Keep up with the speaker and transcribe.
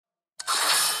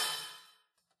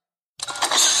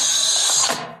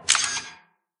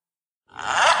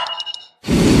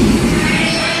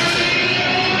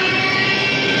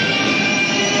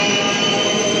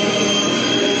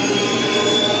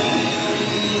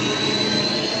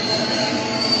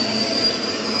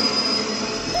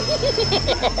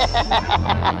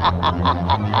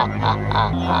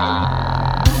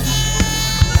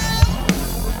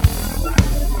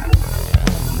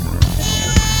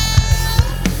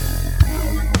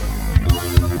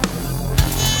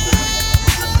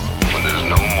When there's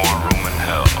no more room in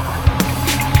hell,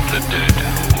 the dead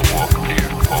will walk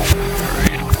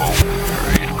near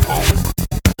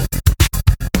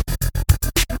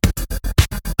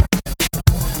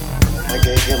I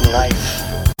gave him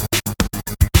life.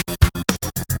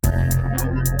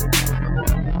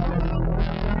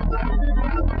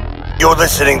 You're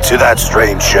listening to That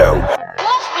Strange Show.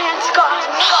 Wolfman's got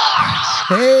Mars.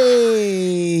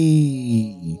 Hey!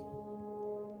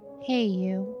 Hey,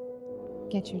 you.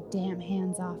 Get your damn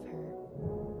hands off her.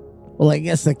 Well, I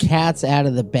guess the cat's out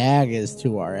of the bag as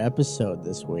to our episode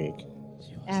this week.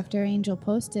 After Angel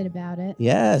posted about it.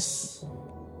 Yes.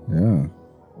 Yeah.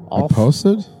 All I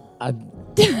posted?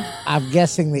 I'm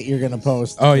guessing that you're going to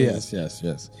post. Oh, this.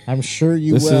 yes. I'm sure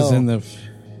you This will. is in the...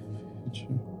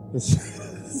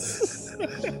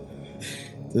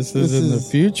 This is in the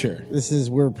future.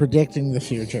 We're predicting the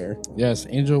future. Yes,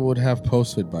 Angel would have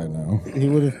posted by now. He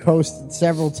would have posted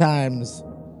several times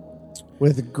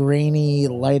with grainy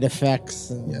light effects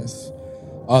and Yes.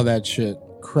 All that shit.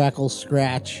 crackle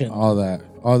scratch and All that.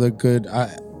 All the good...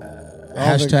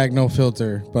 hashtag no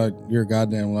filter, but you're a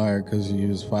goddamn liar because you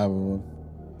used 5 of them.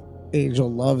 Angel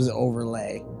loves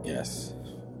overlay. Yes.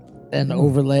 And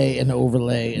overlay and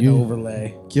overlay and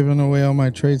overlay. Giving away all my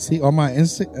trade all my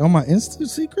Insta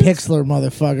secrets? Pixlr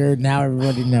motherfucker. Now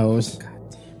everybody knows.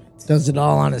 Does it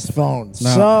all on his phone.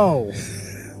 No. So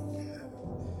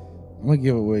I'm going to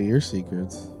give away your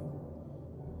secrets.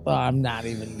 I'm not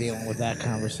even dealing with that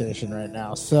conversation right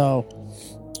now. So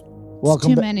It's welcome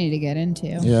too back. many to get into.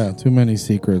 Yeah, too many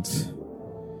secrets.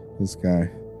 This guy.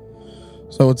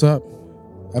 So what's up?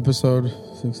 Episode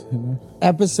 69?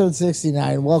 Episode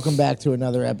 69. Welcome back to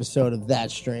another episode of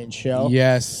That Strange Show.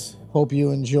 Yes. Hope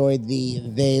you enjoyed the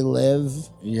They Live.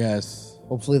 Yes.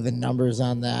 Hopefully the numbers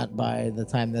on that by the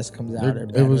time this comes out are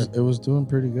It better. was doing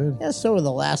pretty good. Yeah, so were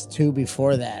the last two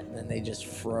before that, and then they just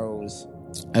froze.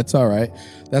 That's all right.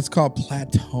 That's called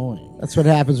plateauing. That's what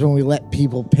happens when we let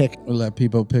people pick We let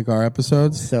people pick our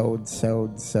episodes.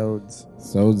 sods.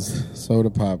 Soda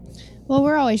pop. Well,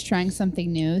 we're always trying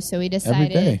something new, so we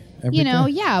decided, day. Every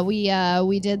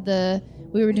day.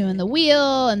 we were doing the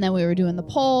wheel, and then we were doing the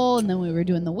poll, and then we were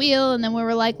doing the wheel, and then we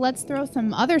were like, let's throw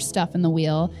some other stuff in the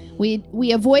wheel.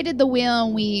 We avoided the wheel,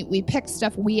 and we picked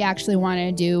stuff we actually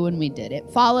wanted to do when we did It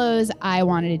Follows. I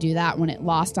wanted to do that when it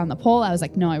lost on the poll. I was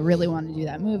like, no, I really want to do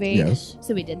that movie. Yes.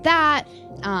 So we did that.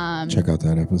 Check out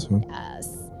that episode. Yes.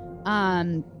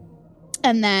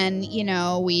 And then,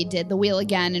 we did the wheel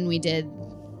again, and we did.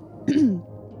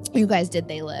 You guys did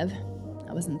They Live.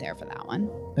 I wasn't there for that one.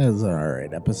 It was an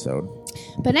alright episode.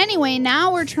 But anyway,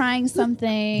 now we're trying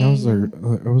something.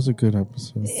 That was a good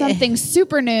episode. Something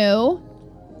super new.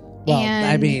 Well, And-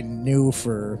 I mean, new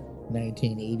for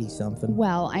 1980 something.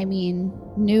 Well, I mean,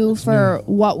 new for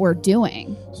what we're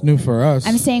doing. It's new for us.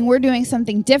 I'm saying we're doing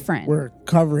something different. We're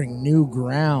covering new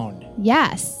ground.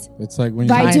 Yes. It's like when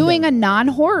By Kind doing of. a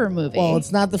non-horror movie. Well,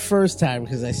 it's not the first time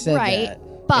because I said Right,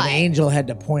 that. but- and Angel had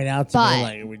to point out to but- me,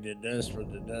 like, we did this.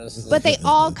 but they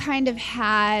all kind of a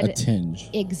had tinge.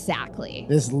 Exactly.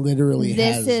 This literally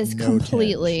This has is no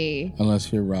completely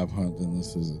Unless you're Rob Hunt, then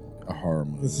this is a horror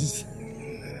movie.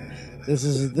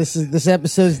 This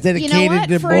episode's You dedicated know what?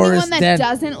 to For Boris anyone that Dent.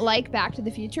 doesn't like Back to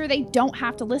the Future, they don't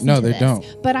have to listen No, to they this. don't.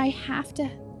 But I have to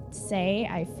say,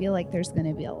 I feel like there's going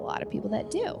to be a lot of people that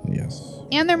do. Yes.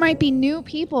 And there might be new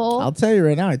people. I'll tell you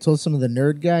right now, I told some of the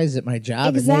nerd guys at my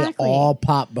job, Exactly. and they all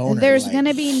pop boners. There's like, going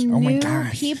to be oh my new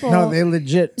gosh. people. No, they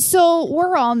legit. So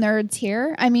we're all nerds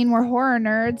here. I mean, we're horror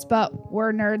nerds, but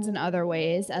we're nerds in other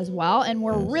ways as well. And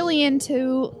we're really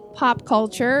into pop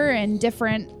culture and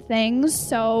different things.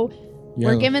 So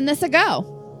we're giving this a go.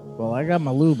 Well, I got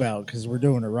my lube out because we're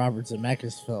doing a Robert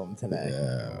Zemeckis film today.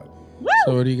 Yeah.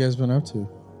 So what have you guys been up to?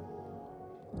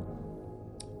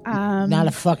 Not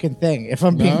a fucking thing. If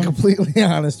I'm being No? completely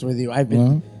honest with you, I've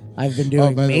been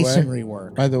doing by the way- masonry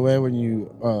work. By the way, when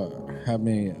you had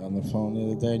me on the phone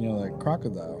the other day and you're like,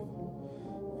 crocodile.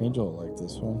 Angel liked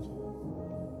this one.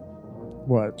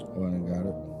 What? I went and got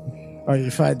it. Oh,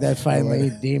 you find that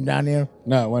finally deemed on you?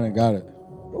 No, I went and got it.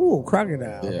 Ooh,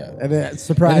 crocodile. Yeah. And it And it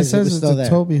surprised it was says it's still a there.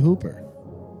 Toby Hooper.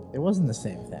 It wasn't the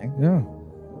same thing. Yeah.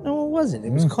 No, it wasn't.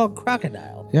 It was called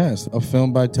Crocodile. Yes, a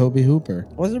film by Toby Hooper.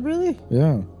 Was it really?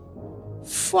 Yeah.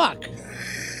 Fuck.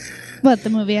 But the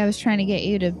movie I was trying to get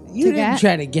you to You didn't get.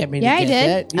 try to get me. Yeah, to I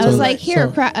get did. That. I was You like,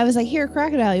 were here,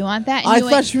 crocodile, you want that? And I you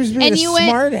thought went- she was being and a you went,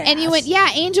 smart And you ass. went, yeah,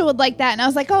 Angel would like that. And I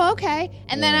was like, oh, okay.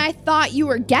 And then I thought you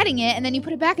were getting it, and then you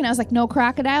put it back, and I was like, no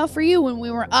crocodile for you. When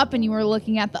we were up and you were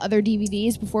looking at the other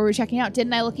DVDs before we were checking out,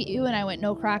 didn't I look at you and I went,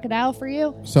 no crocodile for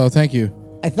you? So thank you.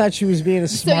 I thought she was being a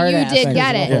smart you ass. did I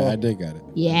get just- it. Yeah, I did get it.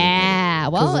 Yeah.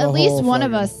 Well, 'Cause of at the least whole one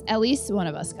of fucking-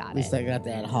 us got At least it. I got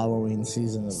that Halloween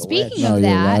season of the Speaking witch. No, of you're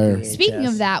a that, liar. speaking VHS.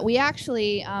 of that, we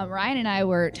actually Ryan and I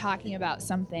were talking about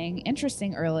something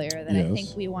interesting earlier that I Yes.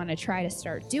 think we want to try to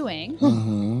start doing.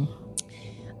 Mm-hmm.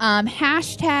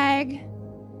 Hashtag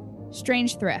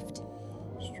strange thrift.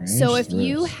 So if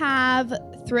you have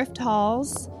thrift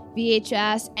hauls,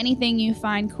 VHS, anything you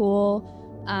find cool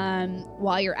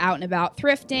while you're out and about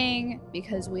thrifting,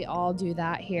 because we all do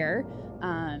that here,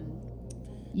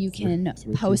 you can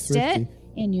Thrifty, post thrifty. it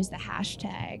and use the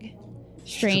hashtag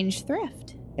strange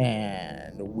thrift.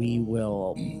 And we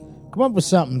will come up with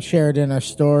something, share it in our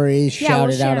stories, Yeah, shout we'll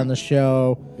it out share. on the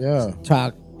show, Yeah.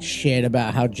 talk shit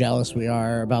about how jealous we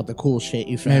are about the cool shit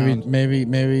you found.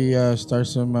 Maybe start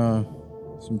some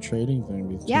trading thing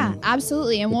between. Yeah,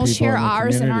 absolutely. And the we'll people share in the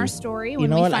ours and our community. story You when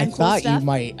know we what? I find cool thought stuff. you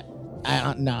might.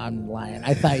 No, I'm lying.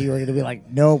 I thought you were going to be like,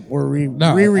 nope, we're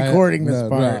No, re-recording this no,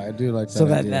 part. No, I do like that. so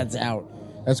that idea. that's out.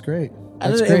 That's great. I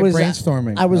That's don't- great it was-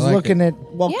 brainstorming. I was like looking it. at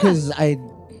Yeah. because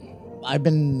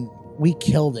we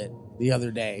killed it the other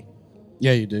day.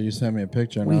 Yeah, you did. You sent me a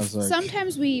picture, and I We've- was like,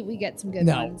 Sometimes we get some good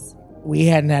No. ones. We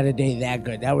hadn't had a day that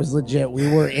good. That was legit. We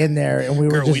were in there and we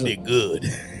were just good.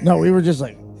 no, we were just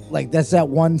like that's that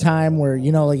one time where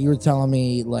like you were telling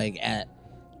me like at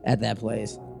that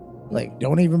place, like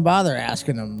don't even bother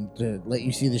asking them to let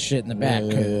you see the shit in the back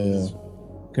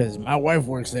because my wife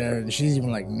works there and she's even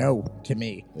like no to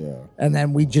me. yeah. And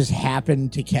then we just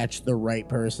happened to catch the right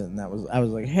person. I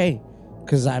was like, hey,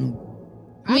 because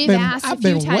We've been- asked I've a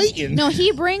few been times. waiting. No,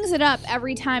 he brings it up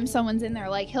every time someone's in there.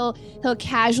 Like he'll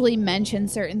casually mention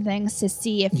certain things to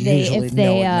see if usually they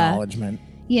no acknowledgement.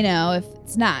 if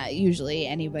it's not usually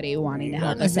anybody wanting to got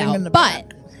help us anything in out. the But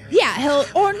back? yeah,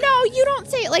 no, you don't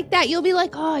say it like that. You'll be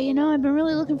like, oh, I've been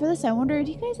really looking for this. I wonder,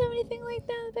 do you guys have anything like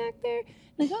that back there?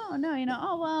 Like, oh no,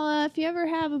 oh well, if you ever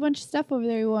have a bunch of stuff over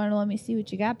there, you want to let me see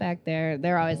what you got back there.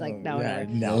 They're always like, no. Yeah,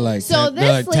 no. no. Like So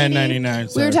they're this like lady,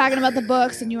 $10.99. we were talking about the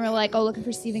books, and you were like, "Oh, looking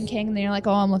for Stephen King," and then you're like,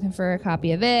 "Oh, I'm looking for a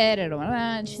copy of it."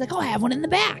 And she's like, "Oh, I have one in the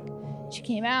back." She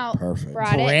came out, Perfect.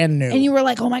 brought Brand it, new. and you were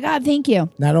like, "Oh my god, thank you."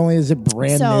 Not only is it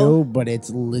brand So- new, but it's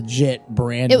legit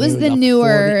brand It was new. the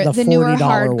newer $40 one.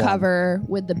 hardcover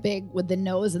with the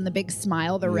nose and the big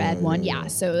smile, the red one. Yeah,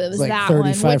 so it was It's like that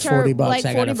 35, one, which 40 are bucks. like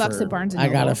I got 40 it bucks for, at Barnes and I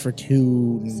Noble. got it for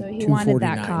 $2. So he wanted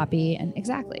that $2.49. copy, and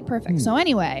exactly perfect. So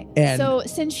anyway, And- so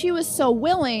since she was so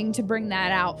willing to bring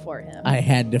that out for him, I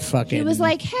had to fucking. he was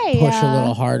like, "Hey, push a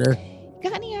little harder.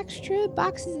 got any extra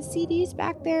boxes of CDs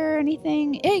back there or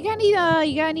anything? Hey, you got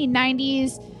any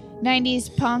 90s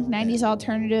punk, 90s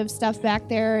alternative stuff back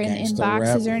there in Gangsta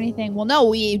boxes rap. or anything?" Well, no,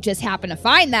 we just happened to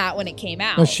find that when it came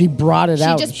out. No, she brought it She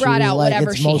out. just brought was out like, whatever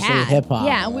it's she mostly had. hip hop.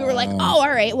 Yeah, and we were like, "Oh, all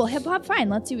right, well, hip hop, fine.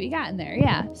 Let's see what you got in there."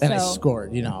 Yeah, And I so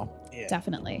scored,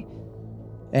 definitely.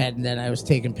 And then I was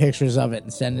taking pictures of it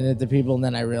and sending it to people. And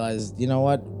then I realized, you know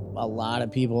what? A lot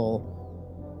of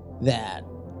people that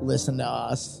listen to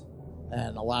us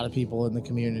and a lot of people in the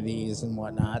communities and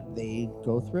whatnot, they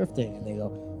go thrifting and they go,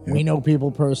 we know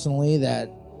people personally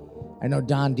that I know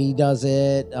Don D does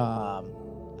it,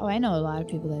 Oh, I know a lot of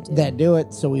people that do. that do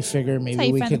it. So we figure That's how maybe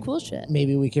you we find could, the cool shit.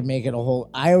 maybe we can make it a whole.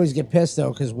 I always get pissed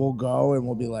though, because we'll go and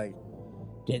we'll be like,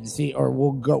 didn't see, or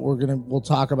we'll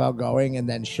talk about going, and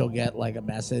then she'll get like a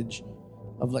message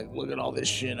of like, look at all this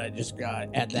shit I just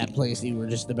got at that place you were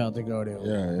just about to go to.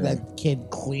 Yeah, yeah. That kid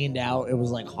cleaned out. It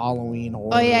was like Halloween horror.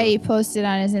 Oh yeah, he posted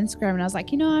on his Instagram, and I was like,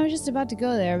 I was just about to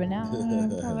go there, but now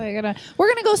we're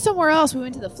gonna go somewhere else. We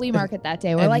went to the flea market that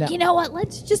day. We're and like, now- you know what?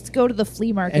 Let's just go to the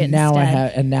flea market And now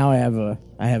instead.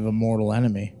 I have a mortal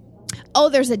enemy. Oh,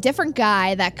 there's a different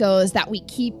guy that we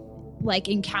keep like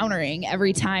encountering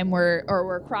every time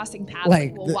we're crossing paths.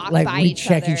 Like we'll walk like by we each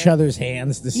check other. each other's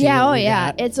hands to see. Yeah, what oh we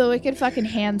yeah, got. it's a wicked fucking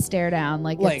hand stare down.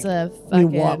 Like Like, it's a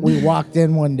we, fucking. we walked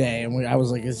in one day and I was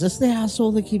like, is this the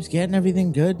asshole that keeps getting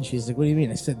everything good? And she's like, what do you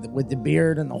mean? I said, with the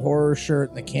beard and the horror shirt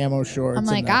and the camo shorts. I'm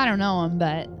like, and I don't know him,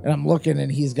 but and I'm looking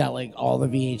and he's got like all the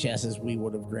VHSs we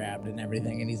would have grabbed and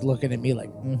everything. And he's looking at me like,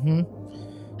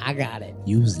 I got it.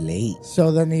 You was late.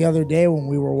 So then the other day when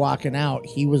we were walking out,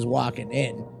 he was walking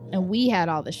in and we had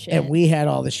all the shit, and we had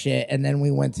all the shit. And then we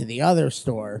went to the other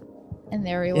store and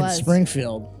there he in was.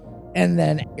 Springfield. And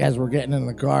then as we're getting in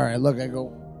the car, I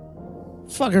go,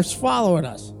 fucker's following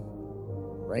us.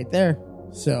 Right there.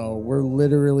 So we're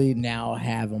literally now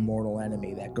have a mortal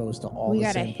enemy that goes to all We the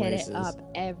gotta same hit places. it up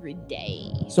every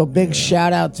day. So big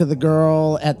shout out to the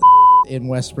girl at in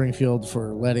West Springfield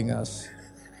for letting us.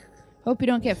 Hope you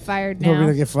don't get fired Hope we now.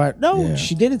 don't get fired. No, Yeah.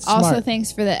 she did it smart. Also,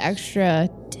 thanks for the extra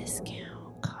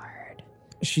discount card.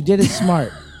 She did it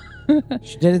smart.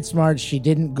 She did it smart. She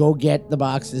didn't go get the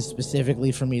boxes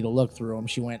specifically for me to look through them.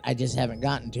 She went, I just haven't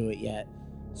gotten to it yet.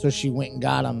 So she went and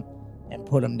got them and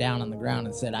put them down on the ground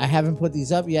and said, I haven't put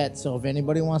these up yet. So if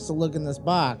anybody wants to look in this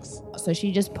box. So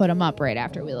she just put them up right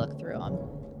after we looked through them.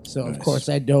 So of course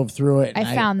I dove through it. And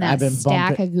I found that I've been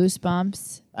stack bumping, of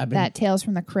Goosebumps. That Tales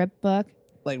from the Crypt book.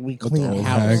 like we the clean old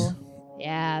house. hag.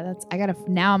 Yeah,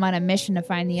 now I'm on a mission to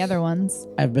find the other ones.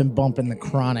 I've been bumping the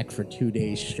Chronic for 2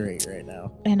 days straight right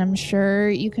now. And I'm sure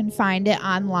you can find it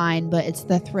online, but it's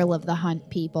the thrill of the hunt,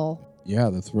 people.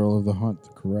 Yeah, the thrill of the hunt.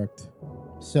 Correct.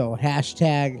 So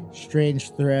hashtag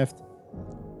Strange Thrift.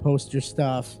 Post your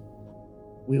stuff.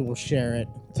 We will share it.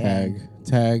 Tag.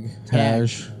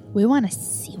 We want to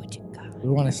see what you got. We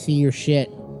want to see your shit.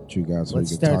 What you got? So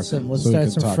Let's we can start talk. some. Let's so we start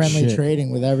can some talk friendly shit.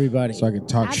 trading with everybody. So I can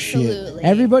talk shit. Absolutely.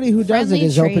 Everybody who does Friendly it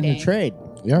is open to trading. trade.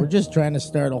 Yeah. We're just trying to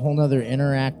start a whole nother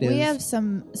interactive. We have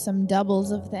some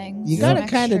doubles of things. you some got to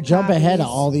kind of extra jump ahead of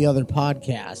copies. all the other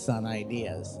podcasts on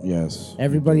ideas. Yes.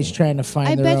 Everybody's trying to find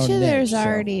I their bet own you niche, there's so-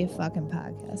 already a fucking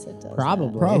podcast that does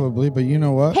Probably. Probably, but you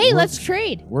know what? that. Hey, We're- let's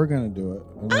trade. We're gonna do it.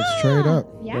 And let's trade up.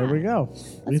 Yeah. There we go.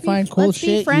 We Let's find be, cool let's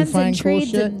shit. Be friends you find and cool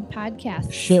trades shit. and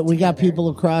podcasts. Shit, we got together. people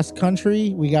across country.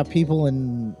 We got people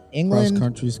in Cross England.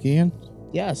 country skiing.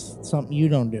 Yes, something you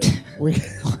don't do. We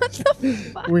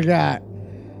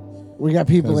we got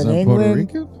people Is in that Puerto England.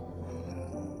 Rican?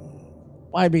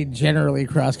 I mean, generally,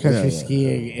 cross country Yeah, yeah.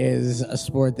 skiing is a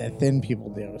sport that thin people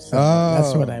do. So Oh,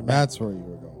 that's what I meant. That's where you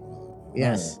were going.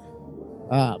 Yes.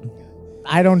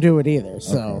 I don't do it either.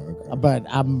 So, Okay. but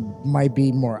I might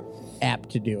be more apt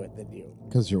to do it than you.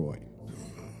 Because you're white.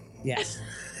 Yes.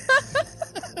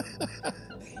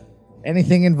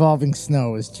 Anything involving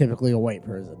snow is typically a white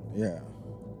person. Yeah.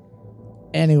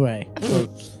 Anyway,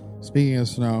 Speaking of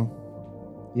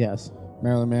snow, yes.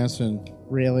 Marilyn Manson,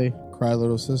 Really? Cry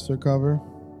Little Sister cover.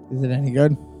 Is it any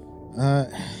good?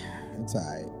 It's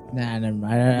alright. Nah, never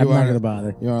mind. I'm not wanna- going to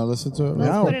bother. You want to listen to it? No.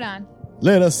 Let's put it on.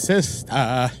 Little Sister.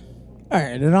 All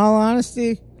right, in all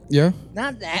honesty, Yeah,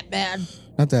 not that bad.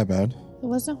 not that bad. It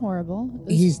wasn't horrible. It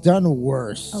was He's done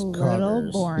worse a little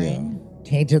covers. boring.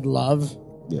 Tainted Love,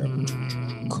 Yeah.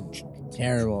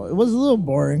 terrible. It was a little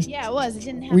boring. Yeah, it was. It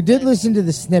didn't have. We did the- listen to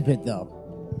the snippet though,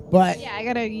 but Yeah, you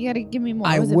gotta give me more.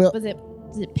 I was will- Did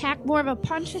it pack more of a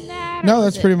punch in that? or No, was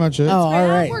that's it- pretty much it. oh, all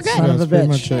right, we're good. son of a That's pretty bitch.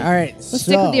 much it. All right, Let's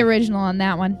stick with the original on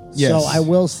that one. Yes, So I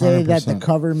will say that the 100%.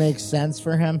 cover makes sense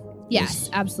for him, Yes,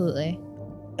 absolutely.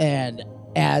 and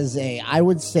I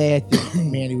would say I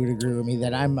think Mandy would agree with me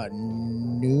that I'm a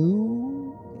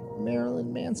new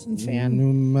Marilyn Manson fan.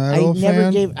 New metal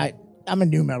fan? I'm a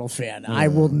new metal fan. I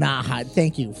will not hide.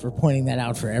 Thank you for pointing that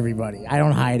out for everybody. I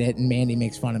don't hide it, and Mandy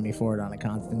makes fun of me for it on a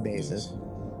constant basis.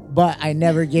 But I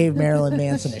never gave Marilyn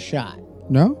Manson a shot.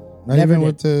 No, not Never even did.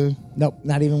 with the Nope,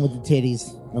 not even with the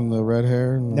titties. and the red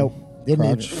hair. And Nope, the didn't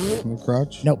crotch. even. And the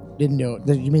crotch. Nope, didn't do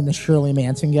it. You mean the Shirley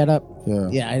Manson getup? Yeah.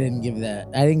 Yeah, I didn't give that.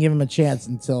 I didn't give him a chance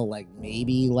until like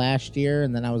maybe last year,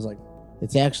 and then I was like,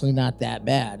 it's actually not that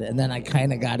bad. And then I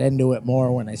kind of got into it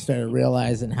more when I started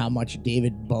realizing how much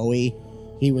David Bowie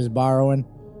he was borrowing,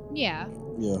 Yeah.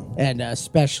 Yeah. and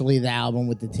especially the album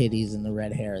with the titties and the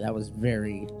red hair. That was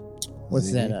very.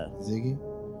 What's Ziggy? that? Ziggy.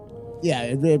 Yeah,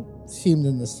 it seemed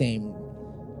in the same.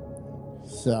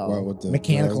 So What, with the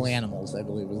Mechanical drugs? Animals, I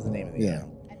believe, was the name of the Yeah.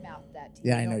 album. I mouthed that to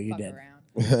Yeah, I Don't know you fuck did.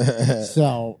 around.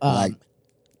 So,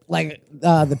 Like-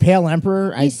 the Pale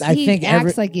Emperor, I He think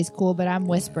acts like he's cool, but I'm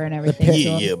whispering everything pit- to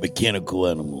him. Yeah, mechanical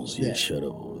animals. Yeah, Yeah. shut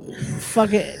up over there.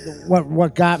 fuck it.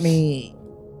 What got me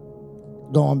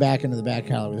going back into the back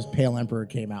catalog was Pale Emperor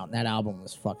came out, and that album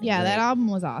was fucking. Yeah, great. that album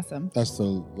was awesome. That's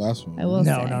the last one. I will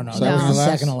No, say. no, no. Second That to was the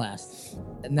last? second to last.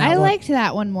 And that I one- liked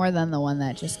that one more than the one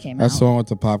that just came That's out. the one with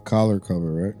the pop collar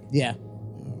cover, right? Yeah,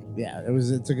 yeah.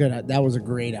 It's a good. That was a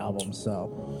great album. So,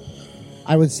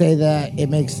 I would say that it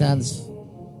makes sense.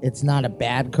 It's not a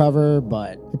bad cover,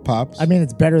 but It pops. I mean,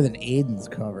 it's better than Aiden's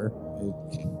cover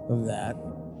of that.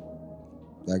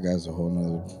 that guy's a whole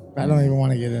nother. I don't even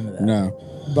want to get into that. No,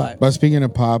 But but speaking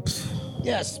of pops,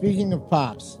 yeah, speaking of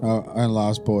pops, and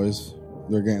Lost Boys,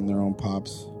 they're getting their own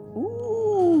pops.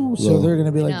 ooh, so Little- they're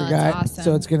gonna be like No, the guy. that's awesome.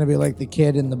 So it's gonna be like the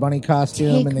kid in the bunny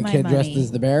costume Take and the my kid dressed money. as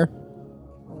the bear.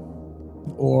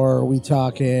 Or are we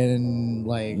talking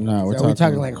like? No, we're are we talking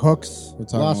talking- like Hooks, We're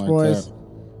talking Lost like Boys? that.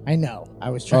 I know. I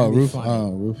was trying to be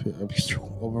funny.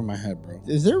 Rufio. Over my head, bro.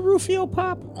 Is there Rufio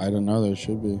Pop? I don't know. There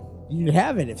should be. You'd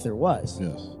have it if there was.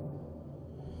 Yes.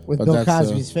 With But Bill that's,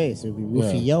 Cosby's face. It would be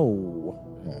Rufio.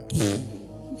 Yeah.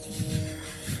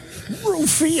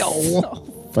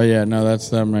 Rufio. But yeah, no, that's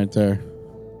them right there.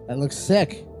 That looks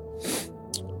sick.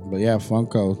 But yeah,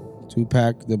 Funko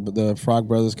 2-pack. The Frog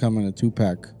Brothers come in a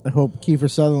 2-pack. I hope Kiefer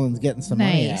Sutherland's getting some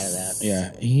money out of Nice. that.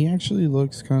 Yeah, he actually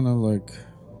looks kind of like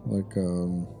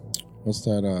what's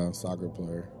that soccer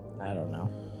player? I don't know.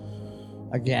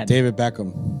 Again, David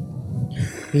Beckham.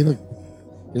 he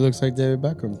looks like David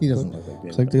Beckham. He doesn't look like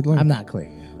David Click the link. I'm not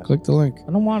clicking. Click the link.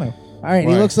 I don't want to. All right,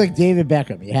 Why? he looks like David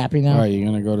Beckham. You happy now? All right, you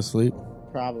gonna go to sleep?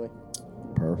 Probably.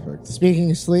 Perfect. Speaking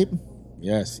of sleep,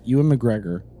 Yes, Ewan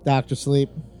McGregor. Dr. Sleep.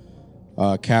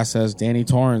 Cast as Danny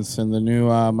Torrance in the new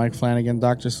Mike Flanagan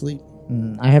Dr. Sleep.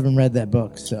 I haven't read that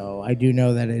book, so I do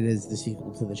know that it is the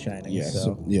sequel to The Shining. Yes.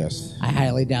 So Yes. I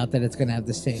highly doubt that it's going to have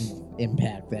the same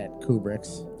impact that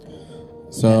Kubrick's.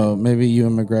 So maybe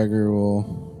Ewan McGregor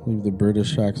will leave the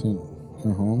British accent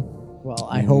at home. Well,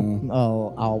 I hope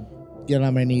I'll get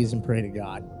on my knees and pray to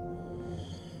God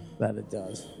that it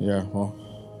does. Yeah, well.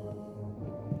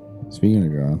 Speaking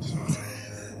of God.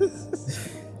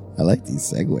 I like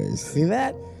these segues. See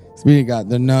that? Speaking of God,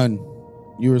 The Nun.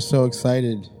 You were so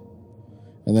excited.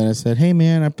 And then I said, hey,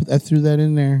 man, I threw that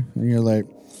in there. And you're like,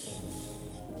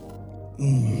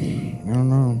 I don't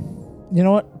know. You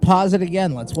know what? Pause it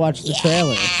again. Let's watch the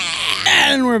trailer.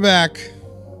 And we're back.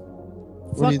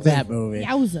 What do you Fuck think? that movie.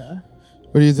 Yowza.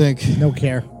 What do you think? No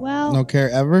care. Well, No care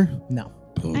ever? No.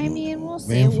 I mean, we'll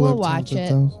see. Van We'll flip, watch times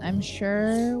it. and times. I'm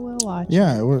sure we'll watch it.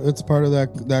 Yeah, it's part of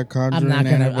that Conjuring.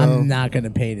 I'm not gonna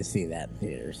pay to see that in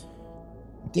theaters.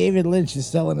 David Lynch is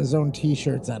selling his own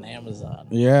T-shirts on Amazon.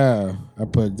 Yeah, I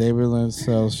put David Lynch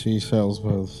sells, she sells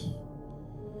both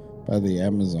by the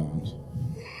Amazon.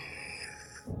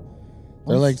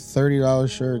 They're like $30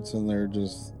 shirts, and they're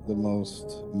just the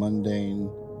most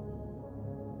mundane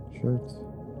shirts.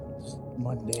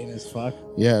 Mundane as fuck.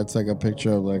 Yeah, it's like a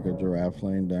picture of like a giraffe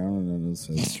laying down, and then it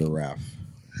says giraffe.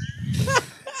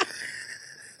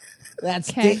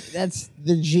 That's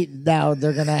the G. Now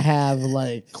they're gonna have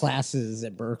like classes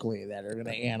at Berkeley that are gonna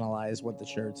analyze what the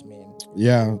shirts mean.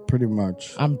 Yeah, pretty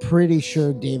much. I'm pretty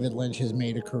sure David Lynch has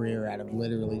made a career out of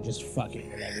literally just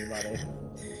fucking with everybody.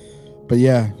 But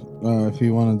yeah, if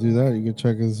you want to do that, you can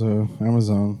check his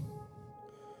Amazon.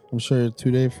 I'm sure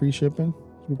 2-day free shipping.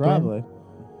 Probably.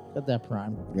 Got that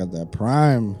Prime. Got that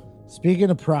Prime. Speaking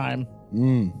of Prime,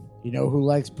 you know who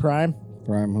likes Prime?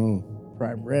 Prime who?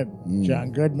 Prime Rib.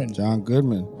 John Goodman. John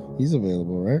Goodman. He's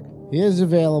available, right? He is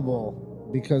available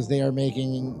because they are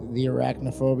making the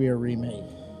Arachnophobia remake.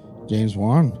 James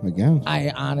Wan again.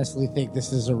 I honestly think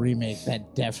this is a remake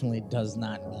that definitely does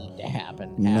not need to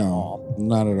happen at all.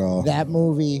 Not at all. That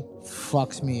movie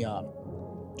fucks me up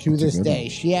to That's a this good day. one.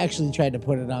 She actually tried to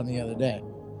put it on the other day.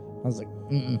 I was like,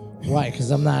 why?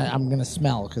 Because I'm gonna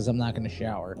smell because I'm not gonna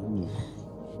shower.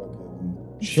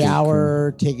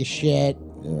 Shower, take a shit.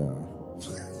 Yeah.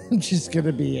 I'm just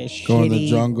gonna be a Go in the shitty,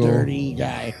 jungle. dirty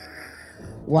guy.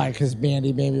 Why? Because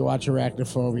Mandy made me watch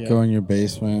Arachnophobia. Go in your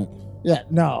basement. Yeah,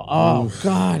 no. Oh,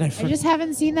 God. I just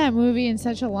haven't seen that movie in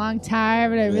such a long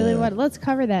time, but I really want. Let's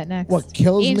cover that next. What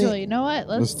kills Angel, me? you know what?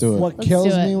 Let's do it. What Let's kills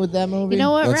do it. me with that movie? You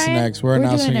know what, That's Ryan? next. We're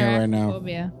announcing doing it right now.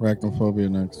 Arachnophobia. Arachnophobia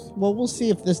next. Well, we'll see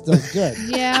if this does good.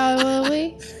 Yeah, will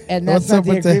we? And that's not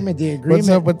the agreement. The agreement. What's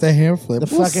up with the hand flip?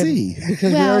 the We'll fucking, see.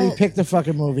 Because Well- we already picked a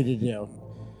fucking movie to do.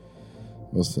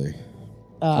 We'll see.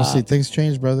 We'll see. Things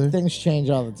change, brother. Things change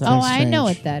all the Oh, time. I know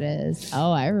change. what that is.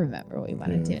 Oh, I remember what we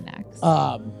want to do next.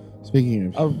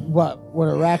 Speaking of, what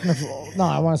arachnophobia? No,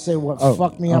 I want to say what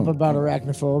fucked me up about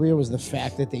arachnophobia was the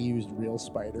fact that they used real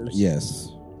spiders. yes,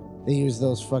 They used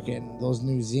those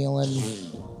New Zealand.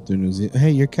 the New Zealand.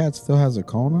 Hey, your cat still has a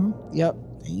cone on. Yep.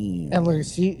 Damn. And look,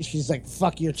 she's like,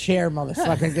 "Fuck your chair,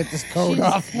 motherfucker! Get this coat She's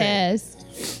off." me." pissed.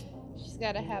 She's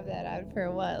got to have that out for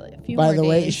like a few By more the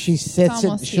way, days. she It's sits.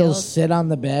 almost She'll healed. sit on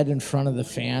the bed in front of the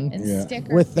fan And Yeah. stick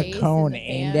her with the face in cone the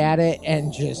aimed fan. at it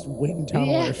and just wind tunnel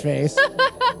Yeah. her face.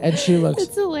 And she looks.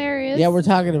 It's hilarious. Yeah, we're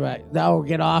talking about. No,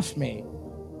 get off me!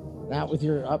 Not with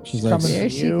your up. She's She's like- coming There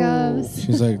at she you. goes.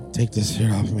 She's like, take this shit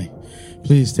off me.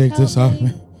 Please take this Help off me.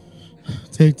 me.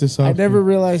 Take this off I never me.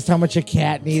 realized how much a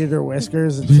cat needed her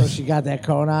whiskers until she got that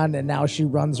cone on, and now she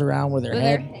runs around with her With her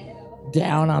head head.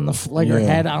 down on the her Yeah.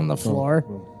 head on the floor,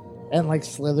 and like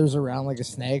slithers around like a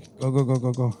snake. Go, go, go,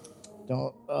 go, go.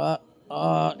 Don't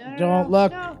no, don't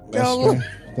look. no. Don't look.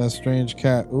 That strange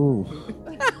cat. Ooh.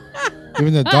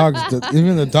 Even the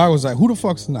dog was like, who the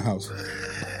fuck's in the house?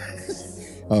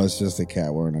 Oh, it's just a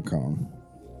cat wearing a cone.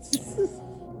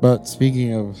 But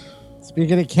speaking of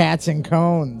cats and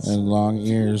cones, and long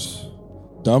ears,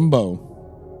 Dumbo.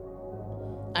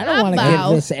 I don't want to Dumbo.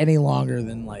 give this any longer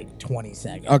than like 20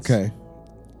 seconds. Okay,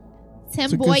 Tim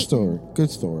it's a good Boyton. story. Good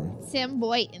story. Tim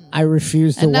Boyton. I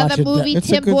refuse to watch Another movie It's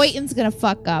a Tim good- Boyton's gonna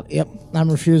fuck up. Yep, I'm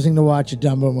refusing to watch a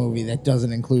Dumbo movie that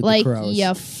doesn't include Like the crows.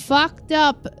 you fucked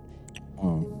up.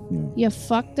 Oh, yeah. You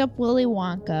fucked up Willy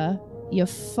Wonka. You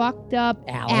fucked up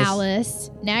Alice.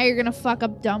 Now you're gonna fuck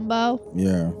up Dumbo.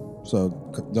 Yeah. So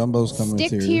Dumbo's coming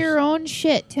Stick to to your own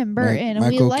shit, Tim Burton. And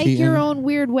we Michael like Keaton. your own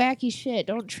weird, wacky shit.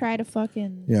 Don't try to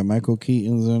fucking. Yeah, Michael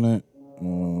Keaton's in it.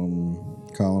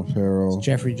 Colin Farrell.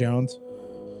 Jeffrey Jones.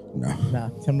 No.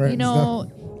 No, Tim Burton's You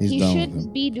know, He's he done with shouldn't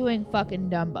him. be doing fucking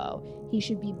Dumbo. He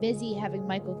should be busy having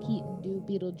Michael Keaton do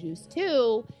Beetlejuice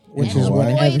 2 Which and is what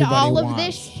avoid everybody all of wants.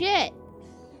 this shit.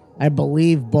 I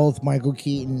believe both Michael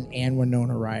Keaton and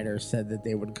Winona Ryder said that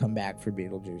they would come back for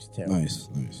Beetlejuice too. Nice.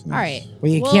 All right.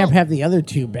 Well, you Well- can't have the other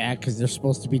two back because they're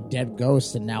supposed to be dead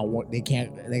ghosts, and now they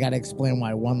can't. They got to explain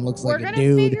why one looks We're like a gonna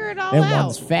dude figure it all and out.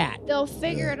 one's fat. They'll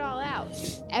figure it all out.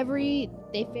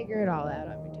 They figure it all out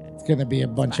every time. It's gonna be a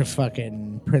bunch of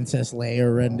fucking Princess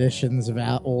Leia renditions of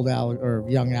old Alec or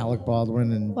young Alec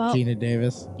Baldwin and Well- Gina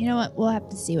Davis. You know what? We'll have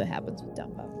to see what happens with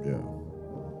Dumbo. Yeah.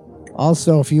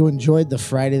 Also, if you enjoyed the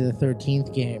Friday the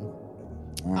 13th game,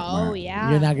 Oh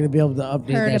yeah. you're not gonna be able to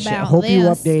update Heard that shit. I about hope you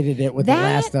this. updated it with the That-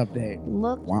 last update.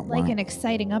 Looked Wah, like wah. an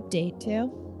exciting update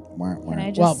too. Can I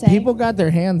just Well, say? people got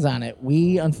their hands on it.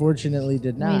 We unfortunately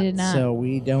did not. did not. So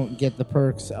we don't get the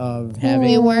perks of having.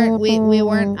 we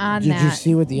weren't on Did that. you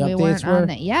see what the we updates weren't were? on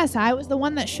that. Yes, I was the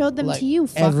one that showed them Like, to you,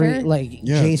 fucker.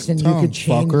 Yeah, Jason, you tell him, could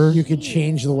change. fucker. You could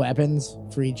change the weapons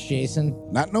for each Jason.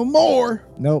 Not no more.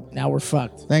 Nope. Now we're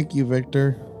fucked. Thank you,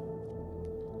 Victor.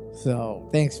 So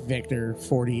thanks, Victor.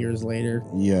 40 years later,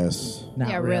 Yes. not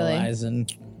Yeah, really. realizing.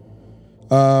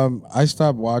 I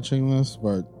stopped watching this,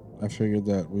 but I figured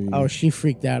that we. Oh, she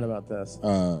freaked out about this.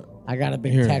 I got a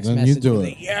big Here, text then you message. do with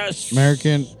it. a, yes,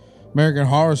 American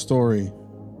Horror Story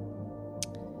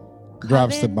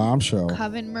drops the Coven- bombshell.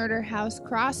 Coven Murder House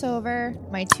crossover.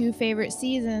 My two favorite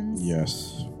seasons.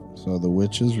 Yes. So the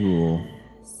witches rule.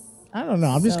 I don't know.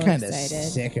 I'm just So kind of excited.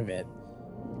 sick of it.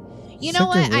 You Sick know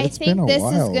of what? it. I It's been think a this is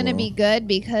while, going to though. be good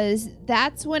because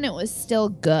that's when it was still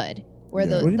good. Where Yeah.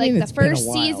 the What do you like mean the it's been a first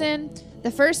while? season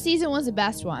was the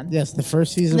best one. Yes, the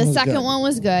first season. The was second good. one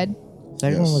was good.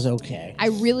 Second Yes. one was okay. I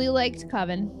really liked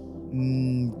Coven.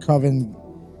 Coven.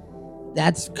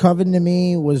 That's Coven to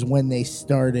me was when they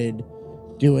started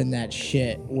doing that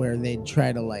shit where they'd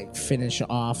try to like finish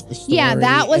off the story. Yeah,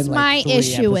 that was in, like, my 3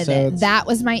 issue with it. episodes. That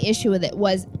was my issue with it.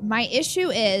 Was my issue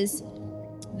is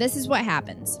this is what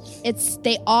happens. It's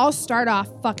they all start off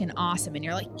fucking awesome and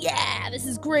you're like, "Yeah, this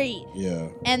is great." Yeah.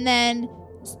 And then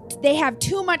they have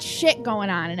too much shit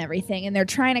going on and everything and they're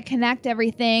trying to connect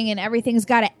everything and everything's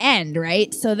got to end,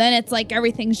 right? So then it's like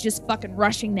everything's just fucking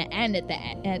rushing to end at the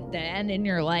end and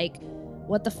you're like,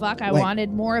 what the fuck? I Like-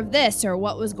 wanted more of this, or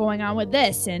what was going on with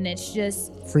this? And it's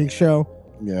just Freak Show.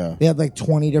 Yeah. They had like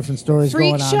 20 different stories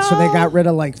Freak going on, so they Show? got rid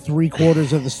of like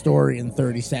 3/4 of the story in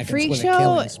 30 seconds. Freak with a Show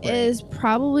killing spree. is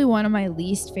probably one of my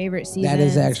least favorite seasons. That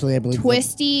is actually, I believe,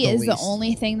 Twisty is the least.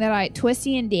 only thing that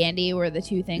Twisty and Dandy were the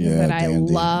two things Yeah, that I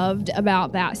Dandy. loved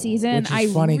about that season. Which is I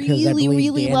funny because I really, believe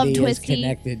really Dandy loved is Twisty.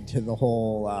 connected to the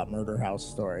whole Murder House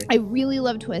story. I really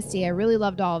loved Twisty. I really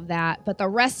loved all of that. But the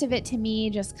rest of it to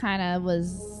me just kind of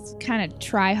was kind of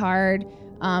try hard.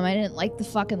 I didn't like the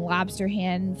fucking lobster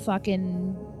hand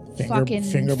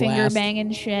Finger blast.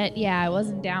 banging shit. Yeah, I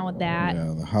wasn't down with that.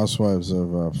 Yeah. The Housewives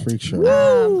of Freak Show.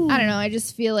 I don't know. I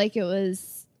just feel like it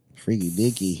was, Freaky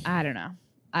Dicky. I don't know.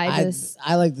 I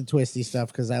like the Twisty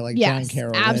stuff because I like John Yes,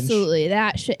 Carroll Lynch. absolutely.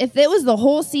 That shit. If it was the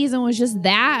whole season was just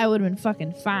that, I would have been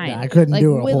fucking fine. Yeah, I couldn't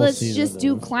do a whole Let's season just of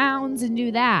do it. clowns and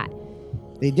do that.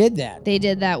 They did that, They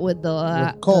did that with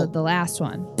the Colt. the last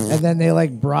one. and then they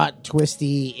like brought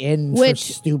Twisty in Which-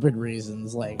 for stupid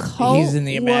reasons. Like Colt he's in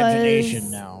the imagination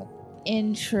was- now.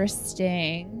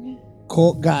 Interesting.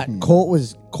 Colt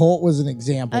was an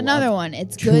example. Another of one.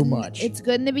 It's too good. much. It's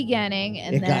good in the beginning,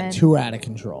 and It then got too out of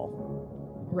control.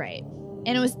 right,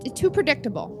 and it was too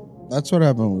predictable. That's what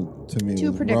happened to me Too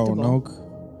with predictable. Roanoke.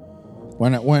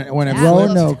 When it That flipped- looked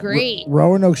Roanoke, great.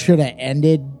 Roanoke should have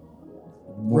ended.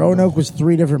 Roanoke was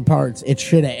 3 different parts. It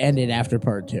should have ended after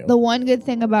part 2. The one good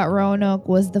thing about Roanoke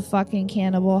was the fucking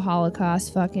cannibal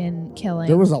Holocaust fucking killing.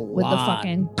 There was a with lot. the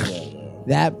fucking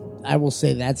That I will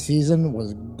say that season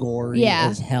was gory yeah.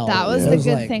 as hell. That was It the was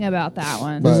good like, thing about that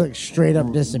one. It was But- like straight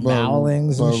up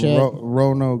disembowelings and shit.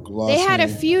 Roanoke lost They had a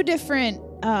me. few different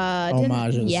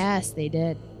Homages. Yes, they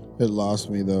did. It lost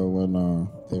me though when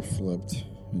they flipped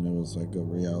and it was like a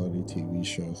reality TV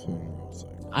show thing. I was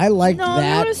like, I liked No,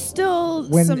 that. there was still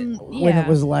when when it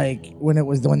was like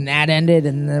when that ended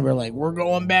and they were like, we're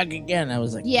going back again. I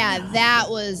was like, that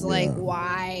was like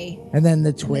why. and then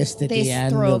the twist at They the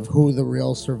end throw- of who the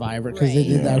real survivor, because they Right.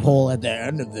 did that whole at the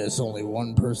end of this only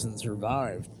one person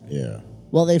survived. yeah.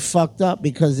 Well, they fucked up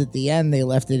because at the end they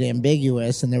left it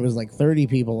ambiguous and there was like 30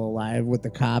 people alive with the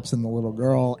cops and the little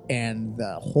girl, and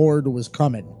the horde was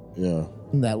coming. Yeah.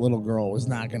 And that little girl was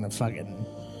not gonna fucking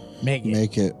make it.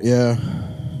 Make it. Yeah.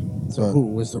 So But- who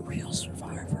was the real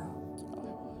survivor?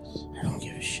 I don't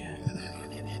give a shit.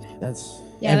 That's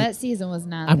Yeah, that season was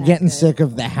not. I'm that getting good. sick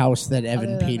of the house that Evan Other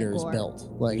than the Peters gore. built.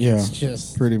 Like, Yeah. it's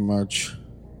just Pretty much.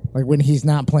 like when he's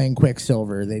not playing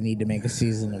Quicksilver, they need to make a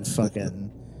season of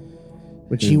fucking.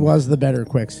 Which he was the better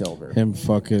Quicksilver. Him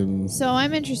fucking. So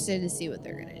I'm interested to see what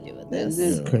they're gonna do with this.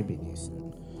 This could be decent.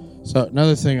 So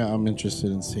another thing I'm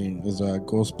interested in seeing is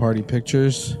Ghost Party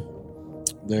Pictures.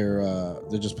 They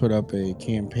just put up a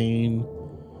campaign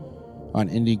on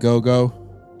Indiegogo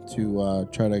to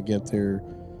try to get their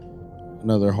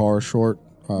another horror short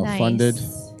Nice. funded.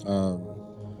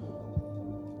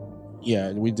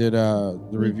 Yeah, we did the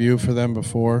review for them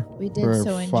before. We did for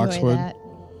so enjoy Foxwood. that.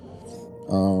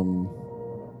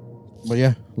 But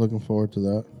yeah, looking forward to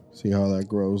that. See how that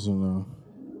grows and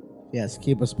Yes,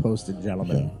 keep us posted,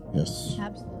 gentlemen. yes.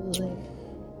 Absolutely.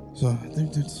 So I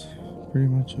think that's pretty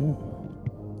much it.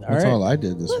 That's right. all I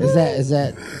did this week. Is that is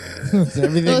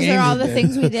everything? Those are all Angel the did?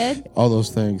 things we did. All those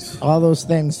things. All those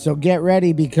things. So get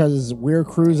ready because we're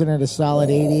cruising at a solid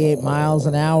 88 miles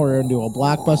an hour into a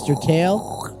blockbuster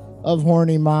tale of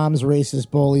horny moms,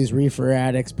 racist bullies, reefer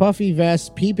addicts, puffy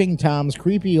vests, peeping toms,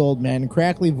 creepy old men,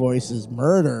 crackly voices,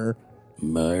 murder,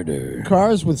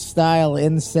 cars with style,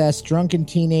 incest, drunken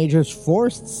teenagers,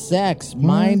 forced sex,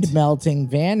 mind-melting,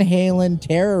 Van Halen,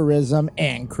 terrorism,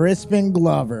 and Crispin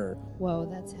Glover. Whoa,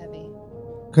 that's heavy.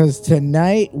 Because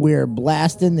tonight we're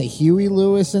blasting the Huey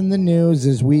Lewis in the news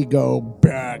as we go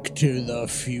back to the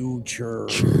future.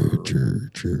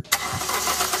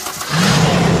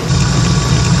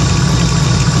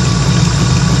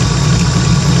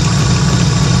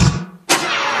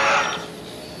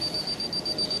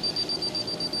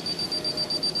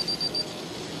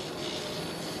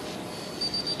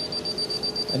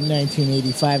 A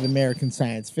 1985 American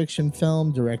science fiction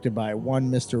film directed by one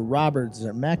Mr. Robert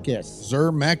Zemeckis.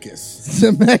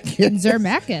 Zemeckis.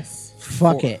 Zermachus.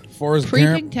 Fuck it. Forrest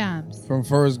Creeping Gump Toms. from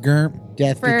Forrest Gump,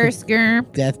 First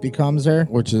Gump. Death Becomes Her.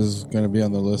 which is going to be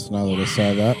on the list now that I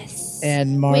saw that.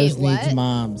 And Mars Wait, what? Needs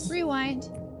Moms. Rewind.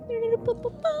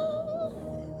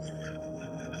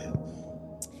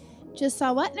 Just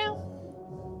saw what now?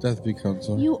 Death Becomes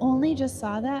Her. You only just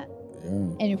saw that Yeah,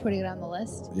 and you're putting it on the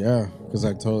list? yeah, because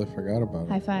I totally forgot about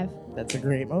High it. five. That's a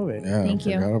great movie. Yeah, Thank I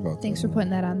you. forgot about Thanks that. for putting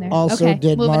that on there. Also okay,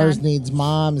 did moving Mars on. Needs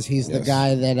Moms. He's the Yes.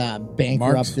 guy that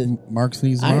bankrupted. Mark's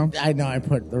Needs I, Mom? I know I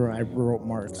wrote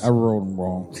Marks. I wrote him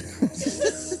wrong.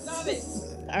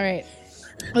 All right.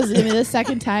 Was it going to be the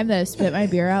second time that I spit my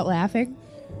beer out laughing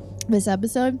this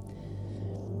episode?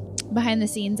 Behind the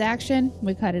scenes action,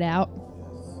 we cut it out.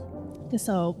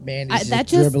 So Mandy's just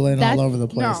dribbling all over the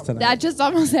place no, tonight. That just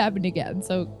almost happened again.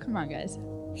 So come on, guys.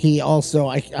 He also,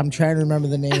 I'm trying to remember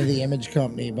the name of the image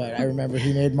company, but I remember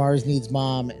he made Mars Needs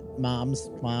Mom's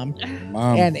mom.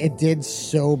 Mom. And it did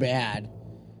so bad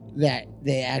that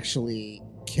they actually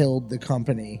killed the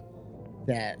company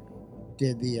that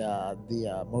did the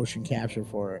motion capture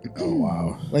for it. Oh,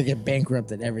 wow. Like it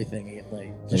bankrupted everything. It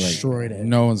like destroyed it.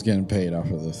 No one's getting paid off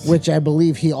of this. Which I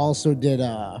believe he also did.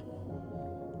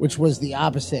 Which was the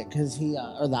opposite because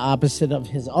or the opposite of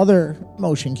his other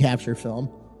motion capture film,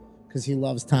 because he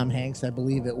loves Tom Hanks. I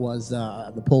believe it was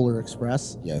the Polar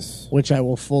Express. Yes. Which I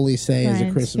will fully say is a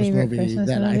Brian's Christmas favorite movie Christmas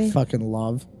that movie. I fucking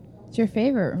love. It's your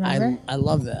favorite, remember? I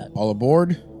love that. All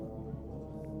aboard?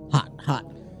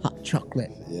 Hot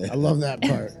chocolate. Yeah. I love that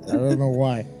part. I don't know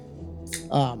why.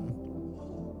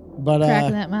 But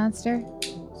Cracking that monster.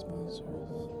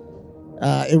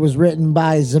 it was written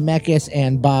by Zemeckis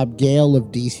and Bob Gale of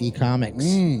DC Comics.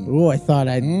 Ooh, I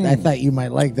thought you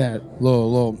might like that.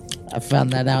 Little. I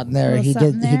found that out in there. Little He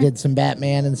something did. He there? did some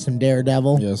Batman and some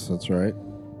Daredevil. Yes, that's right.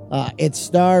 It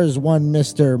stars one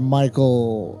Mr.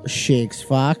 Michael Shakes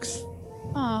Fox.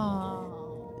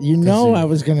 Oh, You know I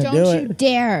was gonna don't do you it.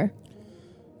 dare.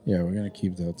 Yeah, we're going to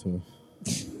keep that to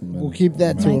We'll keep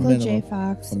that to a Michael minimum. J.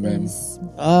 Fox Amen. is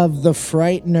Of the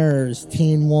Frighteners,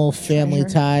 Teen Wolf, Family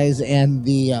Treasure. Ties, and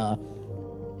the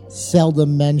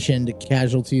seldom mentioned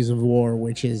Casualties of War,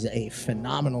 which is a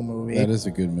phenomenal movie. That is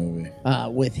a good movie.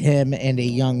 With him and a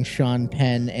young Sean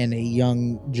Penn and a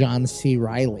young John C.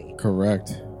 Reilly.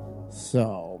 Correct.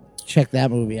 So Check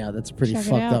that movie out. That's a pretty Check it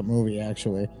fucked out. up movie,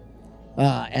 actually.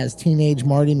 As teenage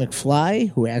Marty McFly,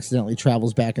 who accidentally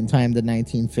travels back in time to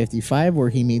 1955, where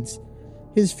he meets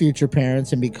his future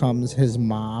parents and becomes his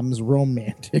mom's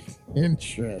romantic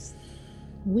interest.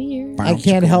 Weird. I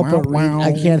can't help but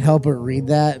read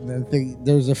that and then think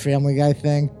there's a Family Guy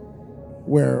thing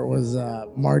where it was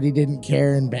Marty didn't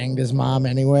care and banged his mom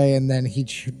anyway, and then he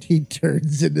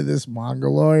turns into this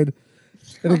mongoloid,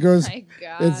 and it goes, my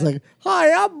God. it's like,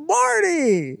 "Hi, I'm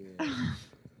Marty.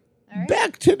 right.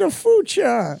 Back to the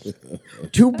future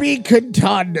to be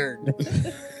continued."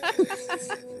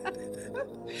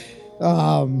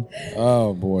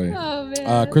 Oh boy. Oh,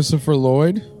 man. Christopher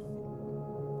Lloyd.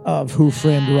 Of Who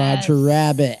Framed Roger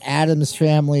Rabbit, Addams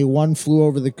Family, One Flew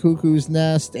Over the Cuckoo's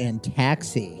Nest, and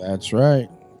Taxi. That's right.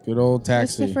 Good old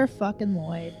Taxi. Christopher fucking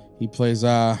Lloyd. He plays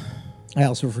I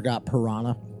also forgot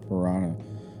Piranha.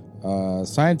 Piranha.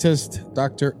 Scientist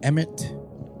Dr. Emmett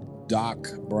Doc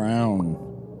Brown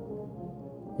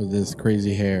with his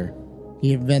crazy hair.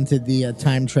 He invented the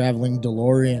time-traveling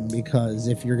DeLorean because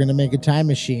if you're going to make a time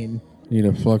machine, Need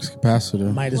a flux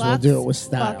capacitor. might as well do it with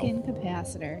style. Fucking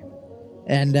capacitor.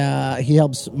 And he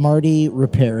helps Marty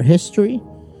repair history.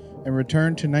 And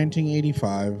returned to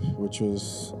 1985, which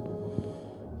was,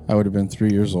 I would have been 3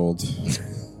 years old.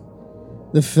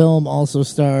 The film also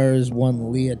stars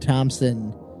one Leah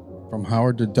Thompson From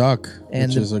Howard the Duck, And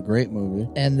which the- is a great movie.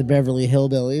 and the Beverly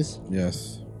Hillbillies.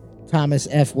 Yes. Thomas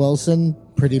F. Wilson,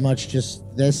 pretty much just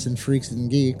this and Freaks and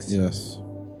Geeks. Yes.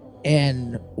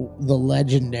 And the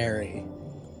legendary.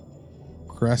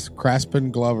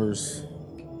 Craspin Glovers.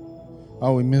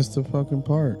 Oh, we missed the fucking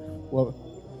part. Well,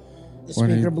 the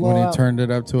When speaker blew he out. turned it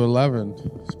up to 11.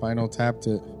 Spinal tapped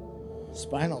it.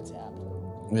 Spinal Tap.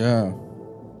 Yeah. You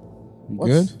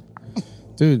What's- good?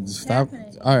 Dude, stop. happening?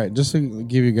 All right, just to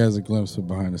give you guys a glimpse of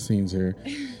behind the scenes here.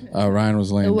 Ryan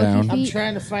was laying The Wookiee down. feet. I'm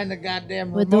trying to find the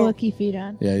goddamn With the remote. Wookiee feet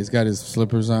on. Yeah, he's got his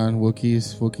slippers on,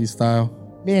 Wookiee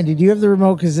style. Man, did you have the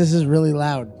remote? Because this is really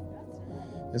loud.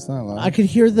 It's not loud. I could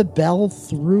hear the bell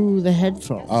through the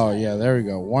headphones. Oh, yeah, there we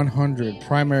go. 100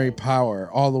 primary power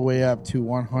all the way up to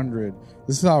 100.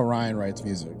 This is how Ryan writes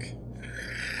music.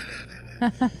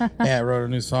 Yeah, I wrote a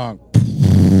new song.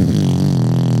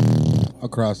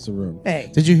 Across the room.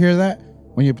 Hey. Did you hear that?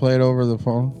 When you play it over the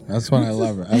phone? That's when I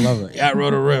love it. I love it. Yeah, I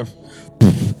wrote a riff.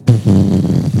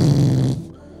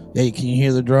 Hey, can you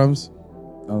hear the drums?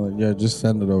 I'm like, yeah, just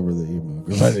send it over the email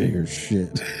because I didn't hear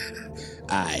shit.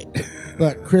 Alright.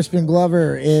 But Crispin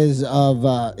Glover is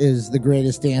the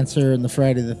greatest dancer in the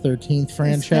Friday the 13th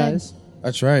franchise.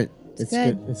 That's right. It's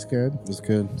good. good. It's good. It's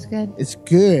good. It's good. It's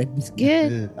good. It's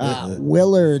good.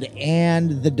 Willard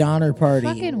and the Donner Party.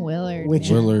 Fucking Willard. Which-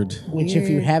 man. Willard. Which, if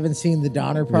you Weird. haven't seen the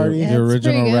Donner Party, Yeah. The That's a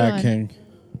original pretty good Rat one. King.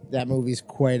 that movie's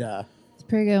quite It's a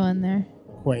pretty good one there.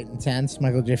 quite intense.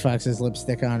 Michael J. Fox has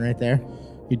lipstick on right there.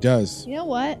 He does. You know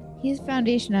what? He has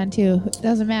foundation on too. It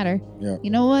doesn't matter. Yeah. You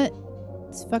know what?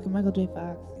 It's fucking Michael J.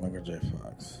 Fox. Michael J.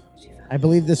 Fox. I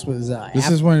believe this was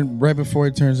This is when right before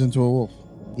he turns into a wolf.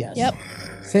 yes. Yep.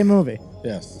 Same movie.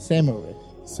 Yes. Same movie.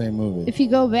 Same movie. If you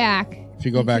go back, If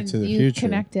you go back to the you future,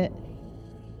 connect it.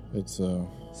 it's So,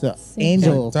 Same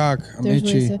Angel, Doc, I'm There's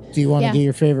itchy. ways to- do you want to Yeah. do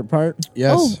your favorite part?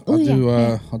 Yes, Oh,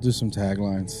 yeah. I'll do some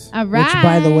taglines. All right. Which,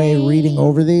 by the way, reading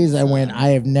over these, I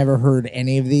have never heard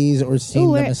any of these or seen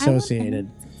Ooh, them I want associated.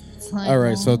 It's like, All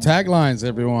right, so taglines,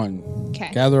 everyone.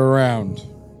 Okay. Gather around.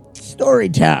 Story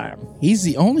time. He's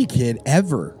the only kid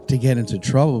ever to get into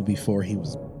trouble before he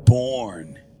was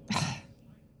born.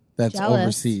 That's Jealous.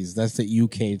 overseas. That's the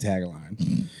UK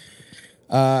tagline.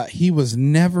 He was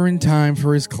never in time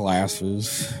for his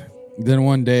classes. Then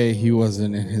one day he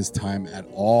wasn't in his time at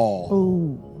all.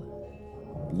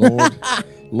 Ooh.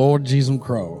 Lord Jesus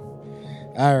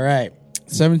Crow. All right.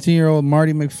 17-year-old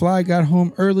Marty McFly got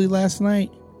home early last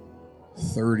night.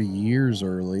 30 years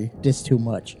early. Just too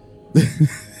much.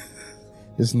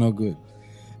 It's no good.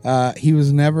 He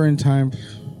was never in time.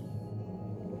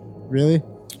 Really?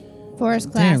 For his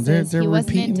Damn, classes, they're he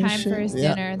wasn't in repeating this time shit? for his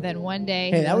Yeah. dinner. Then one day,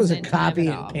 Hey, he that was a wasn't in time copy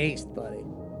at and all. paste, buddy.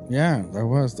 Yeah, that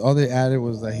was. All they added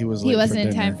was that he was late He wasn't for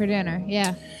in dinner. time for dinner.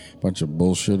 Yeah. Bunch of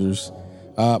bullshitters.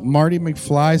 Marty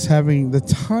McFly's having the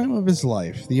time of his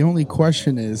life. The only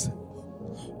question is,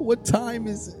 what time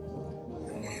is it?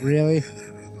 Really?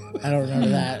 I don't remember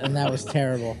that, and that was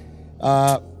terrible.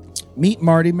 Meet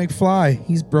Marty McFly.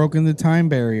 He's broken the time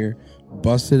barrier,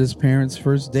 busted his parents'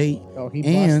 first date, Oh, he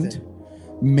and busted.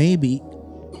 maybe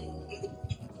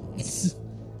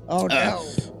Oh no!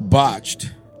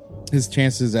 botched his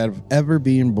chances of ever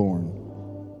being born.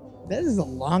 That is the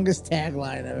longest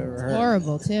tagline I've ever heard.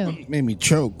 Horrible too. Made me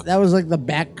choke. That was like the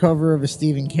back cover of a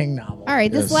Stephen King novel. All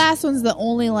right, this Yes. last one's the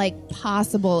only like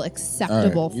possible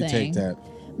acceptable All right, you thing. take that.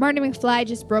 Marty McFly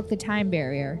just broke the time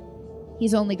barrier.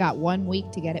 He's only got 1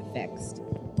 week to get it fixed.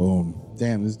 Boom.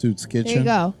 Damn, this dude's skitching. There you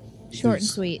go. Short and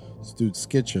Dude's- sweet. This dude's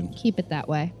skitching. Keep it that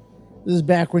way. This is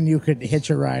back when you could hitch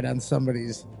a ride on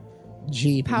somebody's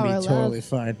Jeep Power and of be totally love.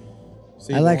 fine.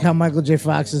 See, I like well, how Michael J.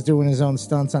 Fox is doing his own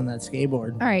stunts on that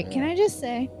skateboard. All right, can I just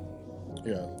say,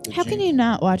 Yeah. the how can Jeep. you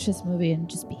not watch this movie and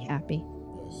just be happy?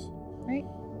 Yes. Right?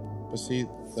 But see,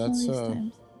 that's All these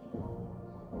times.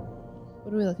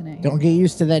 What are we looking at here? Don't get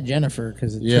used to that Jennifer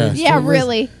because Yeah. Yeah,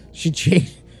 really. She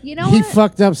changed. You know He what?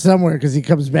 fucked up somewhere because he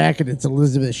comes back and it's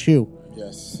Elizabeth Shue.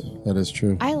 yes, that is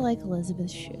true. I like Elizabeth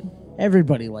Shue.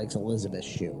 Everybody likes Elizabeth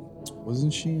Shue.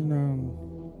 Wasn't she in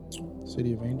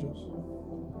City of Angels?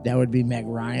 That would be Meg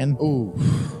Ryan. Oh,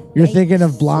 You're thinking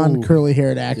of blonde, Ooh.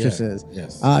 curly-haired actresses.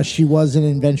 yes. She was in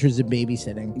Adventures in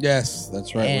Babysitting. yes,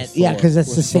 that's right. And, with yeah, Thor. because that's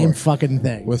With the same Thor. fucking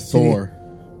thing. with City- Thor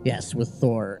Yes, with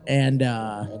Thor. And,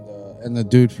 and the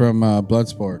dude from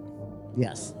Bloodsport.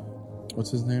 yes,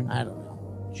 What's his name? I don't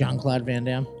know. Jean-Claude Van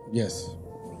Damme. Yes,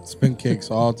 spin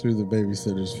kicks all through the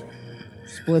babysitters.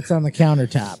 Splits on the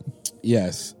countertop.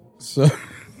 Yes. So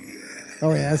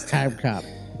Oh, yeah, that's Time Cop.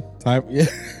 time. Yeah.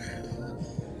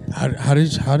 How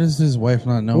does his wife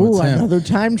not know Ooh, it's him? another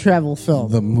time travel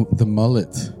film. The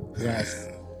mullet. Yes.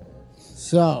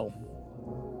 So,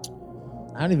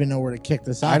 I don't even know where to kick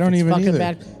this off. I don't It's even fucking either.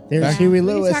 back. There's Back- Huey We can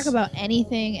Lewis. talk about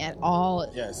anything at all.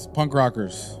 Yes, punk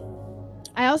rockers,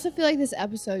 I also feel like this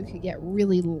episode could get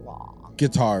really long.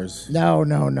 guitars. No.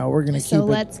 We're gonna So keep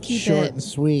let's it keep short it- and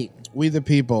sweet. We the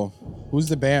People. Who's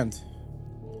the band?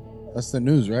 That's the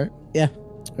news, right? Yeah,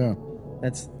 Yeah,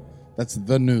 that's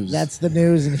the news. the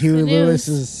news, and Huey the Lewis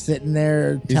news. is sitting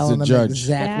there the telling them judge.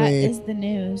 That exactly is the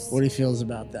news. what he feels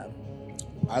about them.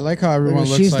 I like how everyone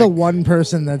looks She's like. the one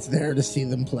person that's there to see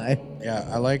them play. Yeah,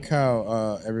 I like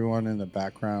how everyone in the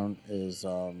background is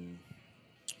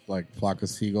like flock of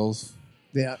seagulls,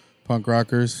 Yeah, punk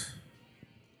rockers.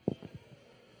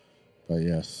 But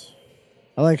yes,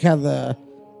 I like how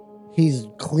he's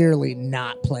clearly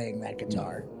not playing that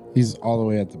guitar. he's all the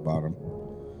way at the bottom.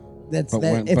 That's But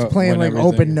that. when- It's but playing when like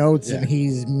everything- open notes, yeah. and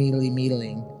he's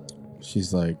meedling.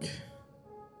 She's like,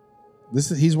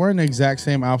 he's wearing the exact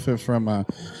same outfit from. I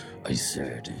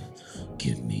said,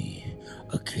 give me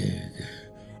a keg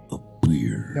of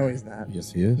beer. No, he's not.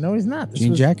 Yes, he is. No, he's not. This Jean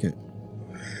was- jacket.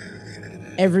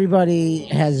 Everybody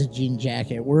has a jean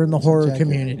jacket. We're in the horror jacket.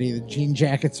 community. The jean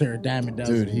jackets are a dime a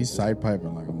dozen. Dude, he's side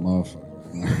piping like a motherfucker.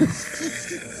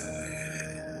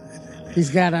 He's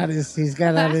got on his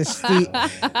Steve.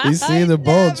 He's seeing the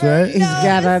bulge, right? He's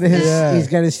got on his. Yeah. He's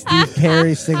got his Steve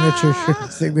Perry signature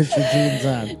jeans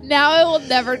on. Now I will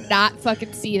never not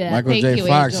fucking see that. Michael Thank J. you,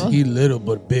 Fox, Angel. he little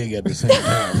but big at the same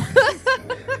time.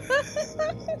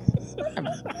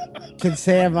 Can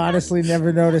say I've honestly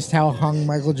never noticed how hung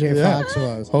Michael J. Yeah. Fox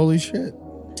was. Holy shit.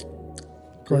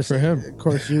 Good for him. Of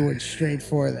course, you went straight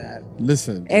for that.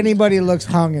 Listen, Anybody looks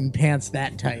hung in pants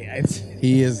that tight.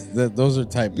 he is. Those are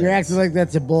tight. You're pants. acting like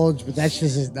that's a bulge, but that's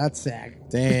just his nutsack.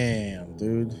 Damn,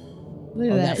 dude. Look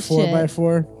at Oh, that, that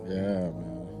 4x4. Yeah, man.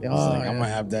 He's Oh, like, yeah. I'm gonna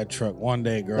have that truck one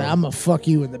day, girl. I'm gonna fuck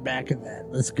you in the back of that.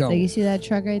 Let's go. So you see that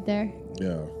truck right there?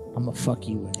 yeah. I'm gonna fuck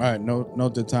you in. All right.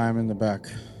 Note the time in the back.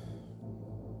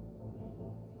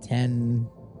 10,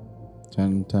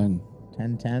 10, 10,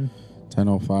 10, 10.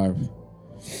 10:05.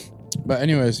 But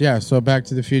anyways, yeah. So Back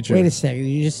to the Future. Wait a second. Did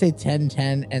you just say 10,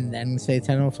 10 and then say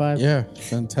 10:05? Yeah,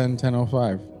 10, 10,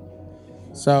 10:05.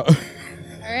 So, All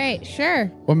right, sure.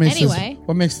 what makes Anyway.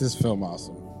 what makes this film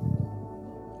awesome?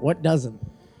 What doesn't?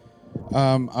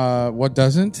 What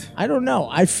doesn't? I don't know.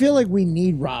 I feel like we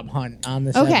need Rob Hunt on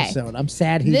this Okay. episode. I'm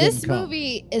sad he This didn't come.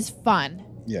 movie is fun.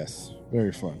 Yes,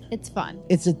 very fun. It's fun.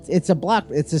 It's a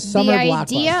summer The blockbuster.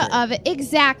 idea of it,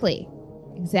 exactly.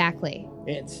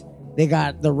 They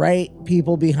got the right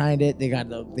people behind it. They got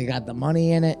the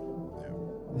money in it.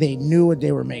 They knew what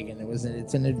they were making.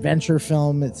 It's an adventure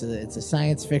film. It's a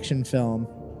science fiction film.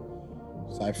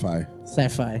 Sci-fi,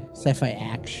 Sci-fi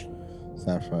action.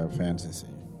 sci-fi fantasy.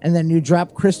 And then you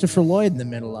drop Christopher Lloyd in the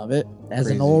middle of it as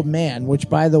Crazy. an old man, which,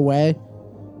 by the way,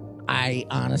 I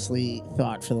honestly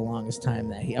thought for the longest time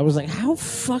that I was like, how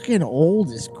fucking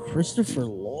old is Christopher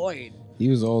Lloyd? He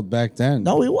was old back then.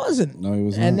 No, he wasn't. No, he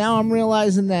was And not. now I'm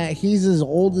realizing that he's as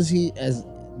old as he's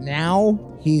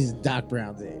Doc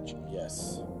Brown's age.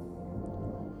 Yes.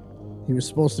 He was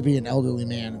supposed to be an elderly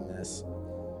man in this.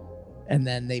 And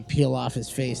then they peel off his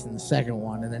face in the second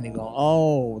one, and then you go,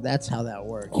 oh, that's how that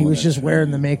worked. He Oh, was that's just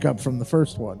wearing the makeup from the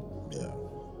first one. Yeah.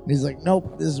 And he's like,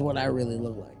 nope, this is what I really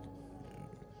look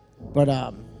like.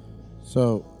 But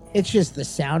So it's just the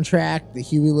soundtrack, the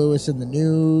Huey Lewis in the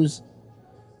News,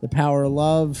 the Power of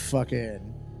Love, fucking.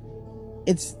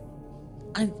 It's.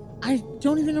 I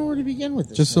don't even know where to begin with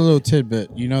this. just a little tidbit.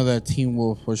 You know that Teen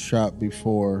Wolf was shot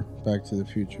before Back to the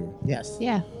Future. Yes.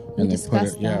 Yeah. We And they put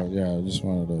discussed it. that. Yeah. I just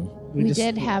wanted to. We just-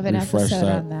 did have an refresh episode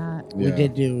that. on that. We Yeah.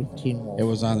 did do Teen Wolf. It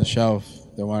was on the shelf.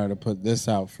 They wanted to put this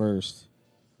out first,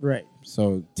 right.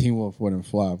 so Teen Wolf wouldn't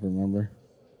flop. Remember?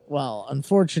 Well,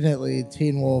 unfortunately,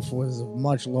 Teen Wolf was a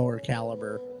much lower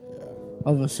caliber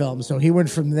of a film, so he went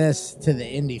from this to the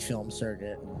indie film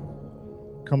circuit,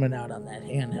 coming out on that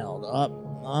handheld.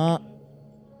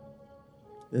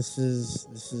 This is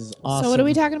awesome. So what are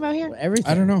we talking about here? Everything.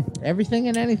 I don't know. Everything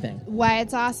and anything. Why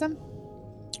it's awesome?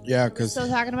 Yeah, because Still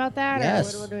talking about that?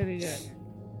 Yes. Or what are we doing?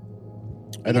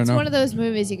 I don't It's know. one of those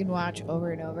movies you can watch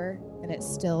over and over, and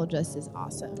it's still just as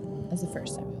awesome as the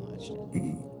first time you watched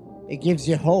it. It gives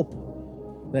you hope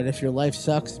that if your life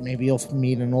sucks, maybe you'll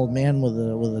meet an old man with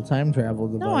a time travel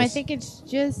device. No, I think it's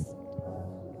just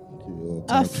Give you a little a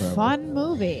time travel. fun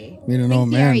movie. Meet an I old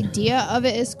think man. the idea of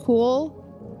it is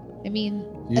cool. I mean,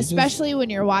 You just- especially when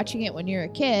you're watching it when you're a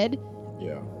kid,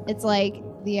 Yeah. it's like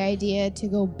the idea to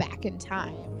go back in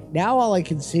time. Now all I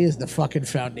can see is the fucking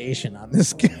foundation on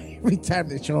this guy. Every time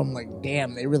they show him, like,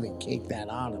 damn, they really caked that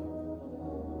on him.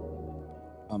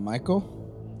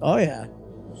 Michael. Oh yeah.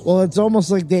 Well, it's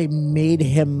almost like they made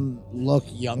him look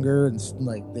younger and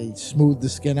like they smoothed the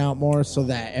skin out more so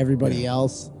that everybody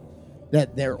else,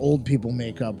 that their old people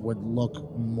makeup would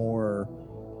look more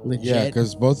legit. Yeah,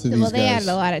 because both of these Well, they guys. added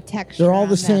a lot of texture. they're all on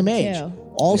the same them, age. too.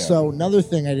 Also, another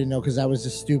thing I didn't know because I was a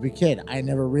stupid kid, I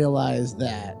never realized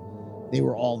that they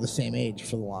were all the same age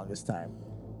for the longest time.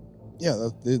 Yeah,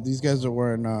 these guys are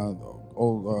wearing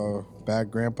old bad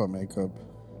grandpa makeup.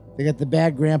 They got the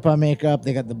bad grandpa makeup.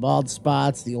 They got the bald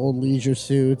spots, the old leisure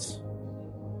suits.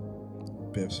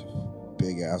 Biff's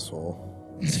big asshole.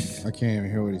 I can't even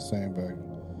hear what he's saying back.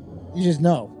 You just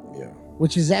know, Yeah.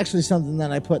 which is actually something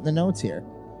that I put in the notes here.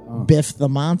 Oh. Biff the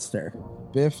Monster.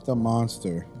 Biff the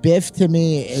monster. Biff to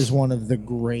me is one of the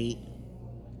great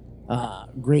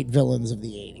villains of the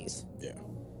 80s. Yeah.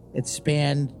 It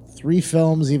spanned 3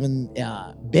 films. Even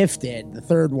Biff did. The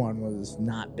third one was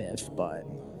not Biff, but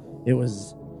it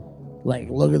was like,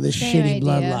 look at this Same shitty idea.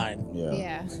 bloodline. Yeah.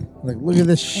 Yeah, Like, look at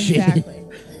this exactly.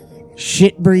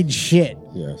 shit breed shit.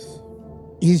 Yes.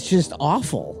 He's just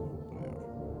awful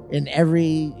in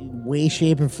every way,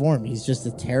 shape, and form. He's just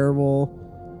a terrible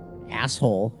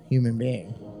asshole human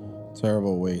being.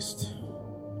 Terrible waste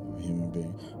of a human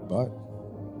being, but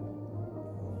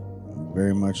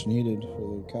very much needed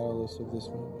for the catalyst of this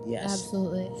movie. Yes.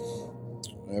 Absolutely.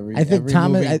 I think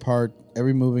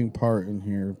Every moving part in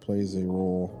here plays a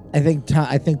role. I think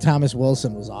Thomas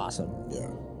Wilson was awesome Yeah.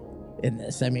 in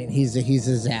this. I mean, he's a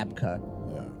Zabka,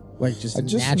 Yeah. like just I a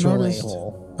just natural noticed-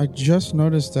 a-hole. I just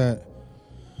noticed that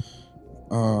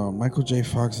Michael J.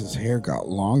 Fox's hair got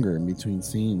longer in between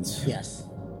scenes. Yes,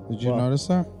 Did you Well, notice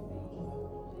that?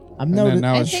 I'm And then noticing.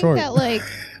 now I it's think short. that, like,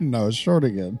 No, it's short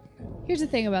again. here's the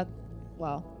thing about,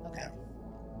 well, okay.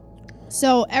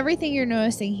 So everything you're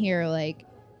noticing here, like,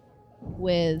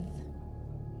 with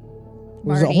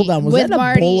Was it- Marty, hold on, was with that a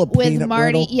Marty, bowl of with peanut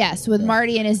Marty, brittle? yes, with Yeah.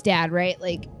 Marty and his dad, right?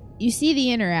 Like, you see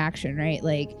the interaction, right?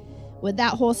 Like, with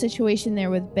that whole situation there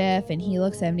with Biff, and he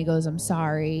looks at him and he goes, "I'm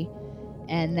sorry,"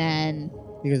 and then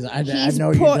Because I he's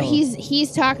know you poor, don't.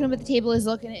 he's talking to him at the table. He's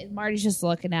looking at Marty's just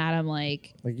looking at him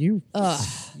like, like you. ugh.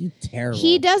 You terrible.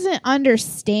 He doesn't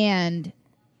understand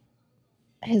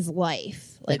his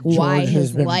life, like That why George has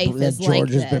his been- life that is George like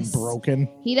has this. been broken.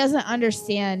 He doesn't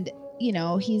understand. You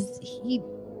know,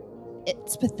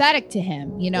 it's pathetic to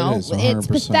him. You know, It is, it's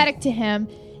 100%. pathetic to him,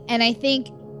 and I think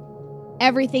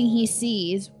everything he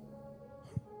sees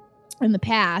in the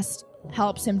past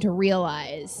helps him to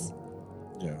realize,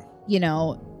 Yeah. you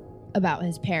know, about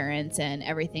his parents and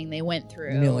everything they went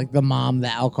through. You mean like the mom,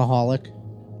 the alcoholic?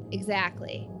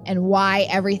 Exactly. And why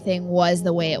everything was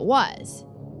the way it was.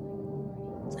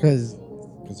 Because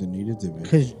Because it needed to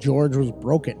be. George was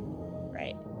broken.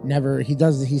 Right. Never. He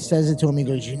says it to him. He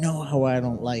goes, "You know how I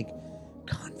don't like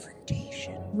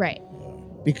confrontation." Right.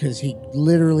 Because he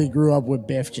literally grew up with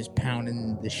Biff just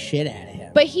pounding the shit out of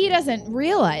him. But he doesn't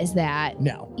realize that.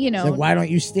 No. You know, It's like, why don't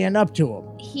you stand up to him?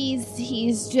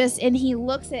 he's just, and he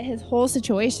looks at his whole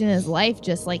situation in his life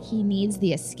just like he needs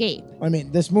the escape. I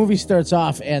mean, this movie starts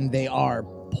off and they are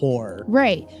poor.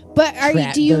 Right. But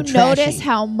do you they're notice trashy.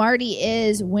 how Marty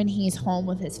is when he's home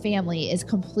with his family is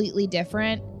completely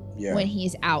different Yeah. when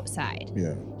he's outside.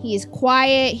 Yeah. He's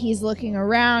quiet, he's looking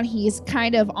around, he's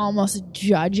kind of almost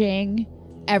judging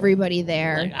everybody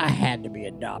there. Like, I had to be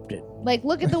adopted. Like,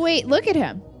 look at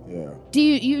him. Yeah. Do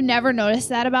you never notice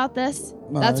that about this?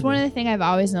 No, That's I one do. of the things I've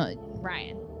always known.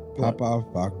 Ryan. Papa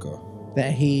Vaca.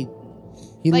 That he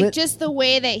Like, just the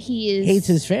way that he is. hates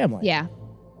his family. Yeah,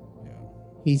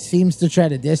 He seems to try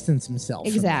to distance himself.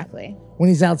 from exactly. that. When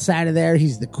he's outside of there,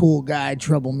 he's the cool guy,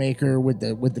 troublemaker with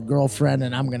the girlfriend,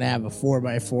 and I'm gonna have a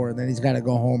 4x4, and then he's got to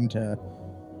go home to.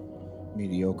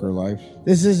 Mediocre life.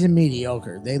 This isn't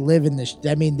mediocre. They live in this.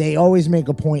 I mean, they always make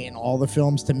a point in all the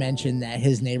films to mention that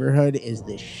his neighborhood is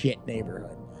the shit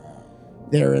neighborhood.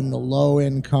 They're in the low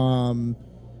income.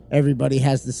 Everybody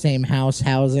has the same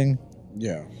housing.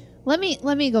 Yeah. Let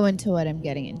me go into what I'm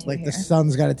getting into Like here. the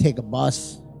son's got to take a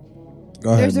bus. Go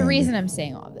ahead. There's a Mandy. reason I'm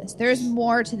saying all this. There's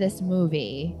more to this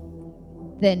movie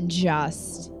than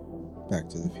just Back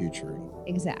to the Future.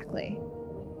 exactly,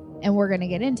 and we're gonna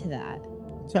get into that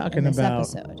Talking in this about.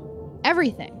 episode.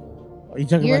 Everything, Are you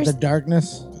talking about Here's- the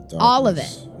darkness? The All of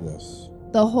darkness. Yes.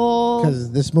 the whole.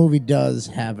 Because this movie does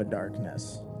have a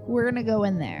darkness. We're gonna go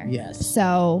in there. Yes.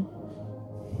 So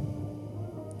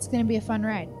it's gonna be a fun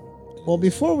ride. Well,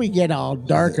 before we get all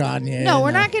dark on you, No,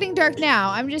 we're not getting dark now.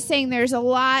 I'm just saying there's a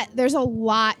lot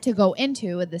to go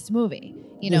into with this movie.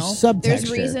 You There's know, there's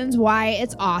subtexture. reasons why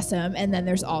it's awesome, and then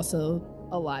there's also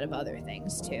a lot of other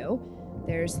things too.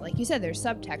 There's, like you said, there's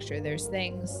subtexture. There's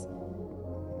things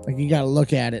Like, you got to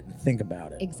look at it and think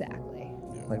about it. exactly.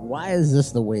 Like, why is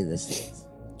this the way this is?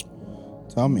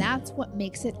 Tell me. That's what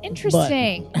makes it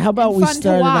interesting. But how about and we fun to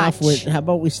started off watch. with? How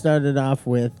about we started off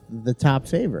with the top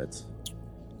favorites,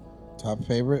 Top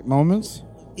favorite moments?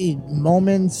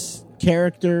 moments,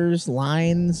 characters,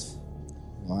 lines,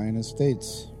 Lion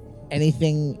Estates.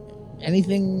 anything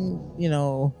you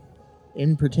know,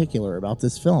 in particular about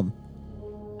this film.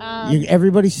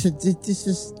 Everybody sit. This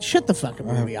is shut the fucking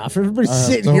movie off. Everybody's I have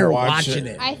sitting to here watch watching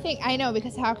it. it. I know,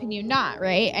 because how can you not,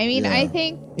 right? I mean, Yeah. I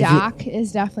think you- Doc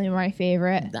is definitely my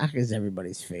favorite. Doc is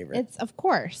everybody's favorite. It's, of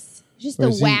course, just But the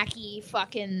is he- wacky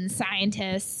fucking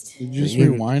scientist. Did you just Yeah.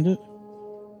 rewind it?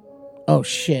 Oh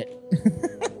shit!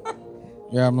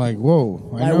 Yeah, I'm like, whoa.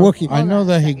 My Wookiee- I know Hold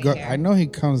on a that he second here. I know he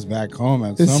comes back home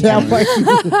at It some sounds point.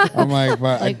 like I'm like,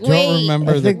 but Like, I don't wait.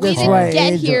 remember I the think We that's didn't why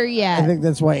get Angel, here yet. I think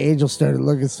that's why Angel started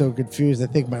looking so confused. I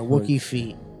think my Wookiee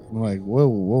feet, I'm like, whoa,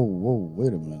 wait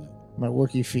a minute. my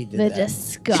Wookiee feet did The that.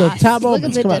 disgust. So top Look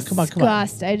moments. at the Come on, disgust. come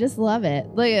on. I just love it.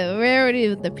 Look at Rarity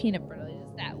with the peanut butter.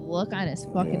 Just that look on his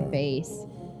fucking face.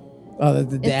 Oh,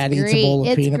 the dad eats a bowl of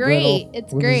It's peanut great. brittle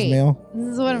It's with his great. meal.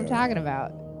 This is what I'm talking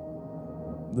about.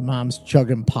 The mom's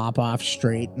chugging pop off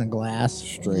straight in a glass.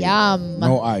 Straight. Yum.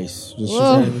 No ice. Just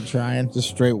Whoa. Not even trying. just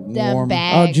straight Them warm.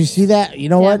 bags. Oh, did you see that? You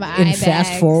know what? Them In eye fast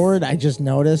bags. forward, I just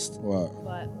noticed What?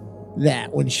 But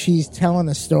that when she's telling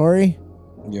a story,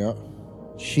 Yeah.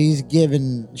 she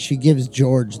gives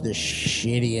George the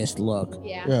shittiest look.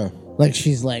 yeah. Yeah. Like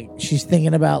she's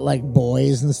thinking about like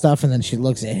boys and stuff, and then she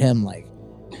looks at him like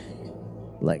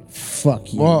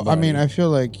fuck you. Well, I buddy. mean, I feel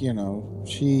like,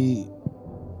 she,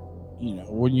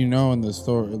 what in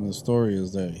the story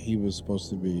is that he was supposed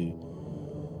to be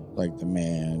like the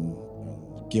man,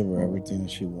 give her everything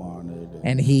that she wanted.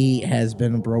 and he has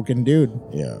been a broken dude.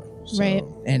 Yeah. So, Right.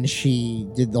 And she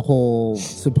did the whole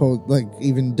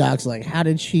even Doc's like, how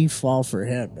did she fall for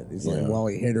him? And he's like, Yeah. well,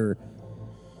 he hit her.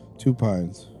 2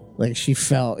 pints. Like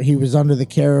he was under the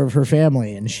care of her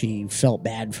family, and she felt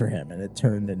bad for him, and it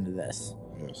turned into this.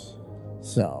 Yes.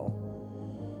 So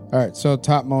All right. So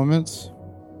top moments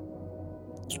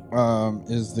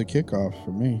is the kickoff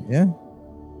for me. yeah,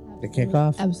 the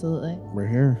kickoff. Absolutely. We're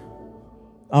here.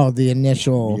 Oh, the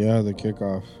initial. Yeah, the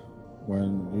kickoff.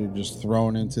 When you're just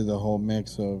thrown into the whole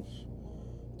mix of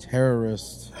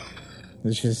terrorists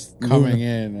It's just coming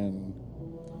in and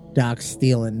Doc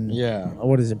stealing. yeah,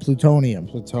 What is it? Plutonium.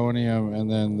 plutonium, and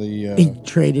then He the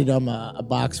traded them a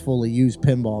box full of used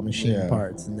pinball machine Yeah.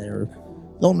 parts, and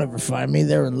they'll never find me.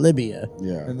 They're in Libya.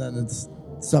 yeah, And then it's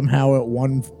somehow at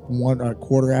a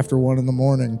quarter after 1 in the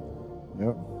morning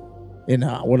yep, in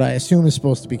what I assume is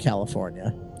supposed to be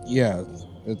California. yeah.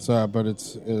 It's but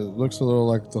it looks a little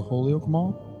like the Holyoke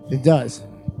Mall. It does.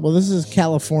 Well, this is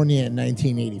California in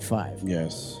 1985.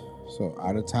 Yes. So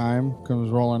Out of Time comes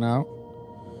rolling out.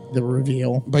 The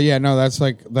reveal. But yeah, no, this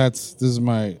is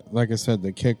my, like I said,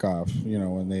 the kickoff.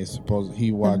 When they suppose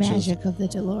he The watches magic of the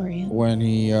DeLorean. when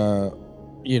he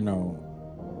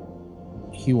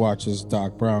he watches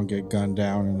Doc Brown get gunned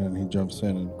down, and then he jumps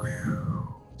in and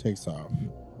takes off.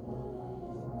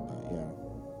 Yeah,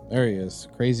 there he is,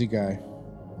 crazy guy,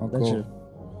 That's your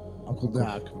Uncle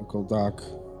Doc. Uncle Doc.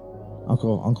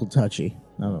 Uncle Touchy.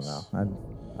 I don't know.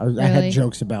 I Really? had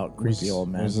jokes about creepy old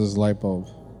men. Where's his light bulb?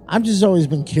 I'm just always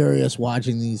been curious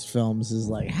watching these films. Is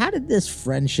like, how did this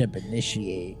friendship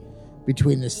initiate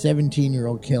between the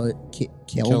 17-year-old killer,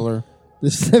 the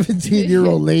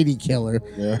 17-year-old lady killer,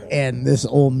 and this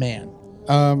old man?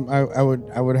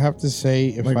 I would have to say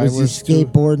if Like, I was he was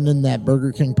skateboarding in that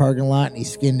Burger King parking lot and he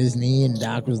skinned his knee and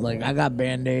Doc was like, I got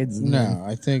Band-Aids? And No,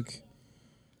 I think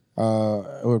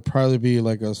it would probably be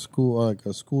like a school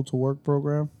to work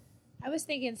program. I was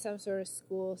thinking some sort of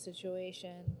school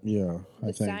situation. Yeah, The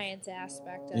I think. science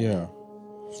aspect of Yeah,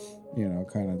 it.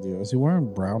 Kind of deal. Is he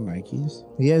wearing brown Nikes?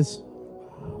 He is.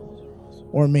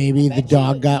 Or maybe the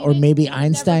dog got, or maybe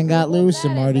Einstein got loose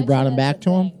and Marty brought him back to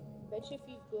him. Bet you if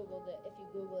you Googled it,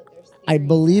 there's I theories.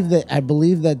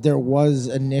 believe that there was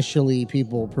initially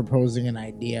people proposing an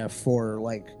idea for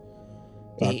like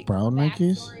Doc Brown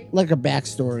Nikes? a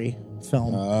backstory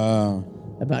film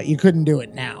about. You couldn't do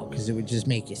it now because it would just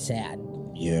make you sad.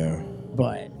 Yeah.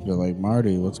 But You're like,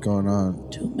 Marty, what's going on?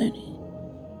 Too many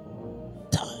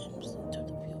times into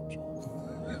the future.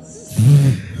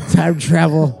 time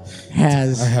travel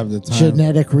has I have the time.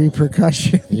 genetic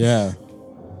repercussions. Yeah.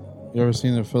 You ever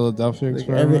seen the Philadelphia Like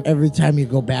experiment? every time you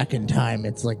go back in time,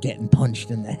 it's like getting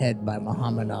punched in the head by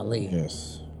Muhammad Ali.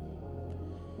 Yes.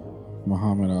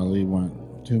 Muhammad Ali went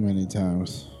too many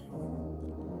times.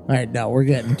 All right, no, we're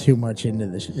getting too much into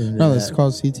this. No, it's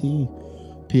called CTE.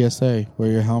 PSA.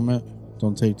 Wear your helmet.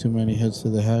 Don't take too many hits to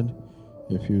the head.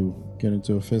 If you get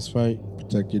into a fist fight,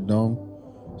 protect your dome.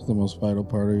 It's the most vital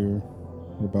part of your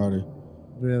body.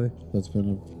 Really? That's been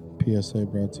a PSA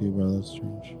brought to you by Let's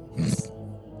Change.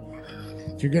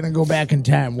 If you're gonna go back in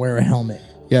time, wear a helmet.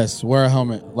 Yes, wear a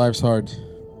helmet. Life's hard.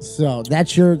 So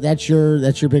that's your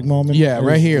big moment. Yeah, Or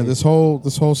right is- here. This whole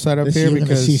setup this- here you're gonna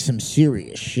because see some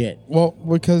serious shit. well,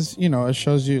 because it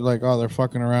shows you like, oh, they're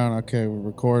fucking around. Okay, we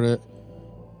record it,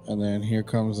 and then here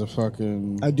comes the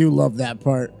fucking I do love that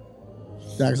part.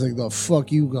 Doc's like, the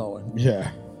fuck you going?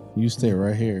 yeah. You stay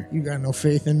right here. You got no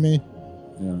faith in me?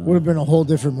 Yeah. Would have been a whole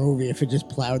different movie if it just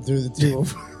plowed through the two of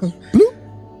them.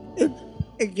 Bloop.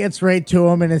 It gets right to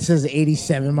him and it says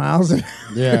 87 miles.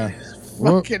 Yeah.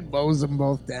 Whoop. Fucking mows them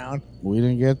both down. We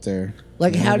didn't get there.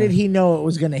 Like, how did he know it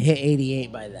was going to hit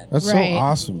 88 by then? That's Right. so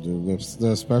awesome, dude.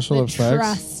 The special The effects.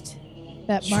 trust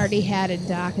that Marty had in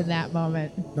Doc in that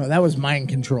moment. No, that was mind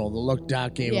control. The look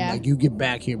Doc gave Yeah. him, like, you get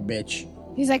back here, bitch.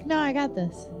 He's like, no, I got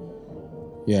this.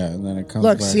 Yeah, and then it comes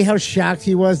Look, back. see how shocked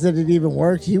he was that it even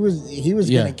worked? He was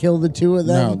Yeah. going to kill the two of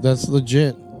No, them. that's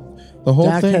legit. The whole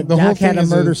Doc thing. had, The whole Doc thing had a is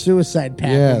murder-suicide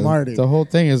pact yeah. with Marty. The whole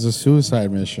thing is a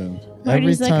suicide mission.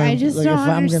 Marty's like, I just like, don't if I'm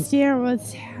gonna- understand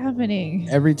what's happening.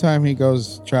 Every time he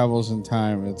travels in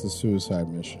time, it's a suicide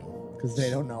mission. Because they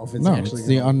don't know if it's No, actually it's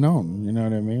the gonna- unknown. You know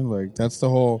what I mean? Like that's the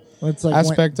whole It's like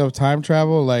aspect of time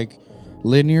travel. Like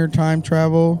linear time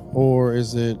travel, or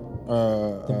is it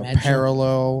Dimensional.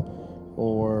 parallel,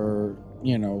 or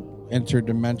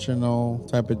interdimensional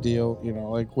type of deal?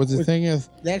 Like what the thing is,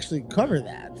 They actually cover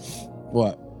that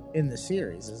what? in the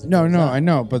series. as it No, goes no, on. I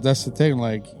know, but that's the thing.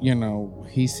 Like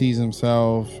he sees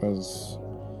himself as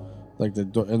like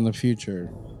in the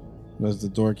future, as the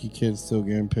dorky kid still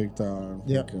getting picked on,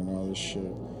 Yep. and all this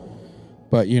shit.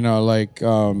 But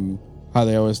how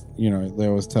they always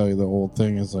tell you the old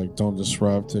thing is like don't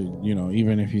disrupt.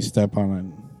 Even if you step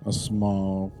on a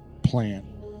small plant,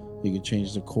 you can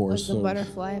change the Like course. the of,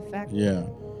 butterfly effect. yeah,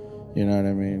 you know what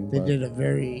I mean. They But- did a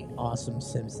very awesome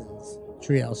Simpsons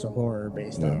Treehouse of Horror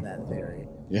based on that theory.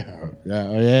 Yeah.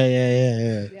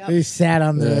 He sat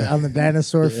on the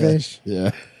dinosaur fish.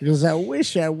 Yeah. He goes, I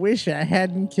wish I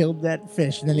hadn't killed that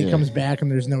fish. And then he Yeah. comes back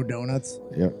and there's no donuts,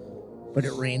 Yep. but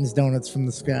it rains donuts from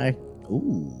the sky.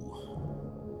 Ooh.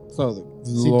 So the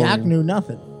See, Doc DeLorean- knew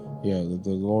nothing. Yeah, the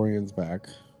DeLorean's back.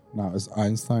 Now, is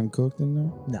Einstein cooked in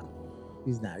there? No,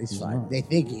 he's not. He's fine. not. They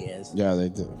think he is. Yeah, they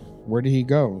do. Where did he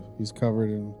go? He's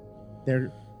covered in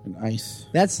ice.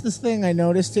 That's the thing I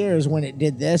noticed here is when it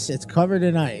did this, it's covered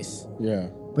in ice. Yeah.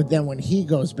 But then when he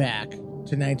goes back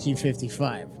to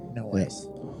 1955, no Yeah. ice.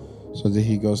 So did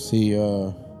he go see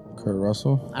Kurt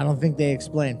Russell? I don't think they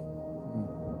explain.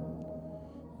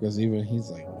 Because even he's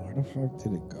like, where the fuck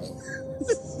did it go?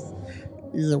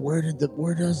 He's like,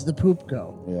 where does the poop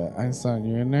go? Yeah, Einstein,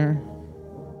 you in there?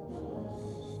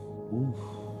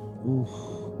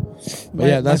 Oof. But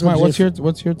yeah, that's Michael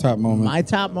what's your top moment? My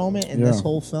top moment in this Yeah.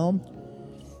 whole film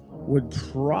would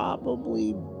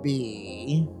probably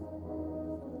be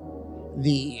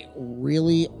the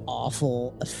really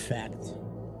awful effect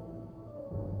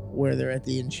where they're at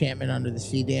the Enchantment Under the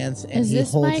Sea dance, and Is he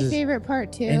this holds my his favorite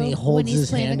part too? and he holds when he's his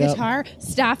playing hand the up. guitar.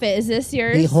 Stop it! Is this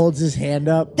yours? he holds his hand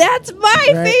up, That's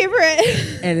my Right.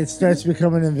 favorite. and it starts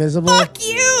becoming invisible. Fuck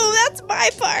you! That's my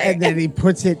part. And then he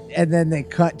puts it, and then they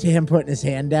cut to him putting his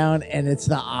hand down, and it's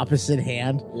the opposite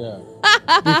hand. Yeah.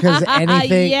 Because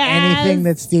anything Yes. anything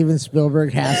that Steven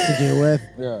Spielberg has to do with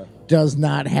Yeah. does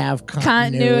not have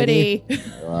continuity.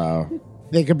 Wow.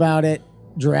 Think about it.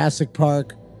 Jurassic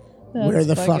Park. Where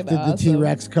the fuck did the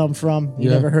T-Rex come from? You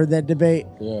Yeah. never heard that debate?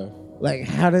 Yeah. Like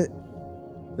how did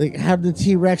the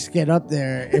T-Rex get up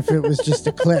there if it was just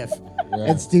a cliff? Yeah.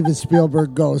 And Steven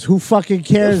Spielberg goes, "Who fucking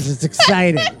cares? It's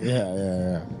exciting."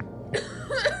 Yeah.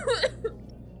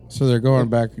 So they're going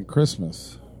back in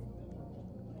Christmas.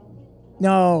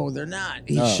 No, they're not.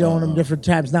 He's showing them different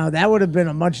times. Now that would have been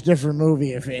a much different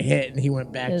movie if it hit and he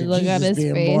went back Just to look at Jesus his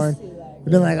being face. born.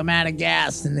 It'd been like, "I'm out of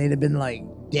gas," and they'd have been like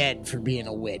dead for being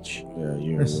a witch. Yeah,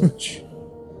 you're a witch.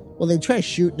 Well, they try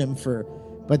shooting him for,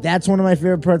 but that's one of my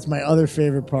favorite parts. My other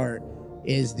favorite part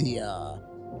is the.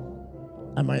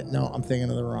 I'm thinking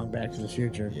of the wrong Back to the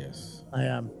Future. Yes. I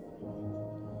am.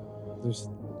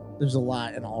 There's a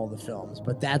lot in all the films,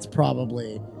 but that's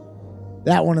probably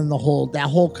that one and that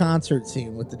whole concert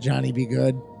scene with the Johnny Be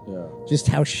Good. Yeah. Just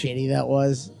how shitty that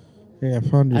was. Hey, I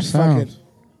found your sound.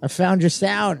 I found your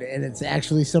sound, and it's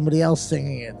actually somebody else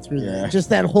singing it through Yeah. that. Just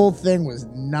that whole thing was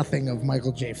nothing of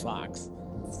Michael J. Fox.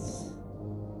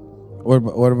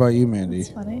 What about you, Mandy? That's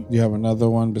funny. Do you have another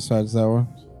one besides that one?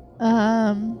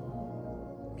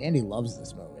 Andy loves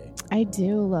this movie. I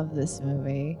do love this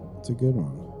movie. It's a good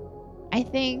one. I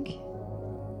think,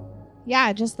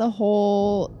 yeah, just the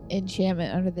whole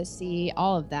Enchantment Under the Sea,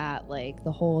 all of that, like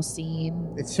the whole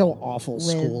scene. It's so awful. With-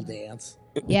 School dance.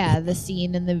 Yeah, the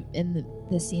scene in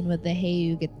the scene with the "Hey,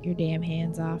 you get your damn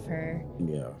hands off her."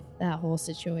 Yeah. That whole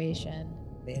situation.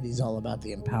 Andy's all about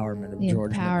the empowerment of The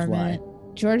George empowerment.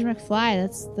 McFly. George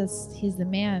McFly. That's he's the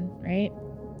man, right?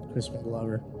 Crispin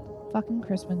Glover Fucking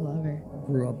Crispin Glover.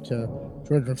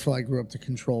 George McFly grew up to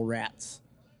control rats.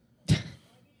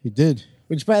 He did.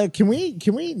 Which, by the way,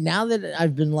 can we now that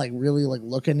I've been like really like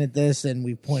looking at this and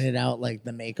we pointed out like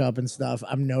the makeup and stuff,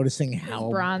 I'm noticing how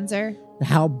Bronzer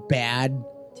bad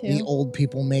too. the old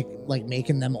people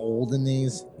making them old in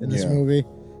this Yeah. movie.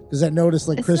 Because I noticed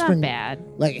like It's Crispin, not bad.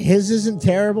 like his isn't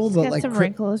terrible, It's but got like some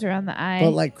wrinkles around the eye.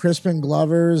 but like Crispin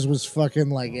Glover's was fucking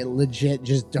like it legit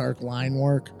just dark line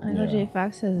work. Michael J.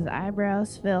 Fox has his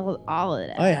eyebrows filled, all of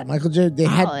that. Oh yeah, Michael J. They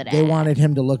All of that. wanted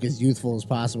him to look as youthful as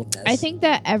possible. I think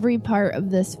that every part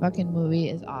of this fucking movie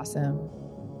is awesome.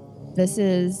 This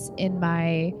is in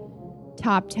my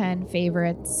top 10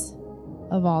 favorites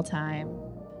of all time.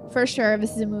 For sure,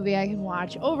 this is a movie I can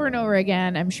watch over and over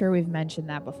again. I'm sure we've mentioned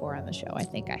that before on the show. I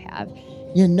think I have.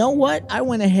 You know what? I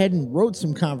went ahead and wrote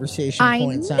some conversation I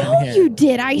points on know here. you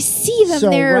did. I see them So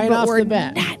there, right but off we're the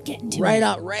bat, not getting to right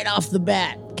it. right off the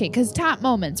bat. Okay, because top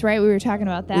moments, right? We were talking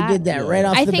about that. We did that right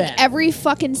off I the think bat. every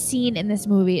fucking scene in this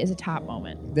movie is a top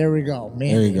moment. There we go,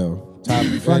 man. There you go. Top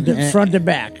Front to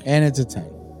back. And it's a 10.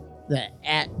 The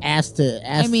ass to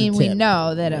I mean, to we tip.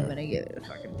 know that I'm gonna give it a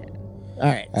fucking 10. All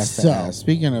right, That's the so ass.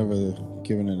 Speaking of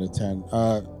giving it a 10,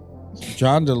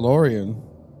 John DeLorean,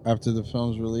 after the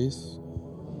film's release,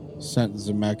 sent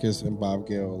Zemeckis and Bob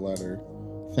Gale a letter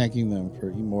thanking them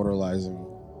for immortalizing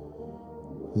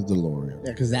the DeLorean.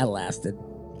 yeah, because that lasted.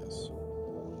 Yes.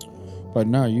 But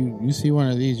no, you see one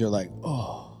of these, you're like,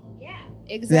 oh,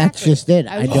 Exactly. That's just it.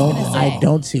 I was just gonna say.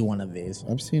 don't see one of these.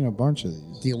 I've seen a bunch of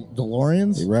these. The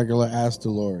DeLoreans? regular ass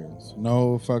DeLoreans.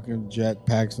 No fucking jet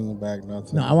packs in the back,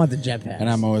 nothing. No, I want the jetpack. And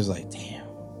I'm always like, damn.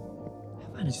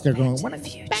 They're going. Back What to a the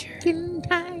future. back in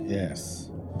time. Yes.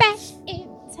 Back in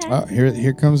time. Oh,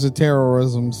 here comes the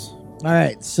terrorisms. All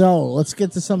right, so let's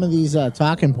get to some of these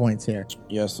talking points here.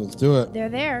 Yes, let's do it. They're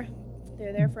there.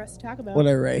 They're there for us to talk about. What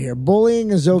I write here: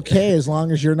 bullying is okay as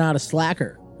long as you're not a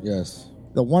slacker. Yes.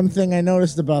 The one thing I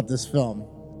noticed about this film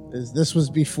is this was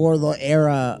before the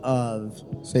era of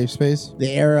Safe space?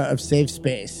 safe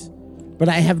space. But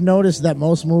I have noticed that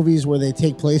most movies where they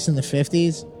take place in the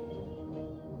 50s,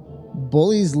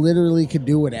 bullies literally could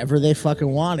do whatever they fucking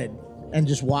wanted and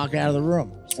just walk out of the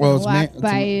room. Well, it's, walk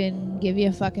by and give you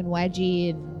a fucking wedgie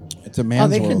and it's a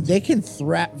man's world. they can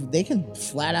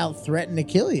flat out threaten to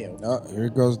kill you. Oh, here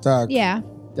goes Doc. yeah.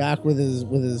 Doc with his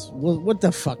what the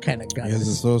fuck kind of gun He has is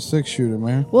this little 6-shooter,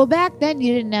 man. Well, back then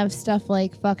you didn't have stuff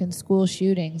like fucking school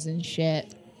shootings and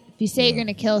shit. If you say you're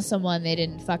gonna kill someone, they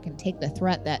didn't fucking take the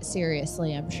threat that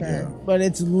seriously. I'm sure. But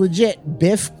it's legit.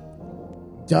 Biff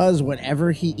does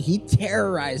whatever he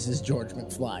terrorizes George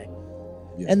McFly.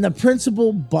 Yeah. And the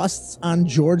principal busts on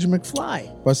George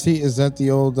McFly. But see, is that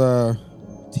the old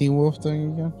Teen Wolf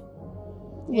thing again?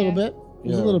 A little bit.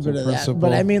 There's a little bit of that.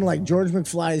 But I mean, like, George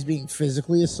McFly is being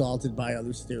physically assaulted by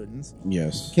other students,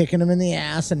 Yes. kicking him in the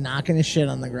ass and knocking his shit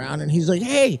on the ground. And he's like,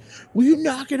 hey, will you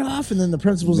knock it off? And then the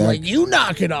principal's like, you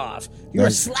knock it off. You're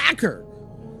a slacker.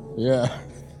 Yeah.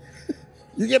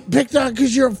 You get picked on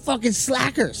because you're a fucking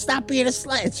slacker. Stop being a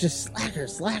slacker. It's just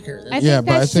slacker. I think Yeah,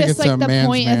 but I that's think just it's a like the man's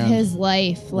point man. of his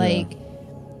life. Like,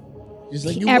 He's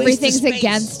like, you everything's wasted space.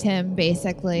 against him,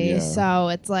 basically. Yeah. So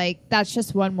it's like, that's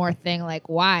just one more thing. Like,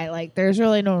 why? Like, there's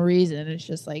really no reason. It's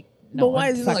just like, no But why one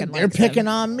is it fucking like they're likes him. picking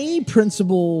on me,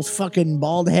 principal fucking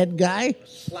bald head guy?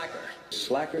 Slacker.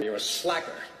 Slacker. You're a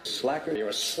slacker. Slacker. You're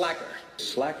a slacker.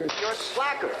 Slacker. You're a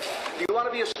slacker. Do you want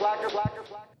to be a slacker? Slacker.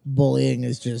 Slacker. Bullying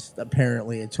is just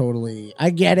apparently a totally.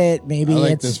 I get it. Maybe I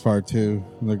like it's this part too.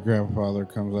 The grandfather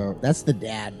comes out. that's the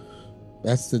dad.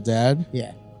 That's the dad?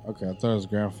 Yeah. Okay, I thought it was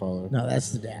grandfather. No, that's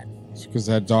the dad. Because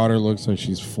that daughter looks like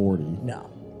she's 40. No.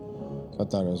 I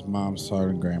thought it was mom's side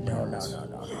and No. grandparents.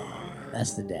 No.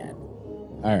 That's the dad.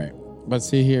 All right. But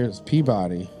see, here's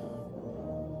Peabody.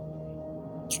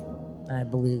 I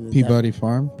believe that Peabody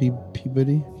Farm?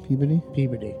 Peabody?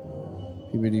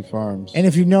 Peabody Farms. And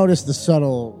if you notice the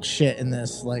subtle shit in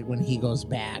this, like when he goes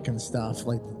back and stuff,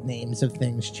 like the names of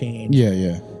things change.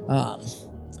 Yeah.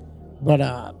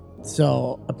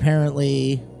 So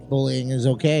apparently bullying is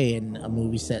okay in a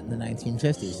movie set in the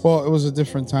 1950s. Well, it was a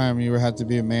different time. You had to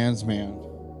be a man's man.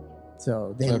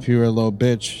 So So if you were a little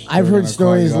bitch, I've they were heard gonna call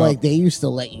stories you like up. they used to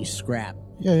let you scrap.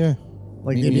 Yeah.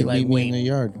 Like Meet they'd me- be like, meet me in wait, the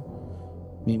yard.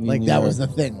 Meet me like in the that yard. was the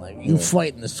thing. Like you Yeah.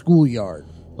 fight in the schoolyard.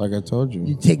 Like I told you.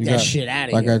 You take that got- shit out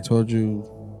of Like here. I told you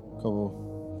a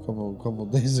couple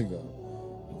days ago.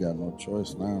 You got no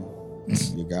choice now.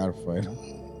 You gotta fight him.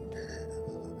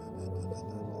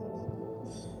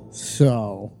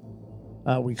 So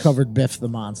we covered Biff the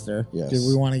Monster. Yes. Did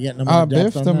we want to get into more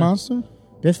depth Biff on the that? Monster?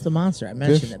 Biff the Monster. I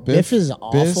mentioned it. Biff is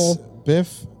awful.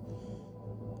 Biff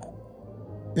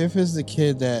is the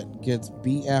kid that gets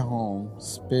beat at home,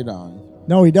 spit on,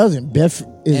 No, he doesn't. Biff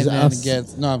is and then us.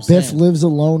 gets. No, I'm Biff saying. lives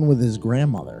alone with his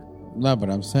grandmother, No, but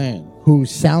I'm saying. who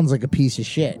sounds like a piece of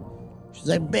shit. She's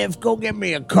like, Biff, go get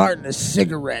me a carton of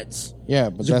cigarettes. Yeah,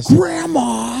 but He's that's like,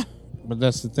 Grandma. but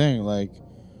that's the thing. Like,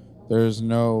 there's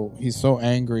no. He's so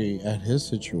angry at his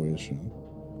situation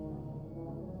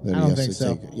that I he don't has think to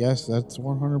so. take it. Yes, that's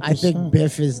 100%. I think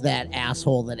Biff is that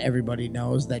asshole that everybody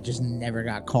knows that just never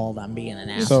got called on being an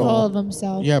He's asshole. So- full of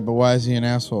himself. Yeah, but why is he an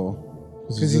asshole?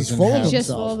 'Cause he's doesn't full of have- He's just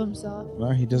himself. full of himself. No,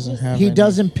 he doesn't have. He any-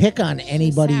 doesn't pick on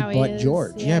anybody how he but is,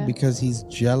 George. yeah. Yeah, because he's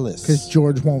jealous. Because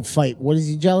George won't fight. What is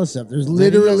he jealous of? There's Then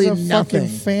literally he has a nothing.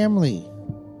 fucking family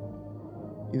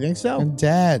You think so? and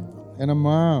dad and a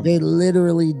mom. They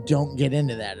literally don't get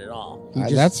into that at all. He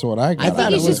just- That's what I got. I I thought think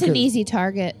it he's was just an good. easy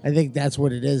target. I think that's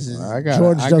what it is. I got it.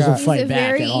 George I doesn't got it. He's fight a back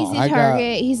very at all. easy I got-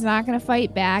 target. He's not going to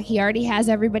fight back. He already has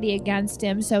everybody against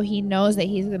him, so he knows that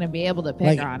he's going to be able to pick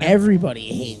Like on him. everybody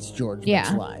hates George Yeah.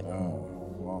 McFly. Oh,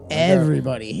 well, I got-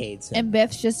 Everybody hates him. And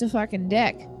Biff's just a fucking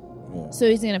dick. Yeah. So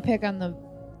he's going to pick on the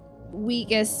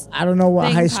weakest. I don't know what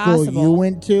thing high school possible. you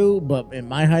went to, but in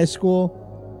my high school,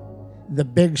 the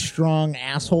big strong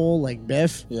asshole like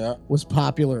Biff Yeah. was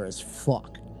popular as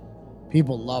fuck.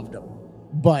 People loved him,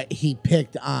 but he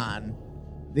picked on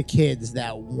the kids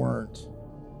that weren't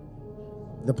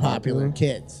the popular Popular?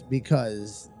 kids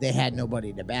because they had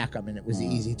nobody to back them, and it was an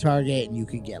easy target, and you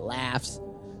could get laughs.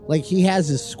 Like he has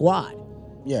his squad.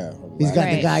 Yeah. He's got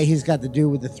the Right. guy. He's got the dude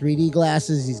with the 3D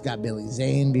glasses. He's got Billy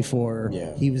Zane before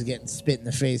Yeah. he was getting spit in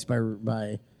the face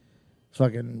by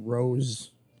fucking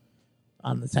Rose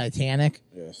on the Titanic.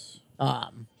 Yes. I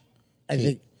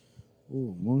think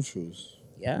Ooh, moon shoes.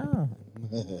 yeah.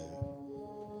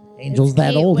 Angel's It's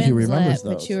that Kate old. He Winslet, remembers But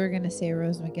those. you were going to say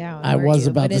Rose McGowan. I weren't was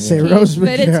you? about But to it's say Kate- Rose But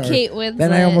it's McGowan. Kate Winslet.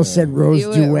 Then I almost said Rose You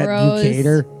went Duet Rose.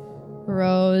 Bucator.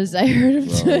 Rose. I heard him.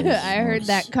 Rose, I heard Rose.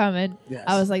 that coming. Yes.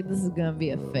 I was like, this is going to be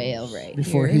a fail right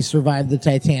Before here. he survived the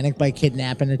Titanic by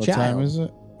kidnapping a What child. time is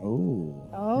it? Ooh,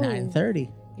 Oh. 9:30.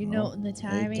 You know the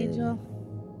time, 8:30. Angel?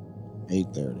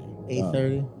 8:30.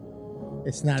 8:30.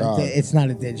 It's not. Dog. It's not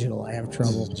a digital. I have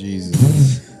trouble.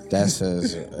 Jesus. That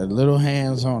says a little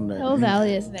hands on there. Hill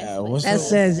Valley is next. week. What's That the-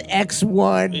 says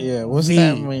X1. Yeah, what's V.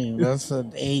 that mean? That's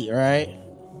an 8, right?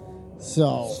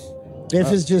 So,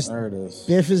 Biff is just. There it is.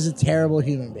 Biff is a terrible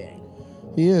human being.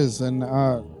 He is, and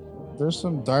there's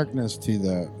some darkness to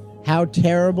that. How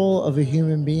terrible of a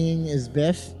human being is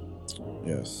Biff?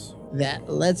 Yes. That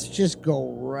let's just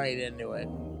go right into it.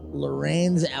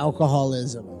 Lorraine's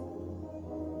alcoholism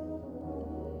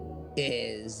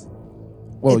is.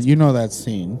 Well, you know that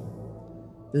scene.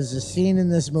 There's a scene in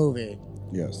this movie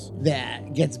Yes.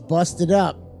 that gets busted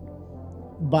up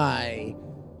by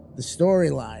the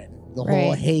storyline The whole,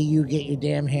 Right. hey, you get your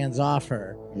damn hands off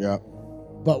her. Yeah.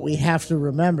 But we have to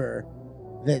remember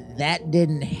that that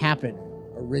didn't happen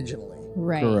originally.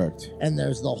 Right. Correct. And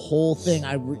there's the whole thing.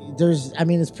 I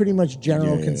mean, it's pretty much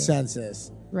general Yeah.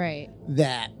 consensus Right.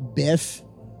 that Biff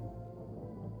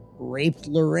raped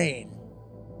Lorraine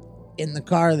in the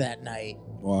car that night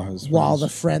while the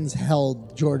friends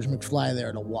held George McFly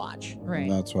there to watch. Right.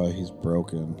 And that's why he's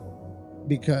broken.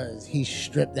 Because he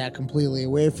stripped that completely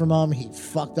away from him. He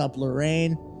fucked up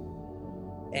Lorraine.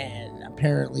 And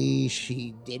apparently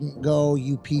she didn't go,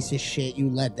 you piece of shit, you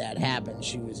let that happen.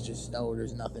 She was just, oh,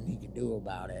 there's nothing he could do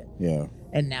about it. Yeah.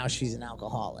 And now she's an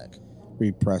alcoholic.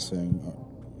 Repressing,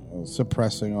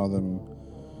 suppressing all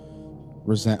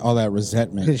that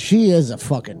resentment. Because she is a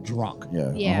fucking drunk.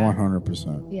 Yeah, Yeah.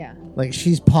 100%. Yeah. Like,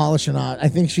 she's polishing on. I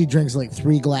think she drinks like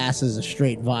 3 glasses of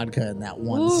straight vodka in that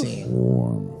one Oof. scene.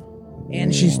 Warm.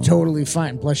 And she's totally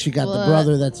fine. Plus, she got the What?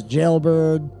 brother that's a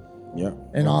jailbird. Yeah.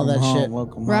 And all that home, shit.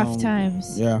 Welcome Rough home.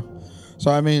 times. Yeah. So,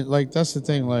 I mean, like, that's the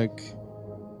thing. Like,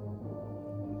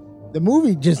 The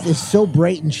movie just is so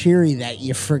bright and cheery that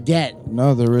you forget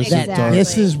no, there is that a dark.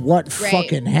 this is what Right.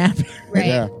 fucking happened. Right.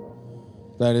 Yeah.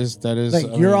 That is. Like, I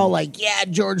you're mean, all like, yeah,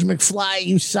 George McFly,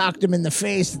 you socked him in the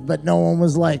face. But no one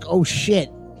was like, oh, shit.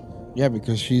 Yeah,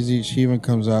 because she even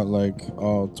comes out like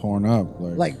all torn up.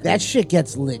 Like, that shit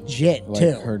gets legit, like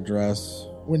too. her dress.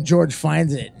 When George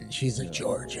finds it, and she's like,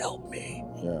 George, help me.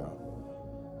 Yeah.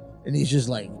 And he's just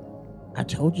like, I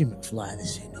told you, McFly,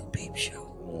 this ain't no peep show.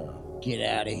 Yeah. Get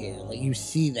out of here. Like, you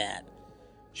see that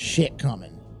shit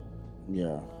coming.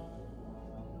 Yeah.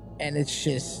 And it's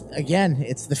just, again,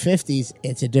 it's the 50s.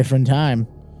 It's a different time.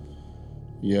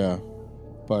 Yeah.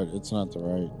 But it's not the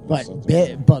right. But it's not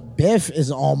the but Biff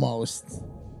is almost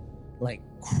like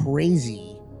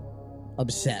crazy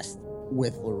obsessed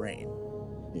with Lorraine.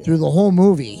 Yeah. Through the whole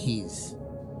movie, he's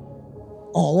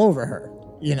all over her.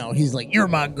 You know, he's like, you're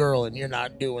my girl and you're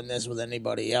not doing this with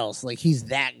anybody else. Like, he's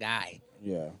that guy.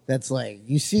 Yeah. That's like,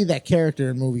 you see that character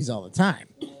in movies all the time.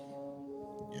 Yeah.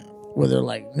 Where they're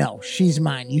like, no, she's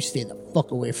mine. You stay the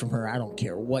fuck away from her. I don't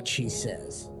care what she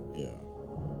says. Yeah.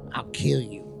 I'll kill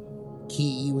you. Kill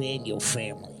you and your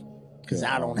family. Because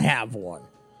I don't have one.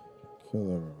 Kill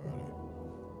everybody.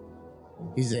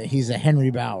 He's a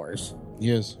Henry Bowers.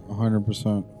 Yes,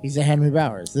 100%. He's a Henry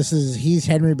Bowers. He's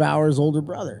Henry Bowers' older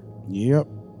brother. Yep.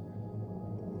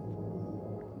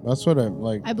 That's what I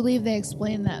like. I believe they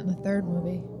explained that in the 3rd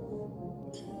movie.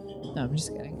 No, I'm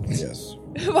just kidding. Yes.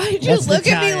 Why'd you That's the look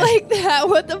at me tie-in. like that?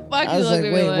 What the fuck? I You was looked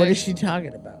like, at me wait, what is she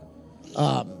talking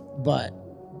about? But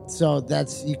so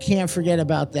that's, you can't forget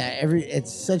about that.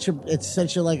 It's such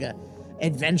a like a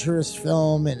adventurous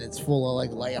film, and it's full of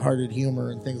like lighthearted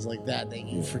humor and things like that. That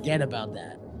you forget about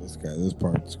that. This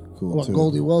part's cool What, too.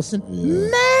 Goldie Wilson? Yeah.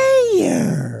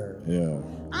 Mayor. Yeah.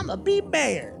 I'm a be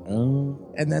mayor.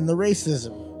 Oh, And then the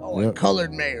racism. Oh, a Yep.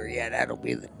 colored mayor. Yeah, that'll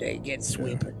be the day. Get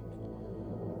sweeping.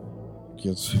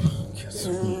 gets.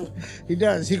 He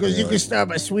does. He goes, you can start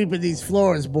by sweeping these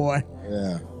floors, boy.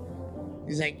 Yeah.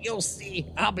 He's like, you'll see.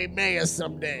 I'll be mayor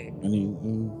someday. And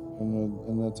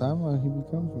in the timeline, he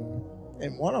becomes one.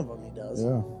 And one of them he does.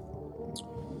 Yeah.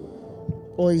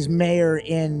 Well, he's mayor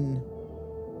in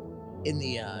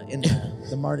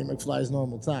the Marty McFly's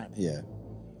Normal Time. Yeah.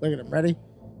 Look at him. Ready?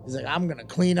 He's like, I'm gonna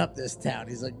clean up this town.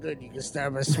 He's like, good. You can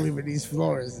start by sweeping these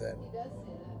floors. Then.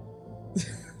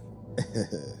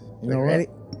 You know ready?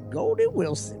 what? Goldie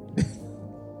Wilson.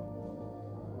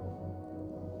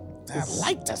 I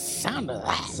like the sound of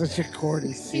that. Such a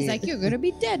corny scene. He's like, you're gonna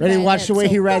be dead. Ready? by Watch then, the way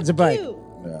so he rides a fuck bike. you.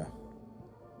 Yeah.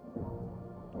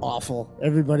 Awful.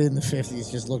 Everybody in the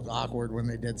 50s just looked awkward when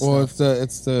they did stuff. Well,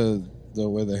 it's the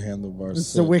way the handlebars. It's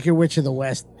sit. the Wicked Witch of the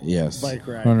West. Yes. bike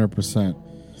ride.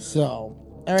 100%. So,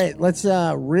 all right, let's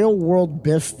real world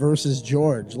Biff versus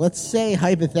George. Let's say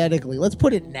hypothetically, let's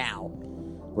put it now.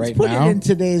 Right Let's put now? it in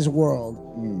today's world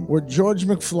where George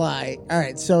McFly. All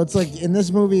right, so it's like in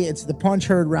this movie, it's the punch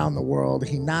heard round the world.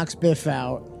 He knocks Biff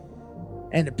out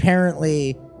and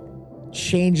apparently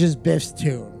changes Biff's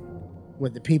tune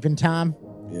with the peeping Tom.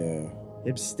 Yeah.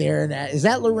 Him staring at. Is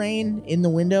that Lorraine in the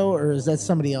window or is that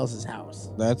somebody else's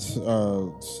house? That's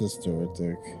sister, I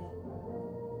think.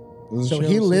 Doesn't So she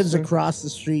he have a lives sister? across the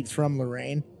street from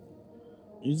Lorraine.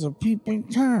 He's a peeping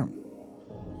Tom.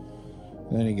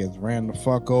 Then he gets ran the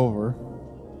fuck over.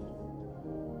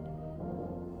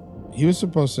 He was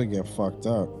supposed to get fucked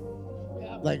up.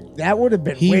 Like that would have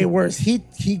been way worse. He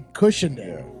cushioned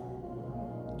it.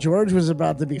 George was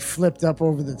about to be flipped up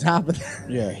over the top of that.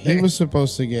 Yeah, he was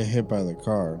supposed to get hit by the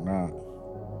car, not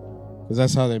because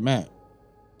that's how they met.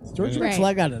 George Right.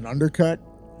 McFly got an undercut.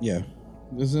 Yeah,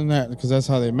 isn't that because that's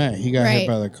how they met? He got Right. hit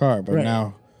by the car, but Right.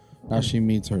 now Now she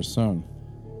meets her son.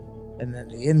 And then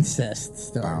the incest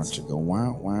starts. Go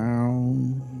wow.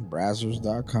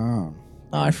 Brazzers.com.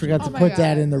 Oh, I forgot to my put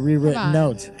that God. in the rewritten Come on.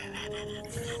 notes.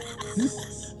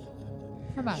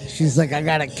 Come on. She's like, I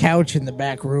got a couch in the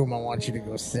back room. I want you to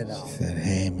go sit on. Said,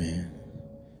 hey man,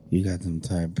 you got them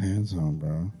tight pants on,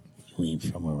 bro. You ain't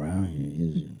from around here,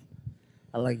 is you?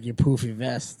 I like your poofy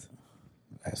vest.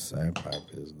 That side pipe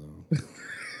is though.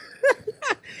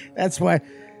 That's why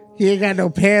he ain't got no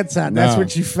pants on. That's No. when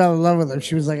she fell in love with him.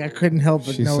 She was like, I couldn't help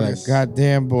but She's notice. like, God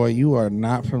damn, boy, you are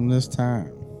not from this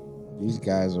time. These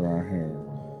guys are out here.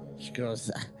 She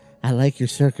goes, I like your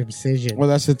circumcision. Well,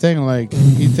 that's the thing. Like,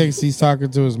 he thinks he's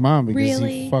talking to his mom because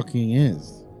Really? he fucking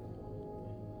is.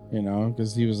 You know,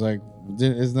 because he was like,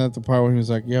 isn't that the part where he was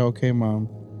like, yeah, okay, mom.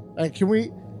 Can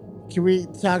we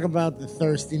talk about the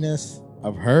thirstiness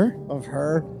Of her? of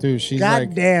her? Dude, she's God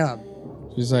like, damn.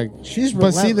 she's like, She's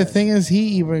but see, the relentless. thing is, he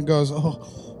even goes,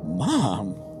 oh,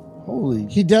 mom. Holy.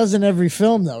 He does in every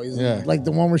film, though. He's Yeah. like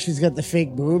the one where she's got the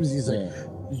fake boobs. He's like,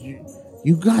 Yeah.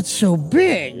 you got so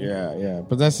big. Yeah.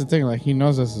 But that's the thing. Like, he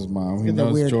knows that's his mom. He It's the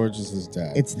knows weird- George is his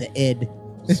dad. It's the id.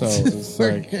 So it's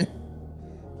like,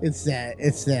 It's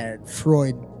that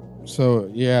Freud, so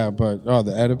yeah, but the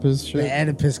Oedipus shit. the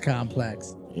Oedipus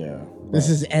complex. Yeah. This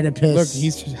is Oedipus. Look,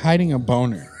 he's just hiding a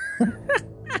boner.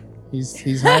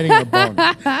 he's hiding a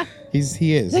boner. He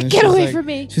is. Like, And get she's away like- from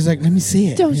me. She's like, let me see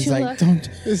it. Don't He's you like, look. don't.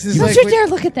 This is Don't like you when- dare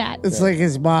look at that. It's like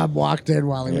his mom walked in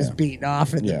while he was Yeah. beating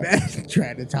off in the Yeah. bed,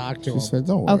 trying to talk to She him. said,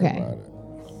 don't worry Okay. about it.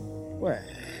 What?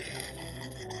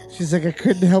 She's like, I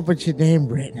couldn't help but your name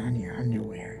written on your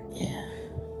underwear.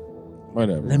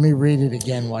 Whatever. Let me read it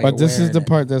again while But you're this is wearing the it.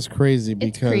 part that's crazy It's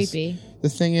because creepy. the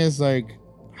thing is, like,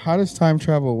 how does time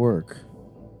travel work?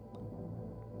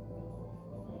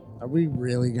 Are we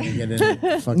really gonna get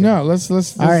into fucking? No, let's All right,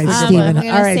 think I'm about Stephen. it. gonna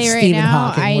all right, say right Stephen now,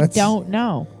 Hawking, I let's- don't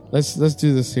know Let's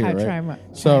do this here, how right? time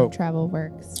So- travel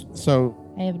works. So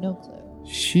I have no clue.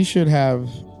 she should have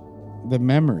the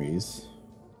memories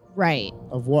Right.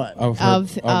 Of what? of her,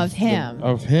 Of him.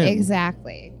 of him.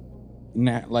 Exactly.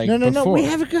 Like No. before. We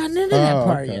haven't gotten into that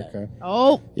part okay, yet. okay.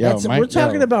 Oh, Yo, We're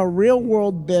talking about real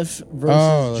world Biff versus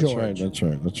Oh, that's George.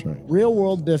 right. That's right. Real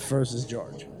world Biff versus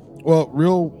George. Well,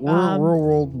 real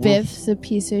world. Biff's a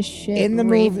piece of shit In the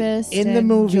movie- rapist. in the and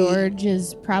movie- George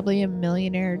is probably a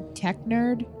millionaire tech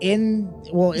nerd. In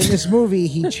this movie,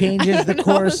 he changes the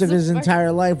course of his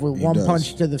entire life with He one does.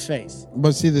 punch to the face.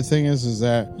 But see, the thing is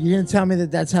that You gonna tell me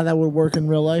that that's how that would work in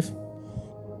real life?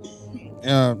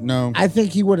 no. I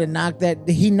think he would have knocked that.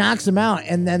 He knocks him out,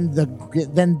 and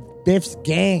then Biff's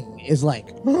gang is like,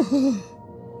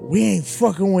 we ain't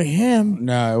fucking with him.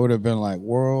 No, it would have been like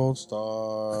World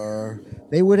Star,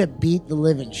 They would have beat the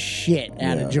living shit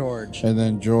out Yeah. of George. and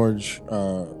then George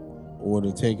would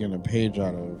have taken a page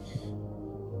out of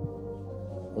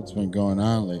what's been going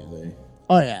on lately,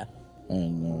 Oh yeah,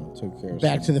 and took care of.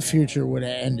 Back to the Future would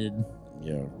have ended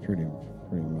pretty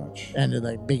much.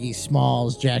 like Biggie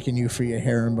Smalls jacking you for your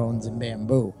herringbones and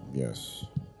bamboo. Yes.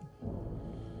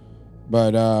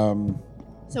 But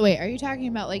So wait, are you talking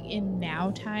about like in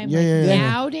now time? Yeah, like yeah, yeah.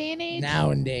 now day and age?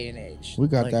 Now in day and age, we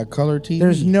got Like, that color TV.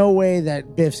 There's no way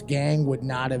that Biff's gang would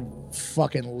not have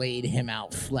fucking laid him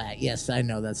out flat. Yes, I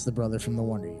know that's the brother from the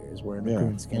Wonder Years wearing the yeah,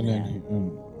 coonskin and then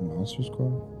hat. Monster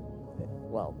Squad.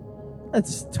 Well,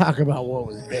 let's talk about what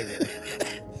was bigger.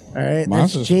 All right,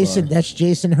 Monster that's Jason. Squad. That's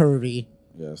Jason Hervey.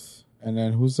 Yes, and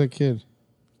then who's that kid?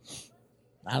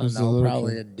 I don't Who's the know, little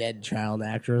probably kid? a dead child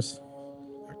actress.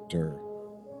 Actor.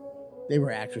 They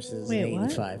were actresses Wait, in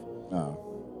what? '85. Oh.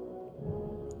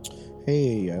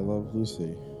 Hey, I Love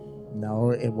Lucy.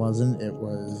 No, it wasn't. It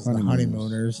was the Honeymooners.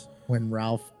 Honeymooners when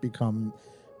Ralph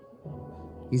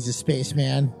he's a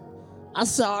spaceman. I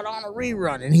saw it on a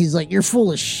rerun, and he's like, "You're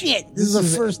full of shit. This is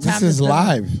the first time." This is it's been-"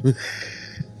 live.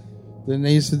 Didn't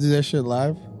they used to do that shit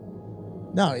live?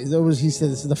 No, he said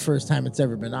this is the first time it's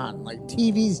ever been on. Like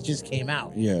TVs just came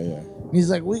out. Yeah. And he's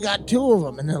like, we got 2 of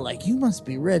them, and they're like, you must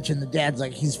be rich. And the dad's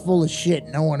like, he's full of shit.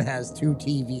 No one has 2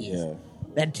 TVs. Yeah.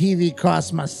 That TV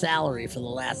cost my salary for the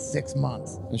last 6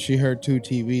 months. And she heard 2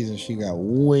 TVs and she got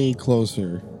way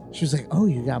closer. She was like, oh,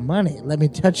 you got money. Let me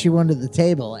touch you under the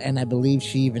table. And I believe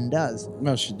she even does.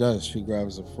 No, she does. She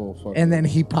grabs a full fucking. And then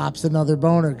he pops another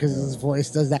boner because his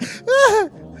voice does that. "Ah,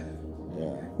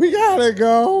 Yeah. we gotta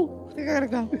go.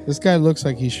 This guy looks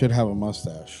like he should have a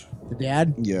mustache. The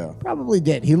dad Yeah. probably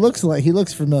did. He looks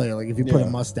familiar. Like if you put Yeah. a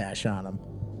mustache on him,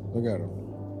 Look at him.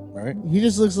 Right? he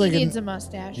just looks like He needs a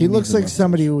mustache. he looks needs a like mustache.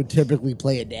 somebody who would typically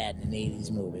play a dad in an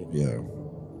 '80s movie. Yeah.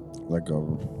 Like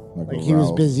Like he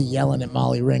was busy yelling at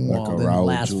Molly Ringwald in the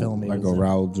last film. He Like was a in.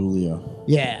 Raul Julia.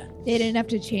 Yeah, They didn't have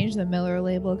to change the Miller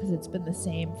label because it's been the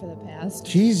same for the past.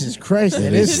 Jesus Christ,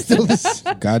 it is still this.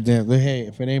 Goddamn. Hey,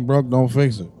 if it ain't broke, don't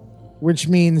fix it. Which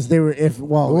means they were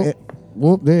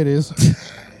Whoop, there it is.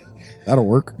 That'll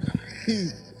work.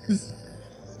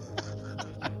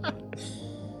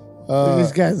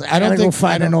 these guys. I don't think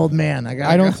find an old man.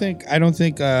 I don't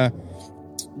think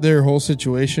their whole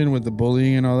situation with the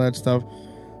bullying and all that stuff,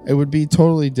 it would be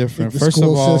totally different. The First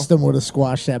school of all, system would have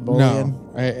squashed that bullying.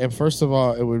 no. First of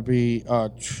all, it would be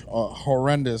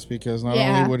horrendous because not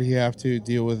only would he have to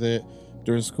deal with it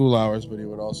during school hours, but he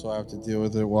would also have to deal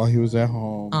with it while he was at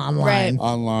home,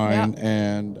 online,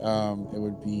 and it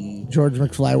would be George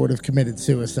McFly would have committed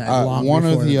suicide. Long one or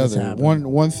before the this other, happened.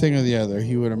 one thing or the other.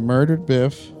 He would have murdered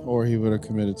Biff, or he would have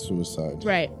committed suicide.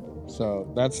 Right.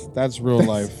 So that's real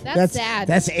life. That's sad.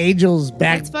 That's Angel's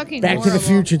Back That's fucking Back to the horrible.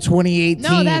 Future 2018.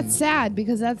 No, that's sad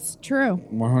because that's true.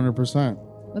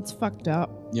 100%. That's fucked up.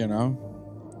 You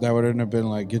know, that wouldn't have been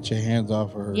like, get your hands off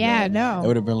of her. Yeah, It no.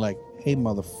 would have been like, hey,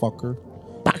 motherfucker.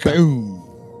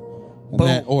 Boom. And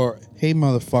then, or, hey,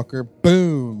 motherfucker.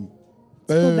 Boom.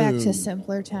 Boom. Go back to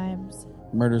simpler times.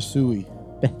 Murder Suey.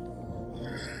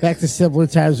 Back to simpler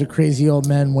times with crazy old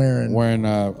men wearing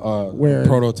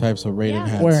prototypes of Raiden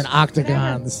hats. wearing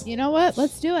octagons. You know what?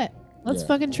 Let's do it. Let's Yeah.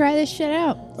 fucking try this shit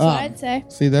out. That's what I'd say.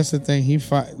 See, that's the thing. That's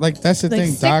the Like,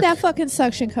 thing. stick that fucking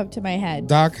suction cup to my head.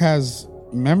 Doc has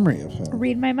memory of him.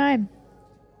 Read my mind.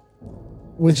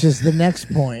 Which is the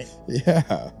next point.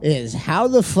 Yeah. Is how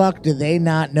the fuck do they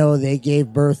not know they gave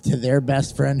birth to their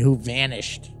best friend who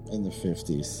vanished In the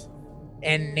 50s.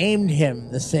 and named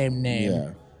him the same name? Yeah.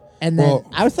 And then Well-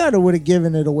 I thought it would have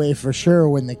given it away for sure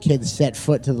when the kids set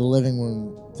foot to the living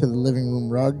room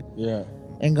rug Yeah.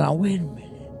 and gone, wait a minute.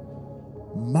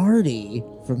 Marty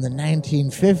from the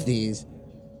 1950s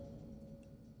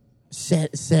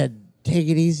said take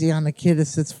it easy on the kid that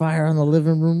sets fire on the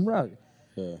living room rug.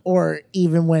 Yeah. Or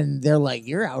even when they're like,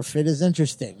 your outfit is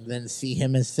interesting, then see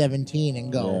him as 17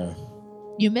 and go,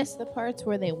 You missed the parts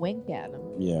where they wink at him.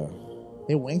 Yeah.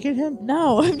 they wink at him?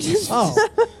 No, I'm just. Oh.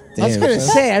 I was Damn, going to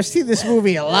son. say, I've seen this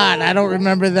movie a lot. I don't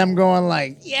remember them going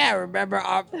like, yeah, remember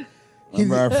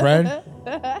Remember our friend?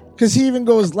 because he even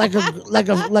goes like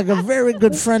a very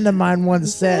good friend of mine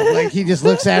once said, like he just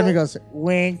looks at me and goes,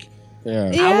 wink.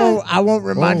 Yeah. I won't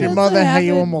remind your That's mother what how you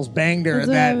happened. almost banged her That's in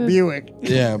what that happened. Buick.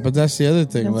 Yeah, but that's the other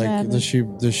thing. That's Like, happened.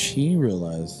 does she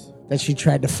realize? That she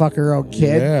tried to fuck her own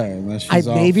kid. Yeah, and that she's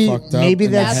all maybe- fucked up. maybe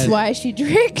in the that's That's head. why she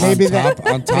drinks. Maybe on that- top,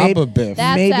 on top maybe- of Biff.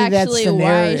 That's Maybe that actually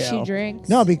why scenario. she drinks.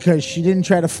 No, because she didn't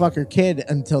try to fuck her kid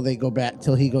until he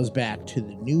goes back to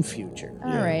the new future.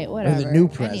 All right, whatever. new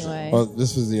present. Anyway. Well,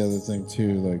 this is the other thing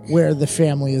too. Like, Where the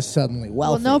family is suddenly Well,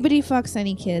 wealthy. nobody fucks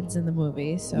any kids in the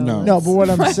movie, so No. No, but what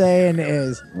I'm saying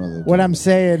is, No,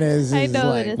 they I know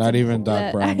like, that it's Not even Doc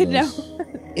that- Brown I know. does.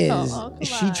 is come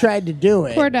she on. tried to do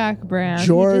it. Poor Doc Brown. He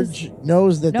George just-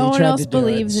 knows that no they one tried else to do it,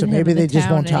 believes so in him maybe in they the just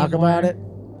won't town talk about it.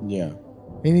 anymore. Yeah,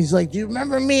 And he's like, "Do you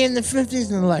remember me in the 50s?"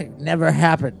 And they're like, "Never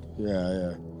happened."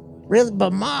 yeah, Really,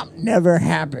 but Mom, never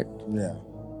happened. yeah.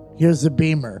 Here's the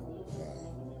Beamer.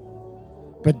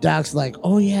 But Doc's like,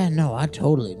 "Oh yeah, no, I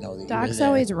totally know that." you were Doc's there."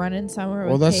 always running somewhere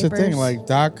Well, with that's papers. the thing. Like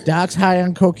Doc, Doc's high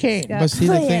on cocaine. Got but see,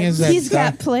 the thing is that He's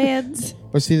got Doc- plans.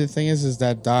 but see, the thing is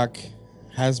that Doc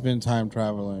has been time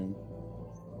traveling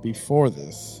before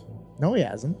this. No, he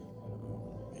hasn't.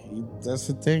 That's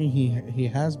the thing. He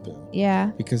has been.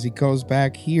 Yeah. Because he goes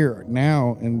back here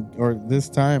now or this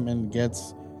time and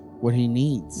gets what he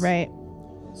needs. Right.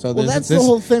 So Well, there's that's the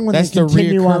whole thing when they that's the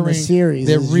continue on the reoccurring- series.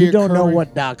 the Is you don't know reoccurring-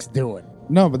 what Doc's doing.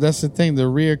 No, but that's the thing. The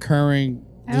reoccurring.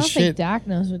 I The don't shit. think Doc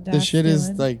knows what Doc's The shit is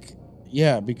doing. like,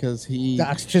 yeah, because he.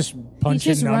 Doc's just He's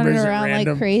punching just numbers running at around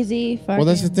random. like crazy. Fucking, Well,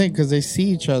 that's the thing because they see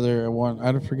each other at one.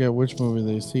 I don't forget which movie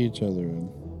they see each other in.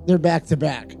 They're back to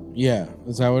back. Yeah,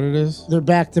 is that what it is? They're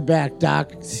back to back.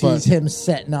 Doc sees But- him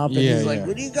setting up, and Yeah, he's like, yeah.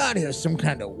 "What do you got here? Some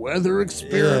kind of weather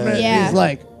experiment?" Yeah. He's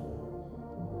like,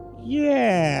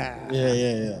 "Yeah,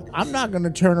 Yeah. I'm not going to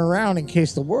turn around in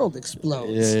case the world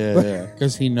explodes." Yeah.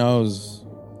 Because he knows.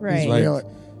 Right. like- Really?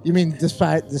 You mean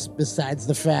besides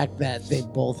the fact that they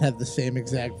both have the same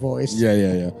exact voice?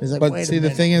 Yeah. He's like, but "Wait a see, the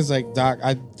minute." thing is, like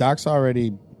Doc's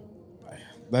already.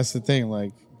 That's the thing.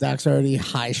 Like, Doc's already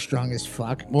high strung as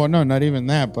fuck. well, no, not even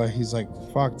that. But he's like,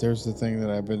 fuck. There's the thing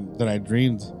that I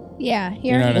dreamed. Yeah. He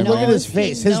You know already what I mean? knows. Look at his He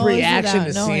face, his knows reaction without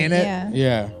to knowing. seeing it. Yeah.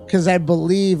 Yeah. Because I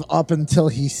believe up until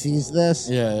he sees this,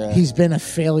 Yeah. he's been a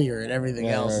failure at everything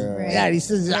Yeah, else. right. Yeah, he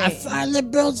says, "I Right. finally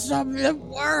built something that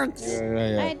works."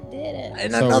 Yeah. I did it.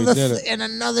 In So another, we did it.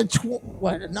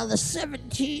 another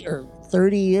 17 or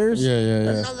 30 years? Yeah.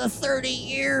 Another 30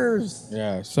 years.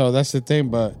 Yeah, so that's the thing,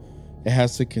 but it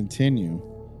has to continue.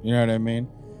 You know what I mean?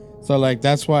 So like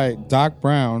that's why Doc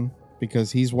Brown,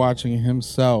 because he's watching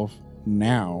himself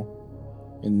now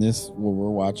in this what we're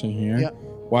watching here, Yep.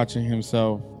 watching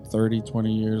himself 30,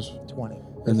 20 years 20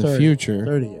 in the future,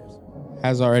 30 years.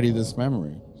 has already this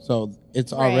memory. So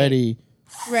it's Right. already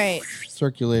Right.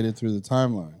 circulated through the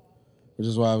timeline, which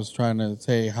is why I was trying to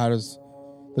say, how does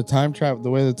the time travel, the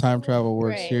way the time travel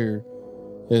works Right. here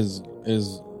is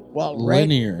Well, right.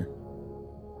 linear.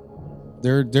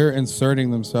 They're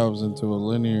inserting themselves into a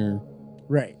linear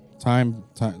Right. time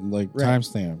Right.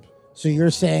 timestamp. So you're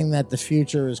saying that the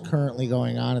future is currently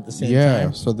going on at the same Yeah,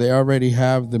 time? so they already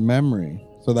have the memory.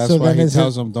 So that's So why then he is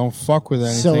tells it- them don't fuck with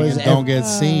So anything is and don't get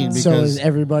seen So because is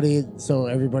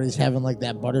everybody's having like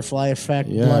that butterfly effect,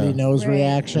 Yeah. bloody nose Right.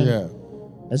 reaction yeah,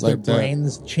 as like their that-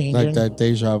 brains changing. like that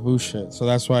deja vu shit. So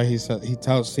that's why he said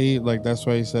that's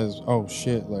why he says, "Oh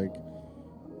shit, like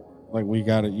we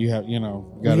got to be careful.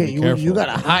 You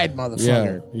gotta hide, yeah,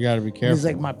 motherfucker. you got to be careful." He's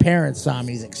like, my parents saw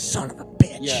me. He's like, son of a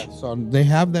bitch. yeah, so they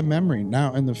have that memory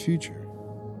now in the future.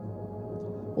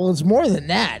 Well, it's more than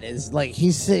that. It's like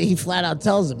he flat out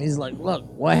tells him, he's like, look,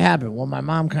 what happened? Well, my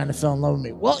mom kind of fell in love with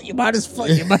me. Well, you might as fuck.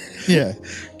 Yeah,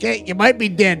 You might be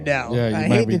dead now. Yeah, you I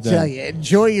might hate be to tell dead. you,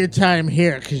 enjoy your time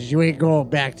here because you ain't going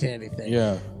back to anything.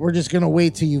 yeah, We're just gonna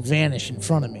wait till you vanish in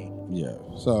front of me. yeah.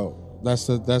 So that's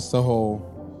the whole.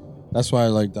 That's why I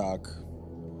like Doc.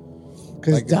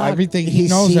 Because Like, everything- he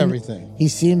knows everything. He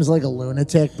seems like a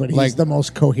lunatic, but he's Like- the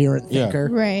most coherent Yeah. thinker.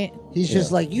 Right. He's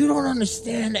just like, you don't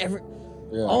understand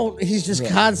Yeah. Oh, he's just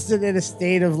constant in a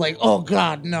state of like, oh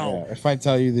God, no. Yeah, if I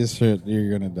tell you this shit, you're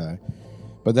gonna die.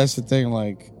 But that's the thing,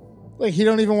 like, Like he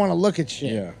don't even want to look at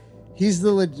shit. yeah, He's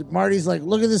Marty's like,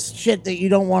 look at this shit that you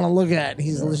don't want to look at. And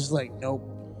he's just like, nope.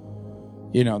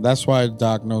 that's why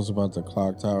Doc knows about the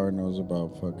clock tower, knows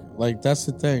about fucking, like, that's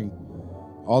the thing.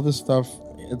 All this stuff,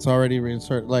 it's already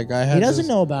reinserted. Like, I had He doesn't this-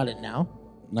 know about it now.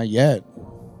 not yet.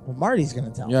 Well, Marty's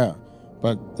gonna tell him. Yeah,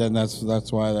 but then that's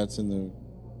why that's in the,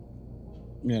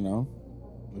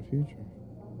 the future.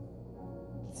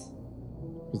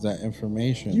 Because that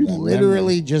information, You that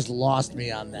literally just lost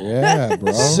me on that. memory. Yeah,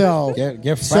 bro. So-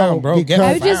 get so found, bro. Get because-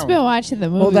 I've just found. been watching the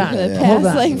movie Hold on, for the yeah. Hold past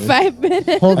on. like 5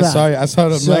 minutes. Hold on. I saw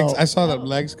them So- legs. I saw them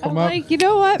legs come I'm up. like, you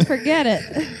know what? Forget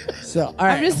it. So, all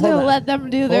right, I'm just hold gonna on. let them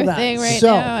do their Hold on. thing right So-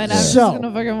 now, and I'm just so-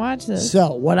 gonna fucking watch this.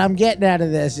 So, what I'm getting out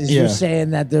of this is Yeah. you're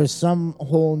saying that there's some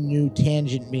whole new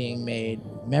tangent being made,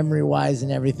 memory wise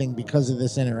and everything, because of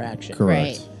this interaction.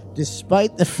 Correct.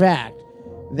 Despite the fact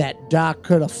that Doc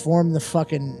could have formed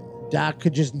Doc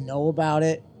could just know about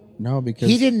it. No, because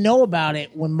He didn't know about it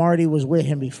when Marty was with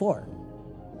him before.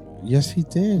 Yes, he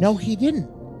did. No, he didn't.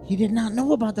 He did not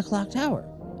know about the clock tower.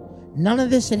 None of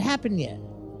this had happened yet.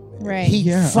 Right.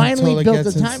 He finally until it built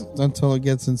gets the time. until it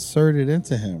gets inserted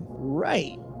into him.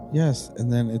 Right. Yes, and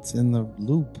then it's in the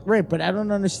loop. Right, but I don't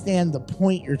understand the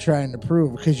point you're trying to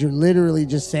prove because you're literally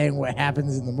just saying what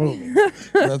happens in the movie.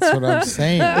 That's what I'm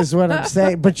saying. That's what I'm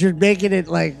saying. But you're making it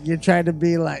like you're trying to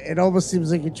be like, it almost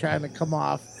seems like you're trying to come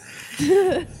off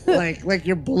like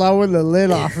you're blowing the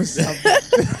lid off or something.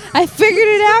 I figured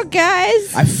it out,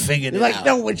 guys. I figured You're like,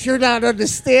 no, what you're not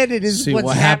understanding is See, what's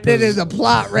what happening happens- in the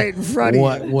plot right in front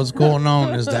of you. What's going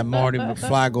on is that Marty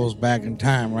McFly goes back in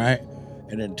time, right,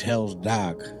 and then tells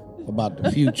Doc about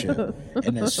the future,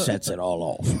 and then sets it all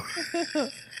off.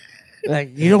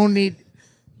 Like,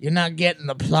 you're not getting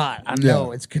the plot. I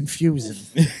know, it's confusing.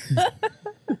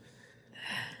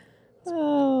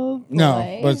 Oh, boy.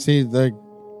 No, but see, I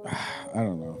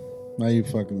don't know. Now you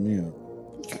fucking me up.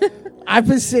 I've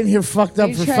been sitting here fucked up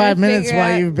You for trying 5 to minutes figure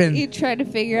while out- you've been. You trying to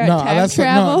figure out No, time that's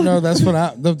travel? no. That's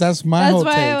what that's my That's whole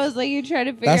why take. I was like, you trying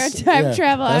to figure out That's- time yeah,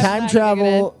 travel. that's- I'm Time not even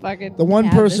travel. gonna fucking The one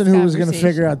have person this who was going to conversation.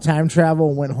 figure out time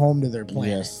travel went home to their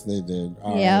planet. Yes, they did.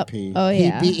 Yep. R.I.P. Oh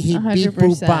yeah. He beat 100%.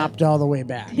 boop bopped all the way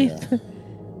back.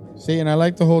 See, and I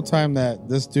like the whole time that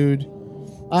this dude.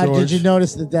 Did George- you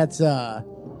notice that that's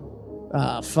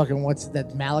fucking what's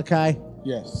that Malachi?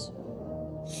 Yes.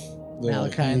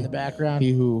 Malachi in the background.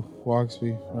 He who walks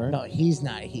me, right? No, he's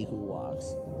not he who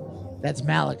walks. That's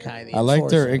Malachi. The I like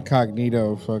their enforcer.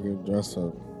 incognito fucking dress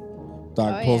up.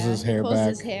 Doc Oh, pulls yeah. his hair Pulls back.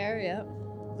 his hair. Yep.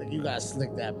 Like, you gotta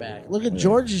slick that back. Look at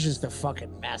George is just a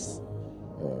fucking mess.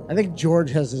 I think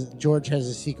George has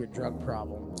a secret drug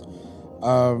problem.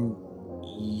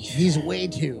 He's way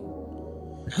too.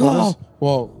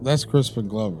 Well, that's Crispin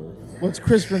Glover. What's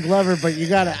Crispin Glover? But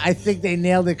I think they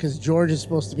nailed it because George is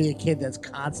supposed to be a kid that's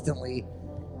constantly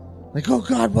like, oh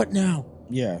God, what now?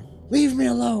 Yeah. Leave me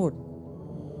alone.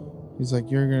 He's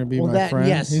like, you're gonna be Well, my that- friend.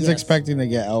 yes, He's yes. expecting to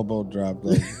get elbow dropped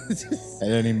like, at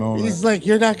any moment. He's like,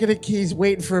 you're not gonna. He's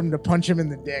waiting for him to punch him in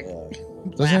the dick.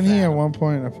 Doesn't he Laugh at him. one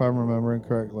point, if I'm remembering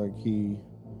correct, like he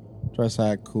Tries to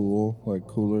act cool, like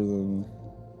cooler than.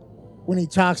 When he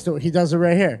talks to her, he does it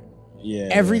right here. Yeah.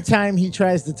 Every time he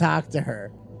tries to talk to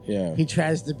her, Yeah. he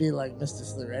tries to be like, Mr.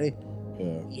 Slick, ready?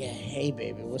 Yeah. Yeah, hey,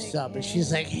 baby, what's up? And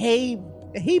she's like, hey,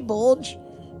 Bulge.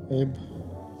 Babe.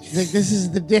 She's like, this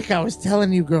is the dick I was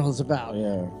telling you girls about.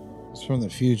 Yeah. It's from the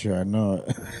future. I know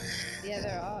it. Yeah,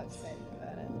 they're all excited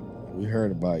about it. We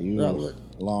heard about you. No, look.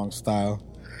 Long style.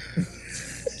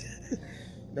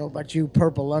 Know about you,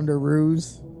 purple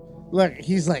underoos. Look,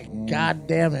 he's like, God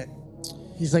damn it.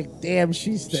 He's like, damn,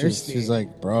 she's thirsty. She's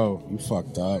like, bro, you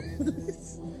fucked up.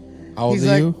 How old He's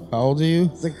are like- you? How old are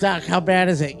you? It's like, Doc, how bad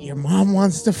is it? Your mom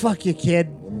wants to fuck you, kid.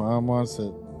 Your mom wants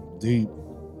it deep.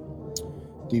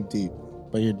 Deep.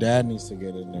 But your dad needs to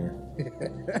get in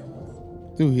there.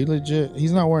 Dude,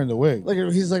 he's not wearing the wig. Look at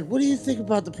him. He's like, what do you think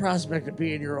about the prospect of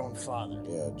being your own father?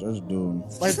 Yeah, Judge Doom.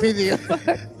 Might be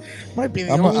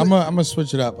the I'm only. gonna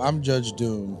switch it up. I'm Judge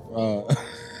Doom.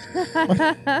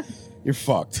 You're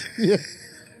fucked.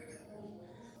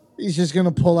 He's just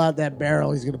gonna pull out that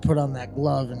barrel. He's gonna put on that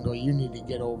glove and go, you need to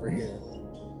get over here.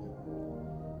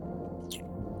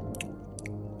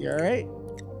 You all right?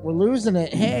 We're losing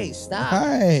it. Hey, stop.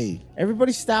 Hey,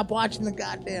 Everybody stop watching the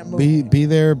goddamn movie. be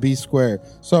there, be square.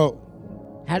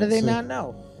 So, How do they not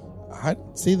know?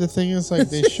 see, the thing is, like,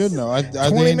 they should know.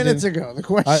 20 minutes ago, the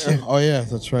question. Oh yeah,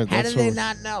 that's right. How That's do they what-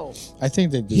 not know? I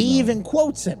think they do. He know. even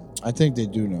quotes him. I think they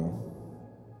do know,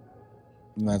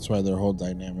 and that's why their whole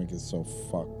dynamic is so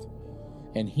fucked.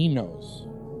 And he knows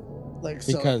Like,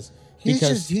 so because he's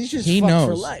because just he fucked knows.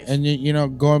 for life. And you know,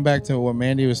 going back to what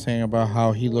Mandy was saying about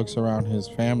how he looks around his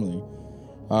family,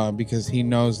 because he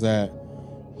knows that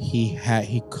he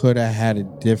could have had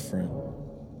it different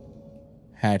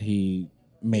had he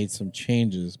made some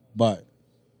changes. But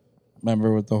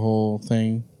remember with the whole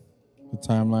thing, the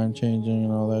timeline changing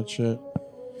and all that shit.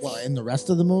 Well, in the rest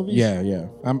of the movie? Yeah.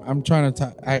 I'm trying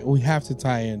to tie. We have to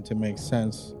tie in to make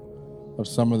sense of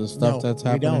some of the stuff that's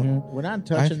happening we don't. here. We're not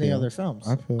touching the feel- other films.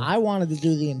 I feel- I wanted to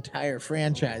do the entire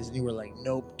franchise, and you were like,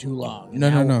 nope, too long.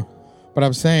 No. But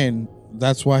I'm saying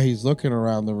that's why he's looking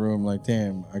around the room like,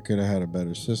 damn, I could have had a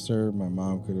better sister. My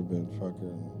mom could have been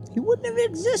fucking. He wouldn't have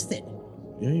existed.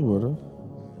 Yeah, he would have.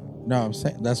 No, I'm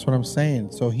saying that's what I'm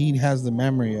saying. So he has the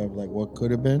memory of like what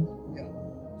could have been. Yeah.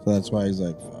 So that's why he's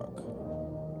like, fuck,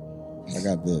 I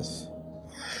got this.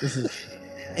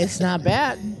 It's not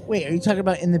bad. Wait, are you talking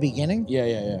about in the beginning?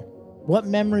 Yeah. What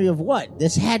memory of what?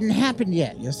 This hadn't happened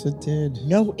yet. Yes, it did.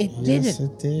 No, it didn't. Yes,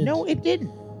 it did. No, it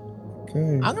didn't.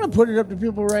 Okay. I'm going to put it up to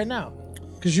people right now.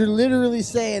 Because you're literally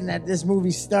saying that this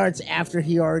movie starts after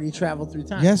he already traveled through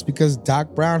time. Yes, because Doc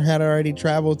Brown had already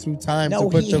traveled through time No, to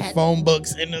put he the had- phone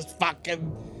books in his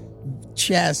fucking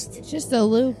chest. It's just a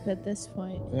loop at this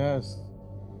point. Yes.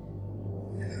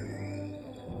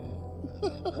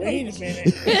 Wait a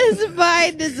minute. His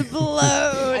mind is blown.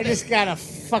 I just got a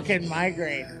fucking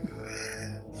migraine.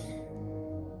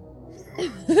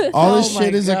 All this Oh my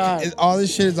shit is God. all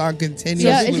this shit is on continuous.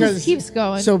 Yeah, it loop. just keeps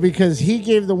going. So because he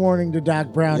gave the warning to Doc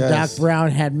Brown, Yes. Doc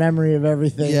Brown had memory of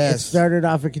everything. Yes. It started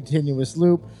off a continuous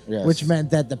loop, Yes. which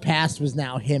meant that the past was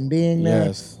now him being there,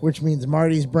 Yes. which means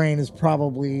Marty's brain is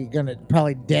probably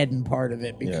deaden part of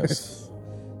it because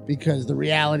because the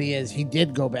reality is he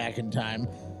did go back in time.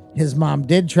 His mom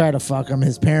did try to fuck him.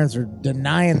 His parents are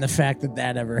denying the fact that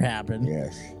that ever happened.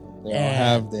 Yes.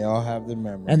 And- They all have the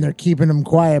memory. And they're keeping him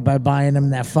quiet by buying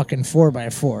him that fucking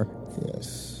 4x4.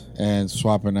 Yes. And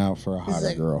swapping out for a hotter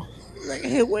like- girl. Like,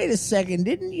 hey, wait a second.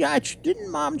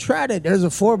 Didn't mom try to? There's a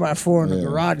 4x4 in the Yeah.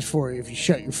 garage for you if you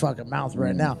shut your fucking mouth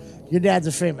right now. Your dad's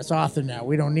a famous author now.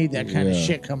 We don't need that kind of Yeah.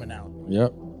 shit coming out.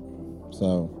 Yep.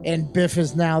 So And Biff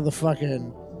is now the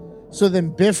fucking. So then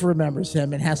Biff remembers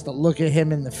him and has to look at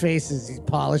him in the face as he's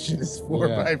polishing his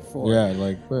 4x4. Yeah,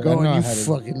 like I Going, know you how to-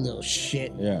 fucking little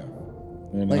shit. Yeah.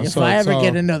 You know, Like, if so I it's ever all-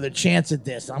 get another chance at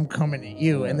this, I'm coming at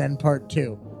you. And then part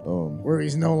 2, Boom. where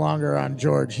he's no longer on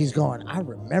George, he's going, I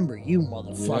remember you,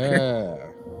 motherfucker.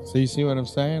 Yeah. So you see what I'm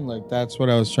saying? Like that's what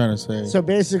I was trying to say. So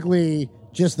basically,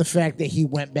 just the fact that he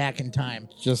went back in time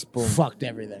just boom. fucked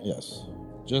everything. Yes.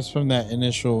 Just from that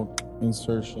initial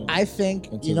insertion. I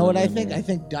think, Into you know the what I memory. think? I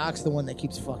think Doc's the one that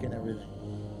keeps fucking everything.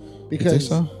 Because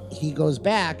so? he goes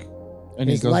back, and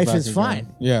his life back is again. fine.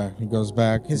 Yeah, he goes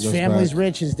back. His he goes family's back.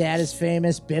 rich, his dad is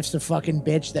famous, Biff's a fucking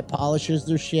bitch that polishes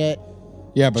their shit.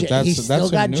 Yeah, but that's he's still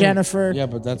a got new, Jennifer. Yeah,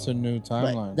 but that's a new But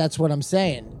timeline. that's what I'm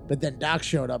saying. But then Doc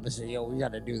showed up and said, yo, we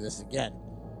got to do this again.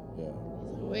 yeah.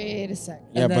 Wait a second.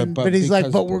 Yeah, And then, but he's like,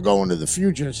 because- but we're going to the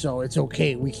future, so it's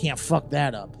okay. We can't fuck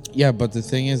that up. Yeah, but the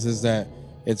thing is that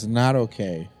it's not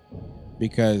okay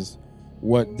because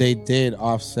what they did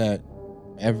offset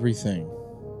everything.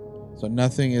 So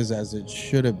nothing is as it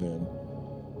should have been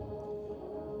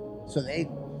So they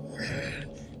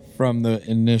from the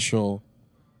initial.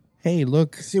 Hey,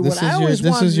 look! See, what I always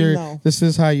wanted to know- This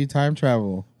is how you time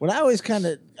travel. what I always kind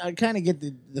of get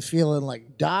the feeling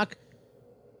like Doc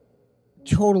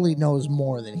totally knows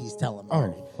more than he's telling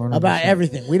Marty 100%. about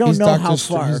everything. We don't know how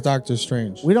far. He's Doctor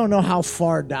Strange. We don't know how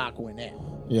far Doc went in.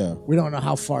 Yeah, We don't know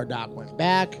how far Doc went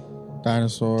back.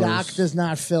 dinosaurs. Doc does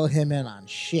not fill him in on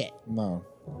shit. No.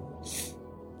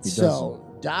 He So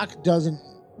Doc doesn't.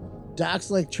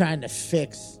 Doc's like trying to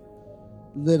fix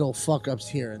little fuck ups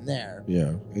here and there,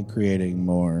 Yeah, and creating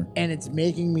more. and it's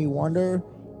making me wonder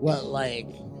what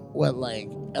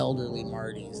elderly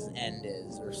Marty's end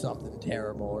is, or something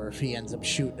terrible, or if he ends up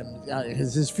shooting him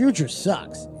because his future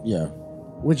sucks, Yeah,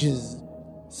 which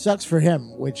sucks for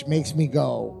him, which makes me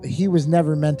go, he was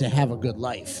never meant to have a good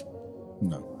life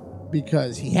no.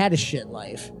 because he had a shit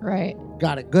life, Right.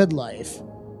 got a good life,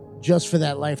 just for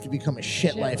that life to become a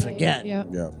shit life again. Yep.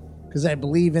 Yeah, Because I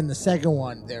believe in the second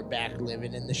one, they're back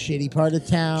living in the shitty part of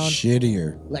town,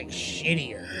 shittier. like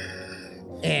shittier.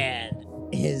 And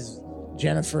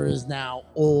Jennifer is now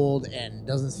old and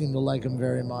doesn't seem to like him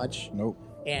very much. Nope.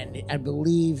 And I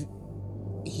believe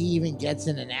he even gets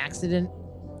in an accident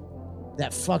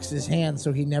that fucks his hand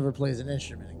so he never plays an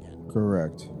instrument again.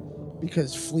 Correct.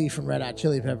 Because Flea from Red Hot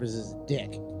Chili Peppers is a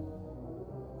dick.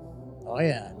 Oh,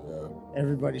 yeah.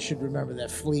 Everybody should remember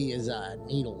that Flea is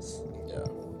Needles.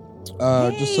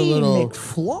 Just a little.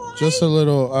 McFly? Just a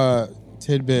little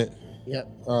tidbit. Yep.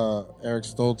 Eric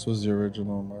Stoltz was the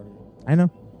original Marty. I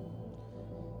know.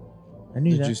 I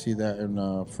knew Did that. you see that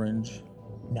in Fringe?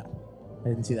 No. I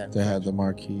didn't see that. They had the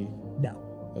marquee No.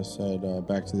 that said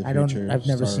Back to the I Future. don't. I've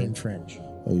never starring- seen Fringe.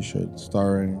 Oh, you should.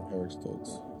 Starring Eric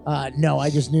Stoltz. No, I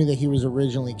just knew that he was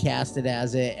originally casted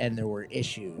as it, and there were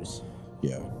issues.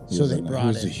 Yeah. So they he brought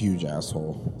was in- a huge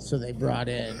asshole. So they brought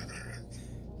in.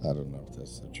 I don't know if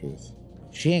that's the truth.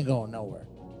 She ain't going nowhere.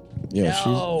 Yeah,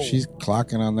 No. she's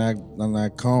clocking on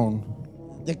that cone.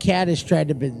 The cat has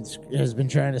been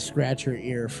trying to scratch her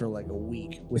ear for like a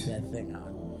week with that thing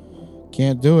on.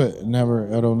 Can't do it.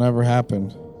 It'll never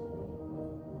happen.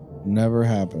 Never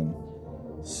happen.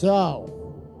 So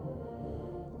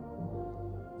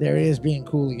there he is being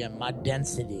cool again. My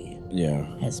density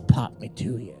Yeah. has popped me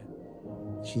to you.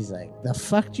 She's like, the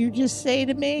fuck you just say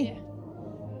to me?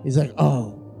 He's like,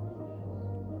 oh,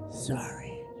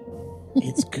 sorry.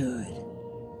 It's good.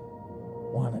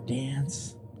 Wanna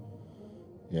dance?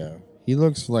 Yeah. He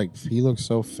looks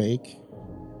so fake.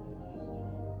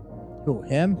 Who,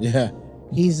 him? Yeah.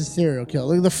 He's a serial killer.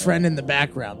 Look at the friend in the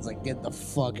background. It's like, get the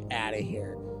fuck out of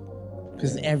here.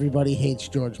 Because everybody hates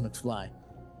George McFly.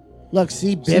 Look,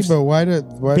 see, Biff's, See, but why Biff's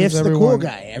does the everyone, cool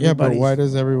guy. Yeah, but Everybody's- why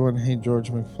does everyone hate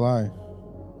George McFly?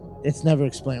 it's never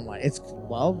explained why.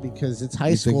 Because it's high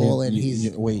You think school it- and you- he's...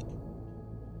 you- wait.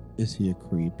 Is he a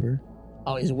creeper?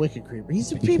 Oh, he's a wicked creeper.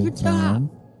 He's a Peeping creepy top.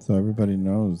 Tom? So everybody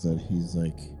knows that he's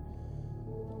like.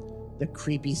 The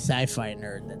creepy sci-fi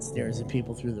nerd that stares at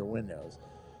people through their windows.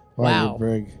 Wow, Wow. you're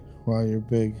big. Wow, you're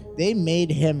big. They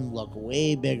made him look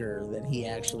way bigger than he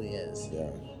actually is Yeah.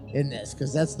 in this,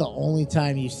 because that's the only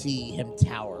time you see him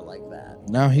tower like that.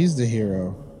 Now he's the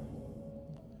hero.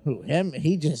 Who, him?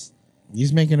 He just...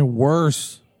 He's making it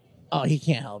worse. Oh, he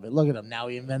can't help it. Look at him. Now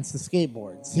he invents the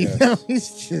skateboards. Yeah.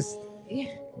 He's just...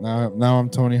 Now I'm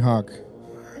Tony Hawk.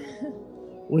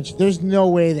 Which there's no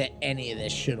way that any of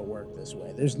this should have worked this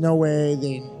way. There's no way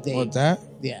they What, that?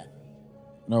 Yeah.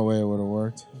 No way it would have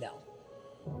worked. No.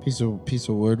 Piece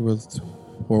of wood with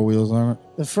 4 wheels on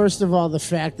it. First of all, the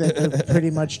fact that they're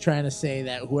pretty much trying to say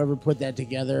that whoever put that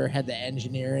together had the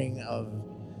engineering of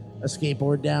a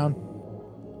skateboard down.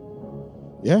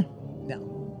 Yeah.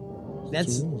 No.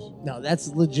 That's Two wheels. no, that's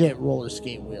legit roller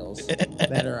skate wheels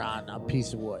that are on a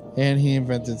piece of wood. And he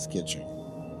invented sketching.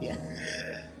 Yeah.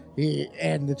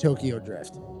 And the Tokyo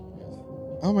Drift.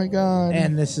 Oh my god.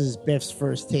 And this is Biff's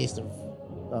first taste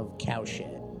of cow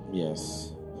shit.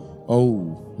 yes.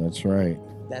 Oh, that's right.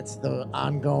 That's the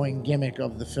ongoing gimmick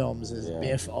of the films is Yeah.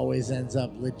 Biff always ends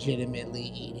up legitimately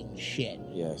eating shit.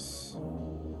 Yes.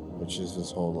 Which is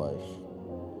his whole life.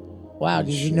 Wow,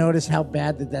 did you Shit. notice how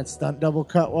bad that stunt double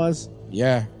cut was?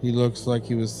 Yeah, he looks like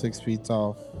he was 6 feet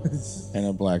tall and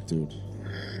a black dude.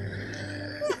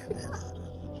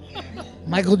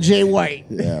 Michael J. White.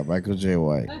 Yeah, Michael J.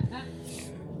 White.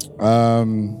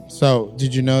 So,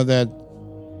 did you know that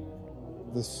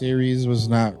the series was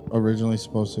not originally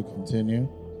supposed to continue?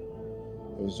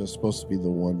 It was just supposed to be the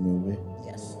one movie.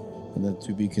 Yes. And then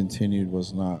to be continued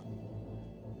was not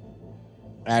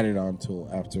added on till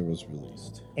after it was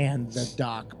released. And the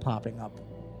doc popping up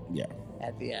Yeah.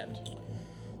 at the end.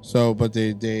 So, but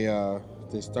they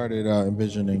started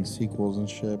envisioning sequels and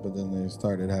shit, but then they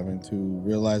started having to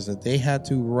realize that they had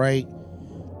to write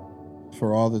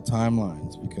for all the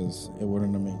timelines because it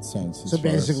wouldn't have made sense. So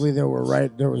basically, there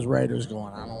was writers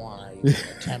going, I don't want to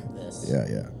attempt this.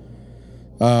 Yeah.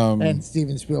 And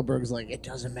Steven Spielberg's like, it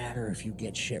doesn't matter if you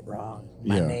get shit wrong.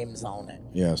 My name's on it.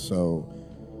 Yeah. So.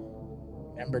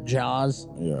 Remember Jaws?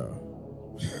 Yeah.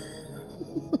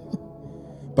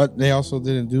 But they also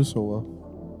didn't do so well.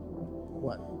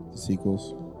 What? The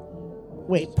sequels.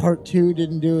 Wait, part 2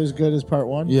 didn't do as good as part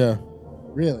 1? Yeah.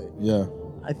 Really? Yeah.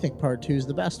 I think part 2 is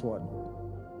the best one.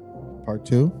 Part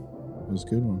 2? It was a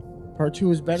good one. Part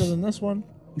 2 is better than this one.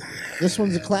 This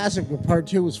one's a classic, but part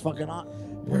 2 was fucking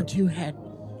awesome. Part 2 had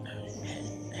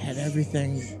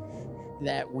everything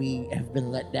that we have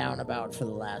been let down about for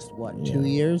the last, 2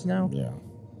 years now? Yeah.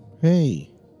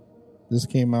 Hey, this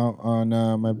came out on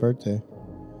my birthday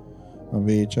on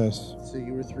VHS. So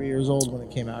you were 3 years old when it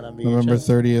came out on VHS? November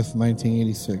 30th,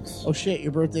 1986. Oh shit,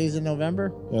 your birthday's in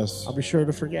November? Yes. I'll be sure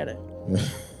to forget it.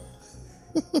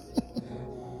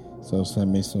 So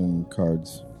send me some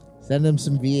cards. Send him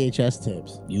some VHS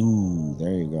tapes.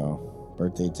 There you go.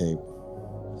 Birthday tape.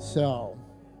 So,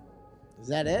 is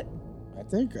that it? I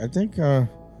think, I don't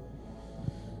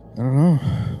know.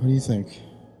 What do you think?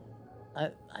 I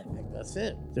think that's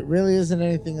it. There really isn't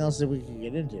anything else that we can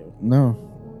get into. No,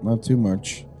 not too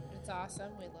much. It's awesome.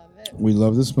 We love it. We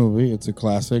love this movie. It's a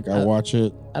classic. I watch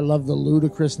it. I love the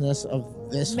ludicrousness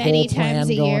of this Many whole plan times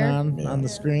a going year. on the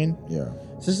screen. Yeah.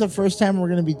 Is this the first time we're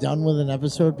going to be done with an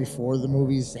episode before the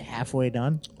movie's halfway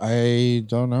done? I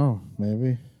don't know.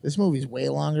 Maybe. This movie's way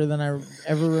longer than I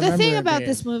ever remember. The thing it about being.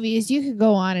 this movie is you could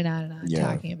go on and on and on Yeah.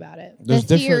 talking about it. There's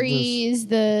the different- theories,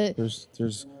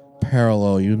 There's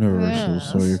parallel universes,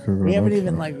 so you could. We haven't look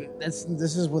even for it.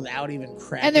 this is without even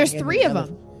cracking. and there's into 3 the of other-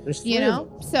 them. There's 3 You of know,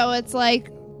 them. so it's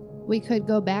like we could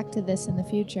go back to this in the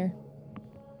future.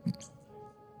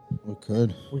 We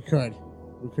could. We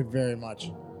could very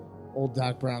much. Old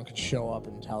Doc Brown could show up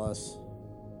and tell us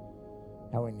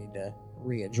how we need to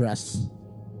readdress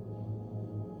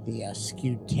the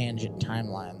skewed tangent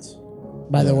timelines.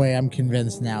 By the way, I'm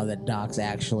convinced now that Doc's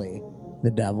actually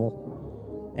the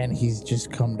devil, and he's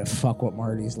just come to fuck with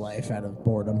Marty's life out of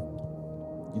boredom.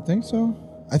 You think so?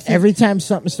 I think Every time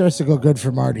something starts to go good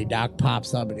for Marty, Doc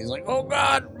pops up and he's like, "Oh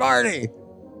God, Marty!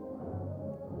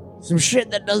 Some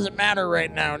shit that doesn't matter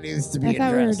right now needs to be I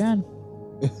thought we were addressed." done.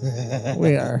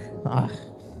 We are.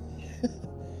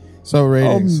 so.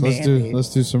 Ratings. Mandy. Let's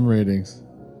do some ratings.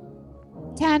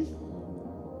 10.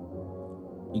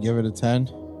 You give it a 10.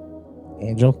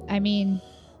 Angel. I mean,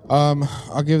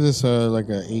 I'll give this like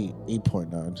a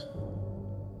 8.9.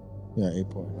 Yeah,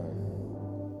 8.9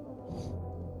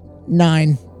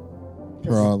 9.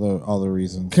 for all the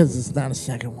reasons. Because it's not a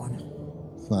second one.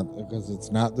 It's not because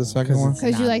it's not the second one.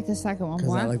 because you not- like the second one Because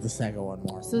more. I like the second one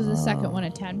more. So is the second one a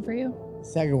 10 for you? The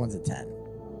second one's a 10.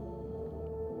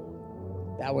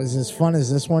 That was as fun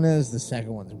as this one is. The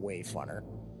second one's way funner.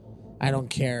 I don't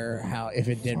care how if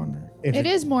it didn't. Funner. If It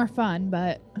is more fun,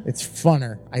 but It's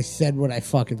funner. I said what I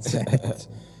fucking said.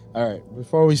 All right,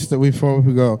 before we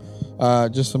go,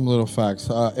 just some little facts.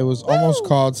 It was almost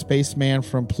called Spaceman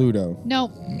from Pluto.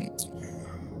 nope.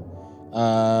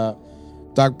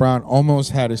 Doc Brown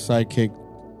almost had a sidekick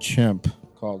chimp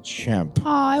called Chimp. Oh,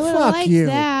 I would have Fuck liked you.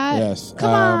 that. Yes, Come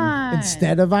on.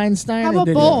 Instead of Einstein, How it about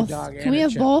did both? Dog Can and we a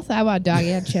have chimp. both? How about dog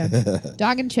and chimp?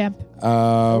 Dog and chimp.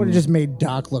 I would have just made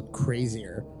Doc look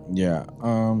crazier. Yeah.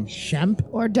 Shemp?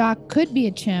 Or Doc could be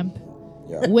a chimp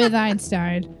Yeah. with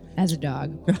Einstein as a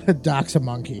dog. Doc's a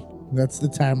monkey. That's the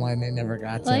timeline they never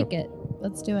got to. Like it.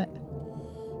 Let's do it.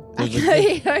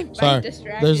 Sorry.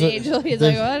 Distracted There's a- Angel. He's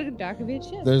there's- like, oh, Doc could be a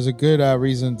chimp. There's a good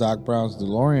reason Doc Brown's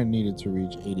DeLorean needed to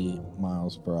reach 80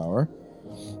 miles per hour.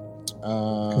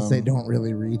 Because they don't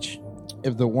really reach.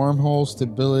 If the wormhole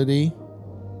stability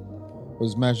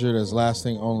was measured as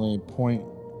lasting only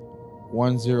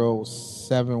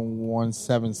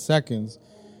 0.10717 seconds,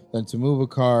 then to move a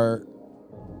car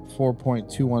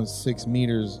 4.216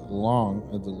 meters long,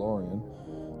 a DeLorean,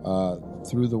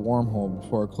 through the wormhole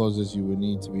before it closes, you would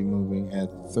need to be moving at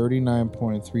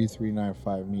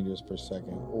 39.3395 meters per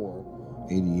second or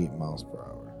 88 miles per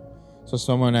hour. So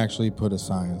someone actually put a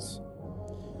science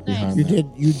behind that.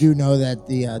 You do know that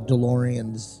the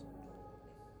DeLoreans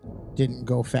didn't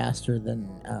go faster than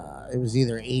it was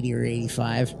either 80 or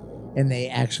 85, and they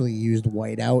actually used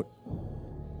whiteout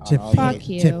to Fuck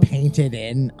you. to paint it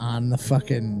in on the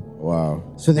fucking. Wow.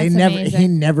 So they That's never amazing. he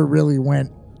never really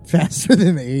went faster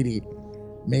than the 80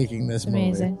 making this It's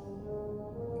amazing. movie.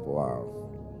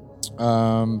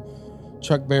 Wow.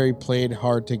 Chuck Berry played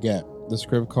hard to get. The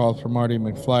script called for Marty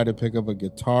McFly to pick up a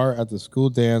guitar at the school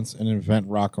dance and invent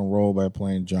rock and roll by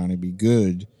playing Johnny B.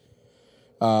 Good.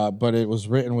 But it was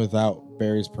written without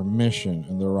Barry's permission,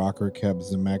 and the rocker kept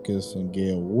Zemeckis and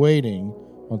Gale waiting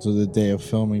until the day of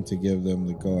filming to give them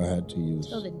the go-ahead to use.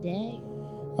 Till the day.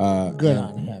 Good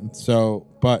on him. So,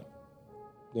 but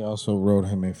they also wrote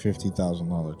him a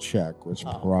 $50,000 check, which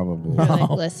probably They're like,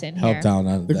 listen helped here. down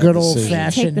that The that good decision. old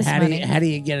fashioned. Take this How do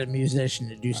money. you get a musician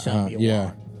to do something? You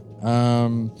Yeah.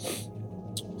 want?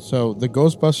 So the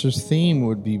Ghostbusters theme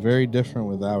would be very different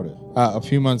without it. A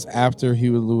few months after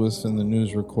Huey Lewis and the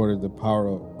News recorded "The Power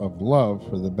of Love"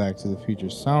 for the Back to the Future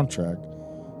soundtrack,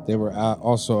 they were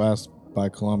also asked by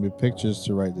Columbia Pictures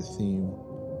to write the theme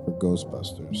for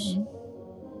Ghostbusters.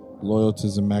 Mm-hmm. Loyal to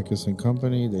Zemeckis and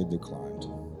Company, they declined.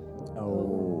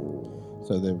 Oh,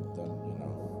 So they've done,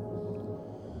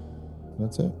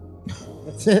 that's it.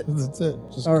 that's it. That's it.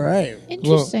 Just All right,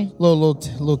 Interesting. little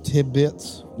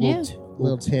tidbits. Yeah.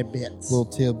 little tidbits. Little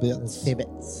tidbits.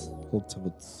 tidbits. Little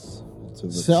tidbits. Little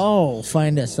tidbits. So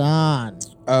find us on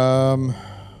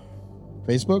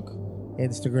Facebook.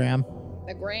 Instagram,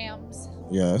 The Grams.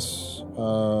 Yes.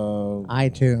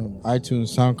 iTunes,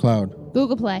 iTunes, SoundCloud.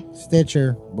 Google Play.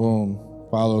 Stitcher. Boom.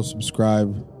 Follow,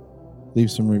 subscribe,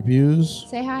 leave some reviews.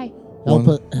 Say hi.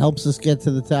 Helps us get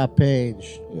to the top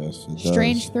page. Yes, it does.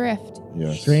 Strange Thrift.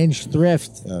 Yes. Strange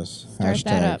Thrift. Yes. Start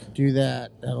that up. Do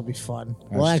that. That'll be fun.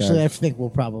 Well, Hashtag. actually, I think we'll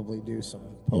probably do some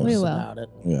posts We will. about it.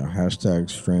 Yeah. Hashtag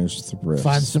Strange Thrift.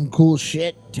 Find some cool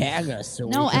shit. Tag us. So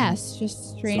No we can- S,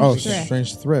 just Strange Oh, Thrift.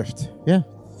 Strange Thrift. Yeah.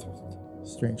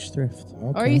 Strange Thrift.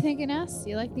 Or are you thinking S?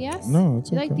 You like the S? No,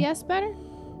 it's You like okay. the S better?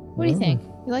 What do you think?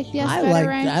 You like the S I better, liked,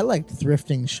 Ryan? I liked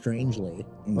thrifting strangely.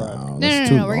 No, No, that's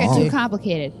no, too no. We're getting long. too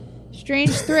complicated.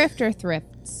 Strange Thrift or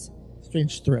Thrifts?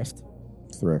 Strange Thrift.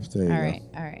 Thrift. There you All go. right,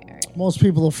 all right, all right. Most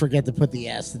people will forget to put the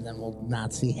S, and then we'll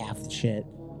not see half the shit.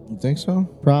 You think so?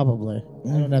 Probably. I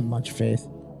don't have much faith.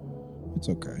 It's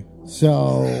okay.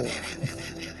 So,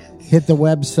 hit the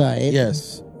website.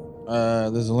 Yes.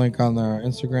 There's a link on our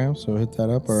Instagram, so hit that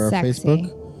up, or our Sexy.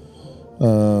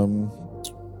 Facebook.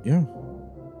 Yeah,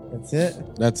 That's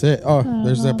it. that's it. Oh,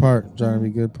 there's that part, Johnny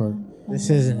B. Good part. This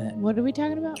isn't it. What are we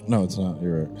talking about? No, it's not.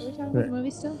 You're Are we talking about the movie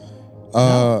still?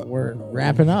 right. We're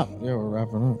wrapping up. Yeah, we're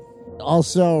wrapping up.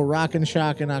 Also, Rock and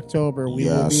Shock in October. We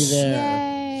will be Yes. there.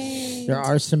 Yay. There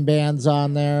are some bands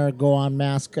on there. Go on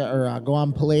go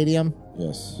on Palladium.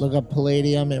 Yes. Look up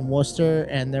Palladium in Worcester,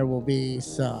 and there will be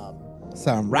some.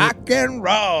 Some rock and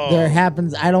roll. There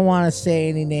happens. I don't want to say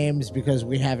any names because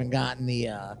we haven't gotten the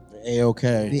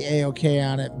A-OK. AOK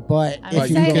on it. But I'm if But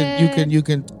you you go, excited. can you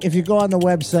can if you go on the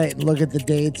website and look at the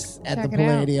dates at Check the it out.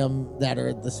 Palladium that are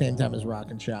at the same time as Rock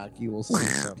and Shock, you will see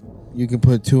some. you can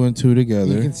put two and two You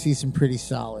together. can see some pretty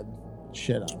solid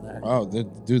shit on there. Oh,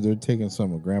 they're taking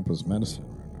some of Grandpa's medicine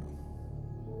right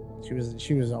now.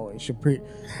 She was always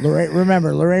Lorraine.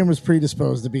 Remember, Lorraine was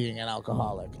predisposed to being an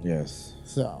alcoholic. Yes.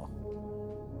 So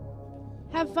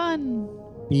Have fun.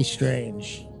 be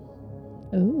strange.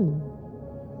 Ooh.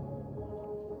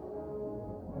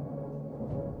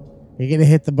 You're gonna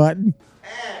hit the button.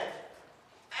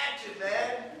 Action,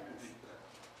 man.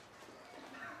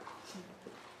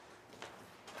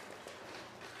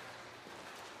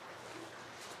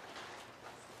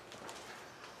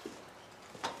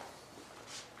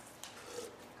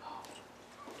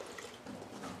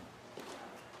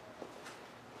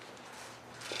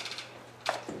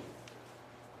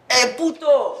 ¡Eh,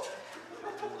 puto!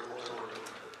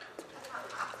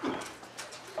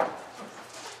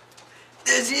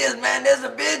 There she is, man. There's a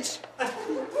bitch.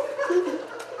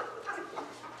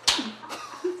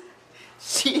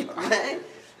 Shit, man.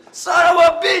 Son of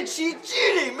a bitch. She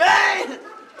cheating, man.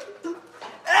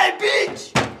 Hey,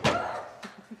 bitch.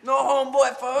 No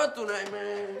homeboy for her tonight,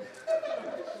 man.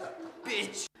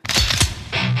 Bitch.